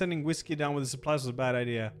knew them sending whiskey down with the supplies was a bad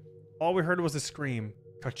idea. All we heard was a scream,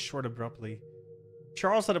 cut short abruptly.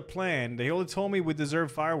 Charles had a plan. They only told me we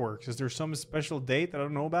deserve fireworks. Is there some special date that I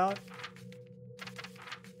don't know about?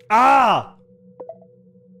 Ah!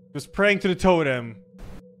 Was praying to the totem.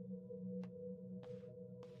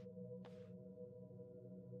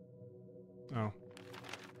 Oh.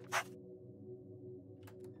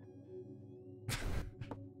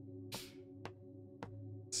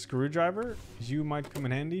 Screwdriver? You might come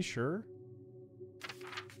in handy, sure.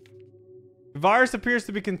 The virus appears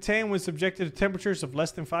to be contained when subjected to temperatures of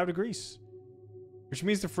less than 5 degrees. Which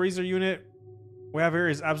means the freezer unit we have here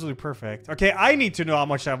is absolutely perfect. Okay, I need to know how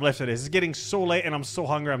much I have left of this. It's getting so late and I'm so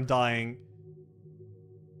hungry I'm dying.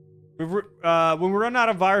 When we run out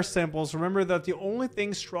of virus samples, remember that the only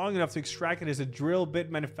thing strong enough to extract it is a drill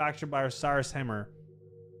bit manufactured by Osiris Hammer.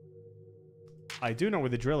 I do know where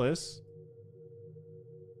the drill is.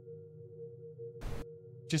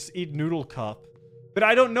 Just eat noodle cup. But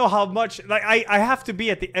I don't know how much... Like, I have to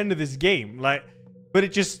be at the end of this game. Like, but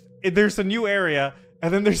it just... there's a new area,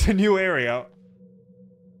 and then there's a new area.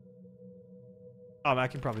 Oh, I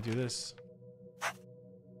can probably do this.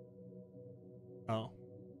 Oh.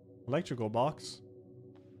 Electrical box.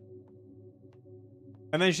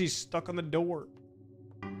 And then she's stuck on the door.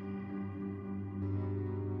 I've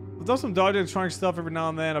done some dodging electronic stuff every now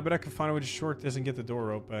and then. I bet I can find a way to short this and get the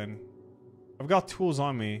door open. I've got tools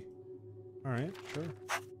on me. Alright, sure.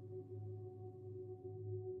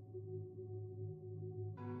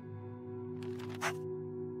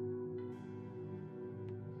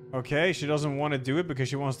 Okay, she doesn't want to do it because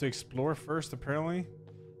she wants to explore first, apparently.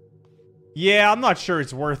 Yeah, I'm not sure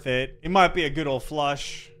it's worth it. It might be a good old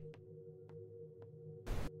flush.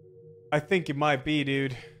 I think it might be,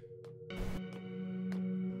 dude.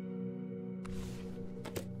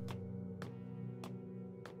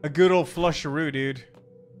 A good old flusheroo, dude.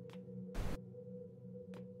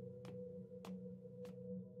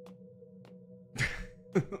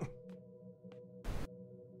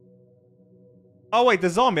 Oh wait, the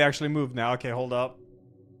zombie actually moved now. Okay, hold up.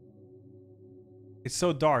 It's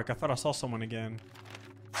so dark. I thought I saw someone again.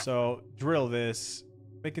 So drill this.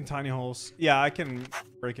 Making tiny holes. Yeah, I can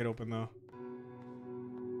break it open though.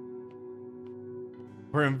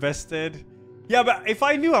 We're invested. Yeah, but if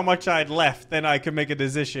I knew how much I had left, then I could make a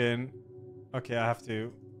decision. Okay, I have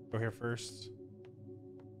to go here first.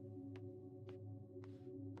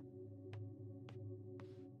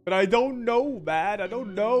 But I don't know, man. I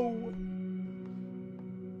don't know.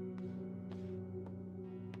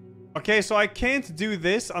 Okay, so I can't do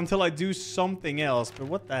this until I do something else. But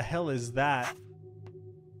what the hell is that?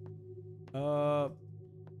 Go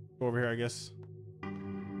over here, I guess.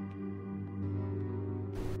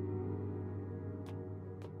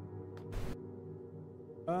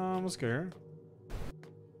 Let's go here.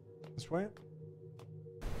 This way.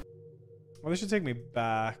 Well, this should take me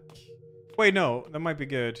back. Wait, no, that might be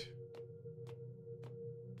good.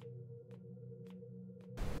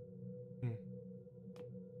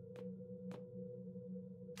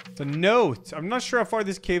 It's a note. I'm not sure how far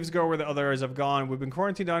these caves go, where the others have gone. We've been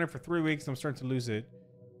quarantined down here for 3 weeks, and I'm starting to lose it.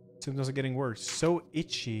 Symptoms are getting worse. So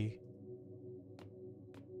itchy.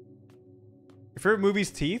 Your favorite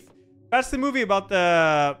movie's Teeth? That's the movie about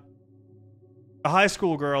the high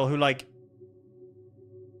school girl who, like,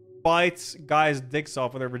 bites guys' dicks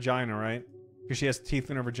off with her vagina, right? Because she has teeth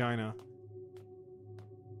in her vagina.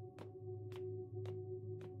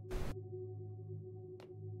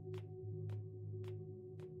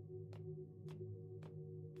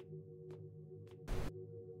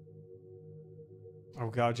 Oh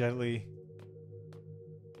god, Jet Li.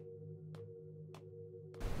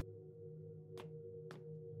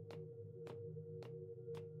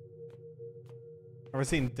 Ever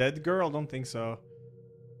seen Dead Girl? Don't think so.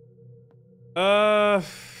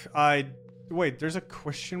 Wait, there's a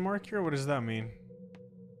question mark here? What does that mean?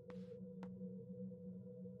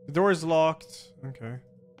 The door is locked. Okay.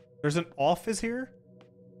 There's an office here?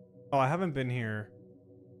 Oh, I haven't been here.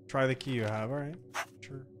 Try the key you have. Alright.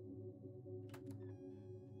 Sure.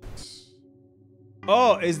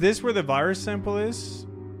 Oh, is this where the virus sample is?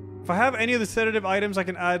 If I have any of the sedative items, I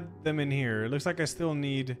can add them in here. It looks like I still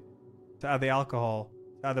need to add the alcohol,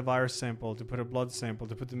 to add the virus sample, to put a blood sample,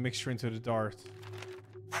 to put the mixture into the dart.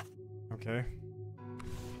 Okay.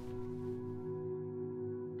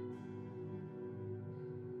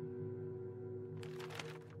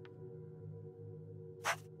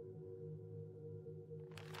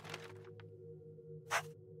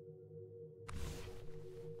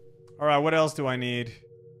 Alright, what else do I need?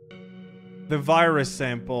 The virus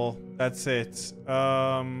sample. That's it.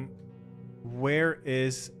 Where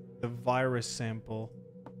is the virus sample?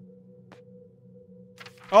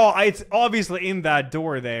 Oh, it's obviously in that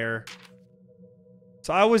door there.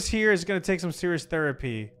 So I was here. It's going to take some serious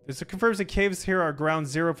therapy. This confirms the caves here are ground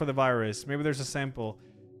zero for the virus. Maybe there's a sample.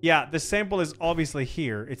 Yeah, the sample is obviously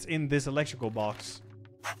here. It's in this electrical box.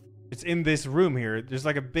 It's in this room here. There's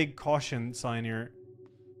like a big caution sign here.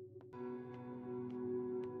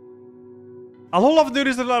 I'll have to do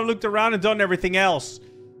this until I've looked around and done everything else.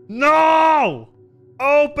 No!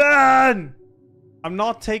 Open! I'm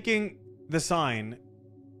not taking the sign.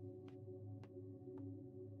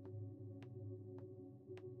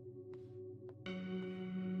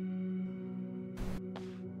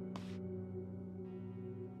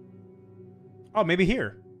 Oh, maybe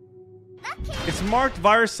here. It's marked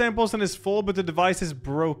virus samples and is full, but the device is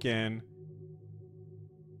broken.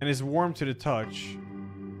 And is warm to the touch.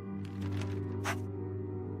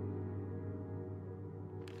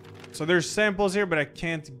 So there's samples here, but I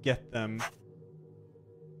can't get them.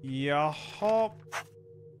 Yaha.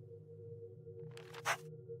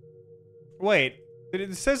 Wait.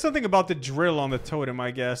 It says something about the drill on the totem,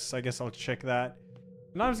 I guess. I guess I'll check that.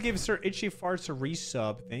 Noms gave Sir Itchy Farts a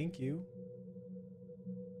resub. Thank you.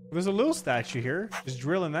 There's a little statue here. Just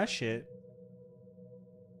drilling that shit.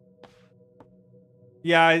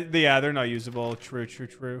 Yeah, they're not usable. True, true,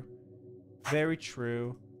 true. Very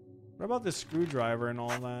true. What about the screwdriver and all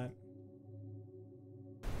that?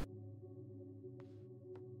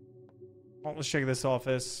 Oh, let's check this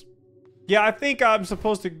office. Yeah, I think I'm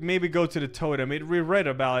supposed to maybe go to the totem. We read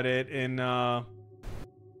about it in one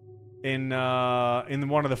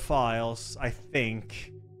of the files, I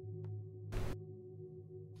think.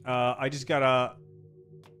 I just gotta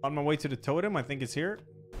on my way to the totem. I think it's here.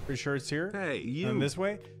 Pretty sure it's here. Hey, you. And this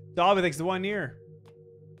way. Dobby, thanks the 1 year.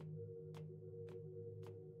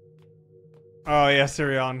 Oh yeah,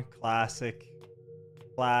 Sirion. Classic.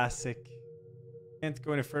 Classic. Can't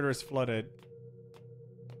go any further, it's flooded.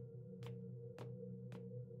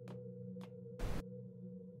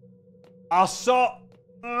 I saw...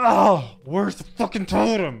 Oh, where's the fucking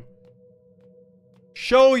totem?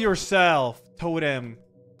 Show yourself, totem.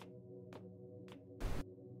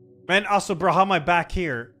 Man, also, bro, how am I back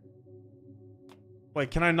here?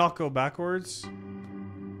 Wait, can I not go backwards?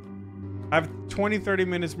 I have 20-30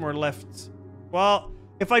 minutes more left. Well,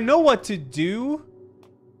 if I know what to do,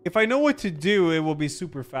 it will be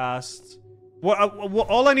super fast.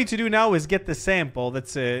 All I need to do now is get the sample.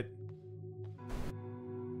 That's it.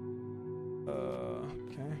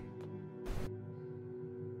 Okay.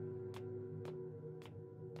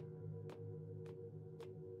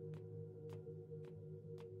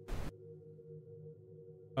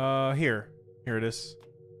 Here it is.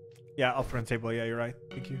 Yeah, up front table. Yeah, you're right.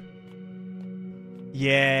 Thank you.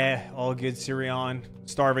 Yeah, all good, Sirion.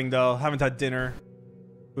 Starving though. Haven't had dinner.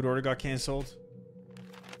 Food order got canceled.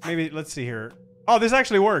 Maybe, let's see here. Oh, this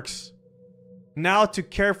actually works. Now to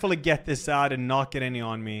carefully get this out and not get any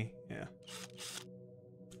on me. Yeah.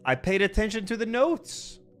 I paid attention to the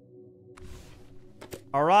notes.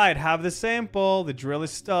 Alright, have the sample. The drill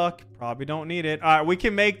is stuck. Probably don't need it. Alright, we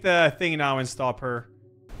can make the thing now and stop her.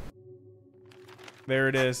 There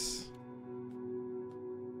it is.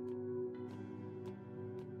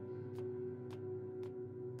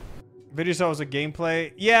 Video saw was a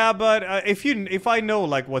gameplay. Yeah, but if I know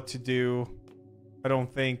like what to do, I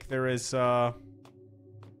don't think there is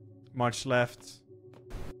much left.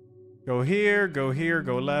 Go here, go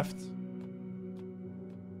left. You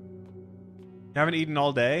haven't eaten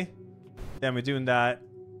all day? Damn, we're doing that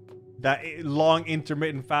long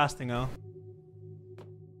intermittent fasting, huh?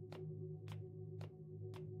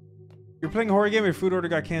 You're playing a horror game, your food order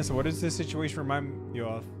got canceled. What does this situation remind you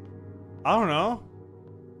of? I don't know.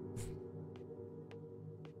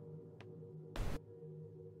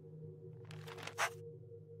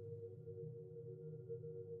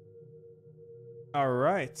 All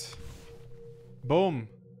right. Boom.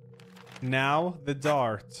 Now the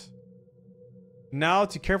dart. Now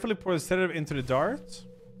to carefully pour the sedative into the dart.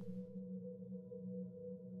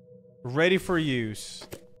 Ready for use.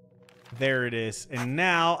 There it is. And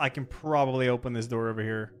now I can probably open this door over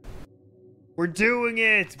here. We're doing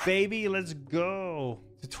it, baby. Let's go.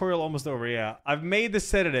 Tutorial almost over. Yeah. I've made the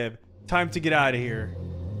sedative. Time to get out of here.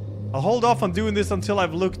 I'll hold off on doing this until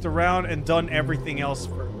I've looked around and done everything else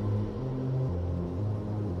for...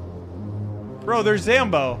 Bro, there's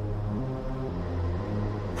Zambo.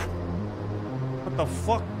 What the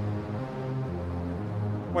fuck?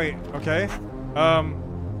 Wait, okay.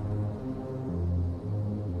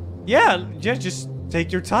 Yeah, just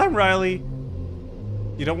take your time, Riley.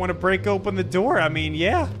 You don't want to break open the door. I mean,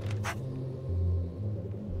 yeah.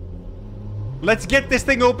 Let's get this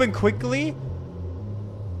thing open quickly.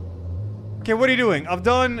 Okay, what are you doing? I've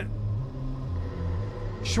done...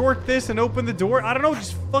 Short this and open the door? I don't know,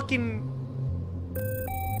 just fucking...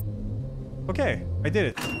 Okay, I did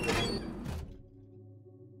it.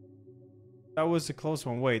 That was a close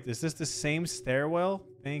one. Wait, is this the same stairwell?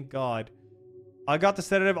 Thank God. I got the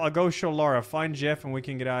sedative. I'll go show Laura. Find Jeff and we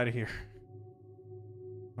can get out of here.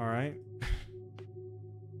 Alright.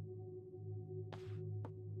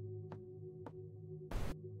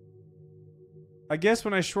 I guess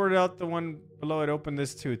when I shorted out the one below, it opened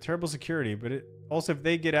this too. Terrible security, but it also if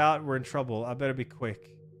they get out, we're in trouble. I better be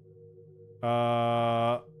quick.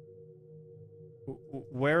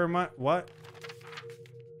 Where am I? What?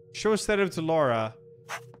 Show sedative to Laura.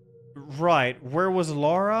 Right. Where was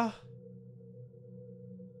Laura?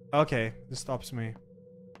 Okay, this stops me.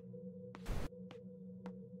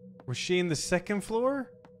 Was she in the second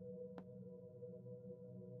floor?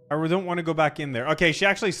 Or we don't want to go back in there. Okay, she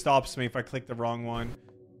actually stops me if I click the wrong one.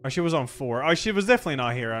 Oh, she was on 4. Oh, she was definitely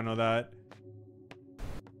not here. I know that.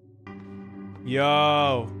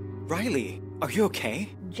 Yo. Riley, are you okay?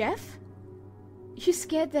 Jeff? You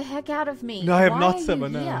scared the heck out of me. No, I have Why not are said you my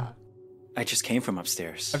name. here? I just came from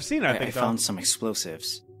upstairs. I've seen it, I found some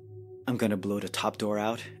explosives. I'm gonna blow the top door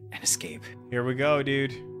out and escape. Here we go,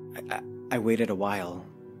 dude. I waited a while,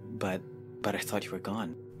 but I thought you were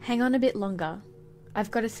gone. Hang on a bit longer.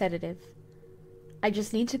 I've got a sedative. I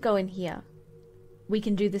just need to go in here. We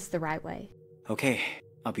can do this the right way. Okay,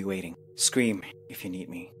 I'll be waiting. Scream if you need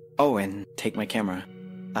me. Oh, and take my camera.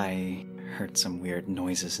 I heard some weird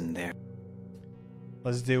noises in there.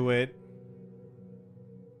 Let's do it.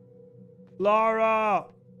 Laura!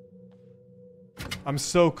 I'm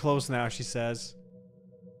so close now, she says.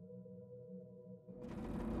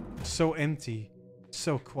 So empty.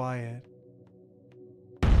 So quiet.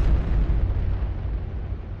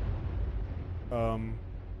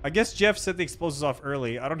 I guess Jeff set the explosives off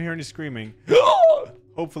early. I don't hear any screaming.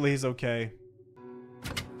 Hopefully he's okay.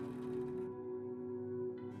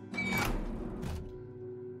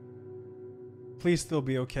 Please still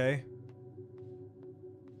be okay.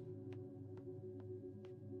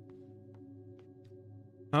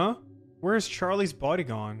 Huh? Where's Charlie's body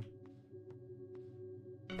gone?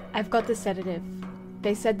 I've got the sedative.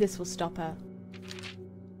 They said this will stop her.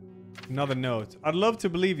 Another note. I'd love to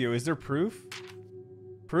believe you. Is there proof?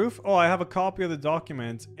 Proof? Oh, I have a copy of the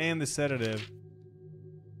document and the sedative.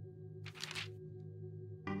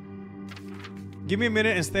 Give me a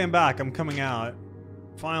minute and stand back. I'm coming out.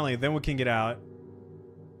 Finally, then we can get out.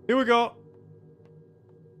 Here we go.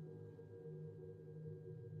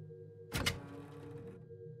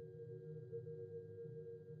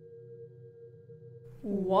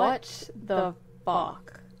 What the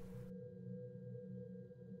fuck?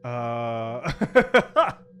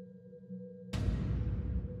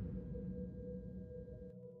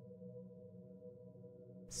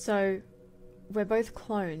 So, we're both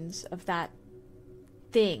clones of that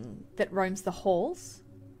thing that roams the halls?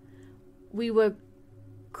 We were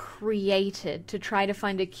created to try to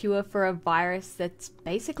find a cure for a virus that's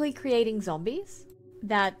basically creating zombies?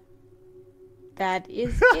 That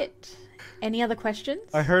is it. Any other questions?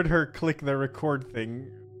 I heard her click the record thing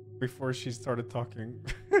before she started talking.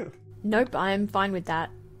 Nope, I'm fine with that.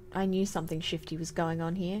 I knew something shifty was going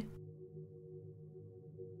on here.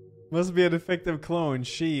 Must be a defective clone.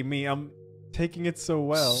 She, me, I'm taking it so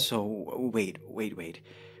well. So, wait.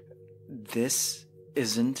 This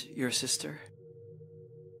isn't your sister?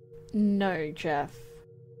 No, Jeff.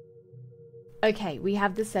 Okay, we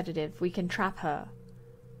have the sedative. We can trap her.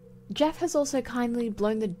 Jeff has also kindly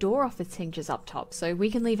blown the door off its hinges up top, so we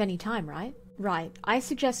can leave any time, right? Right. I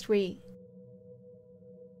suggest we...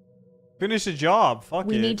 Finish the job. Fuck it.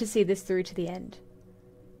 We need to see this through to the end.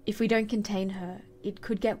 If we don't contain her, it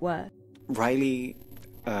could get worse. Riley,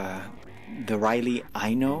 the Riley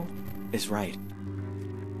I know is right.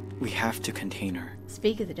 We have to contain her.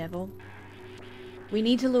 Speak of the devil. We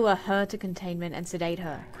need to lure her to containment and sedate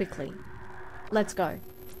her, quickly. Let's go.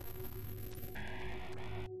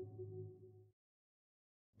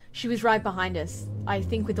 She was right behind us. I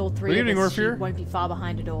think with all three of us, she won't be far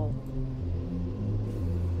behind at all.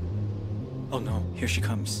 Oh no, here she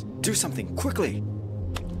comes. Do something, quickly!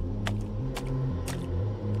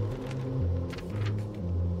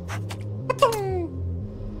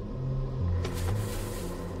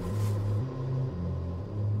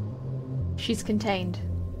 She's contained.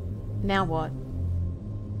 Now what?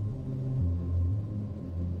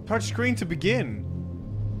 Touch screen to begin.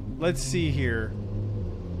 Let's see here.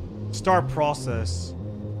 Start process.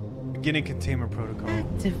 Beginning containment protocol.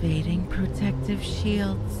 Activating protective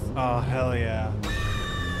shields. Oh, hell yeah.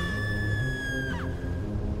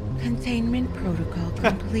 Containment protocol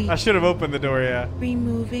complete. I should have opened the door, yeah.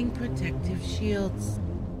 Removing protective shields.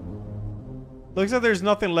 Looks like there's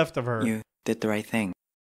nothing left of her. You did the right thing.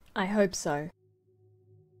 I hope so.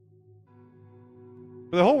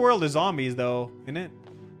 The whole world is zombies, though, isn't it?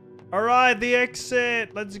 Alright, the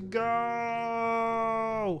exit! Let's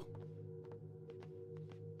go!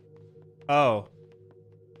 Oh.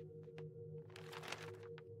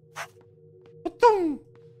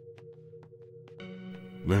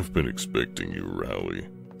 I've been expecting you, Riley.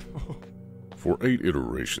 For 8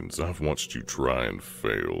 iterations, I've watched you try and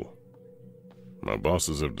fail. My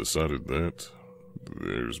bosses have decided that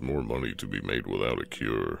there's more money to be made without a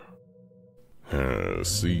cure.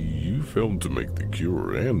 See, you failed to make the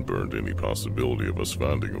cure and burned any possibility of us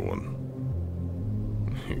finding one.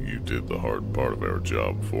 You did the hard part of our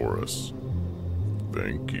job for us.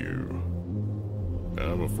 Thank you.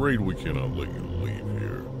 I'm afraid we cannot let you leave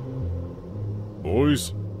here.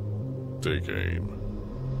 Boys, take aim.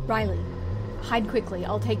 Riley, hide quickly.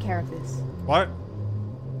 I'll take care of this. What?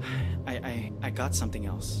 I got something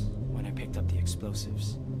else when I picked up the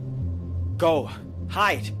explosives. Go!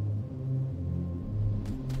 Hide!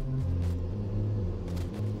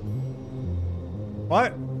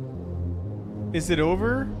 What? Is it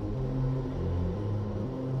over?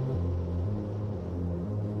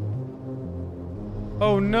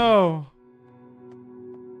 Oh no.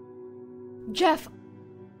 Jeff!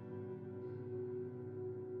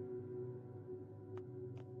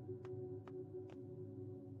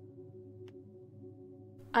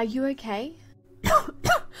 Are you okay?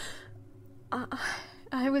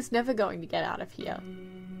 I was never going to get out of here.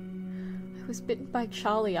 I was bitten by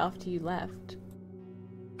Charlie after you left.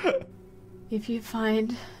 If you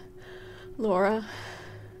find Laura,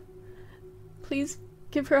 please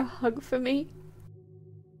give her a hug for me.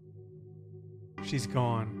 She's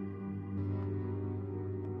gone.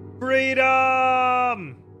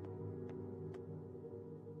 Freedom!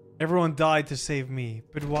 Everyone died to save me,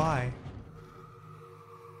 but why?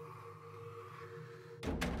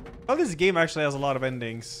 Oh, this game actually has a lot of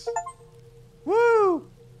endings. Woo!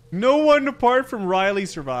 No one apart from Riley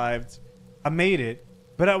survived. I made it,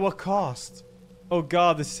 but at what cost? Oh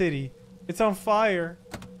god, the city. It's on fire.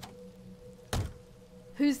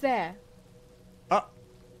 Who's there?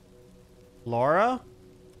 Laura?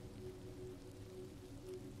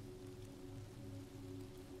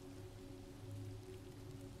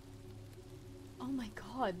 Oh my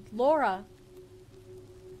god, Laura.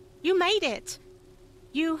 You made it.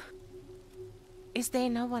 Is there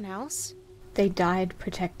no one else? They died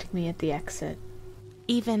protecting me at the exit.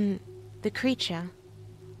 Even the creature?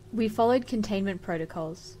 We followed containment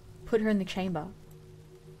protocols. Put her in the chamber.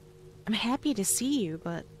 I'm happy to see you,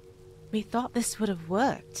 but we thought this would have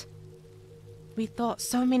worked. We thought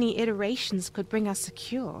so many iterations could bring us a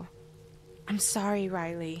cure. I'm sorry,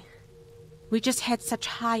 Riley. We just had such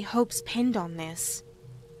high hopes pinned on this.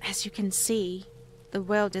 As you can see, the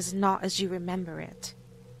world is not as you remember it.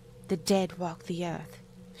 The dead walk the earth.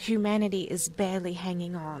 Humanity is barely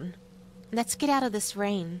hanging on. Let's get out of this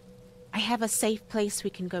rain. I have a safe place we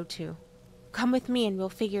can go to. Come with me and we'll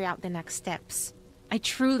figure out the next steps. I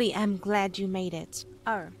truly am glad you made it.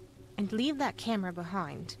 Oh, and leave that camera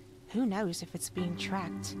behind. Who knows if it's being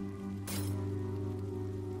tracked?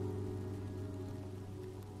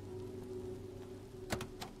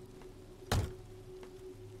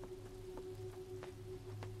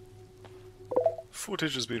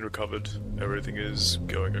 Footage has been recovered. Everything is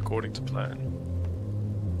going according to plan.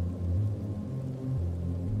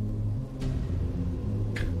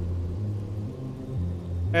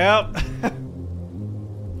 Yep.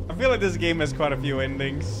 I feel like this game has quite a few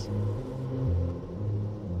endings.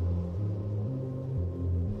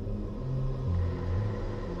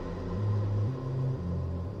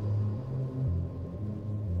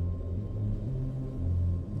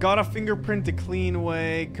 Got a fingerprint the clean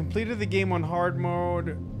way. Completed the game on hard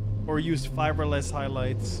mode or used 5 or less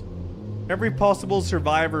highlights. Every possible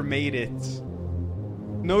survivor made it.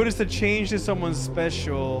 Noticed a change to someone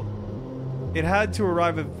special. It had to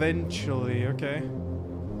arrive eventually. Okay.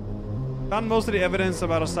 Found most of the evidence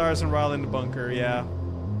about Osiris and Riley in the bunker. Yeah.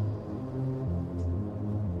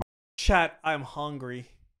 Chat, I'm hungry.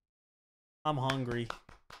 I'm hungry.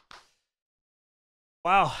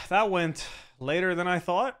 Wow, that went later than I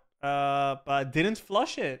thought, but didn't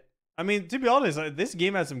flush it. I mean, to be honest, this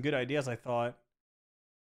game had some good ideas, I thought.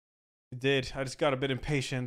 It did. I just got a bit impatient.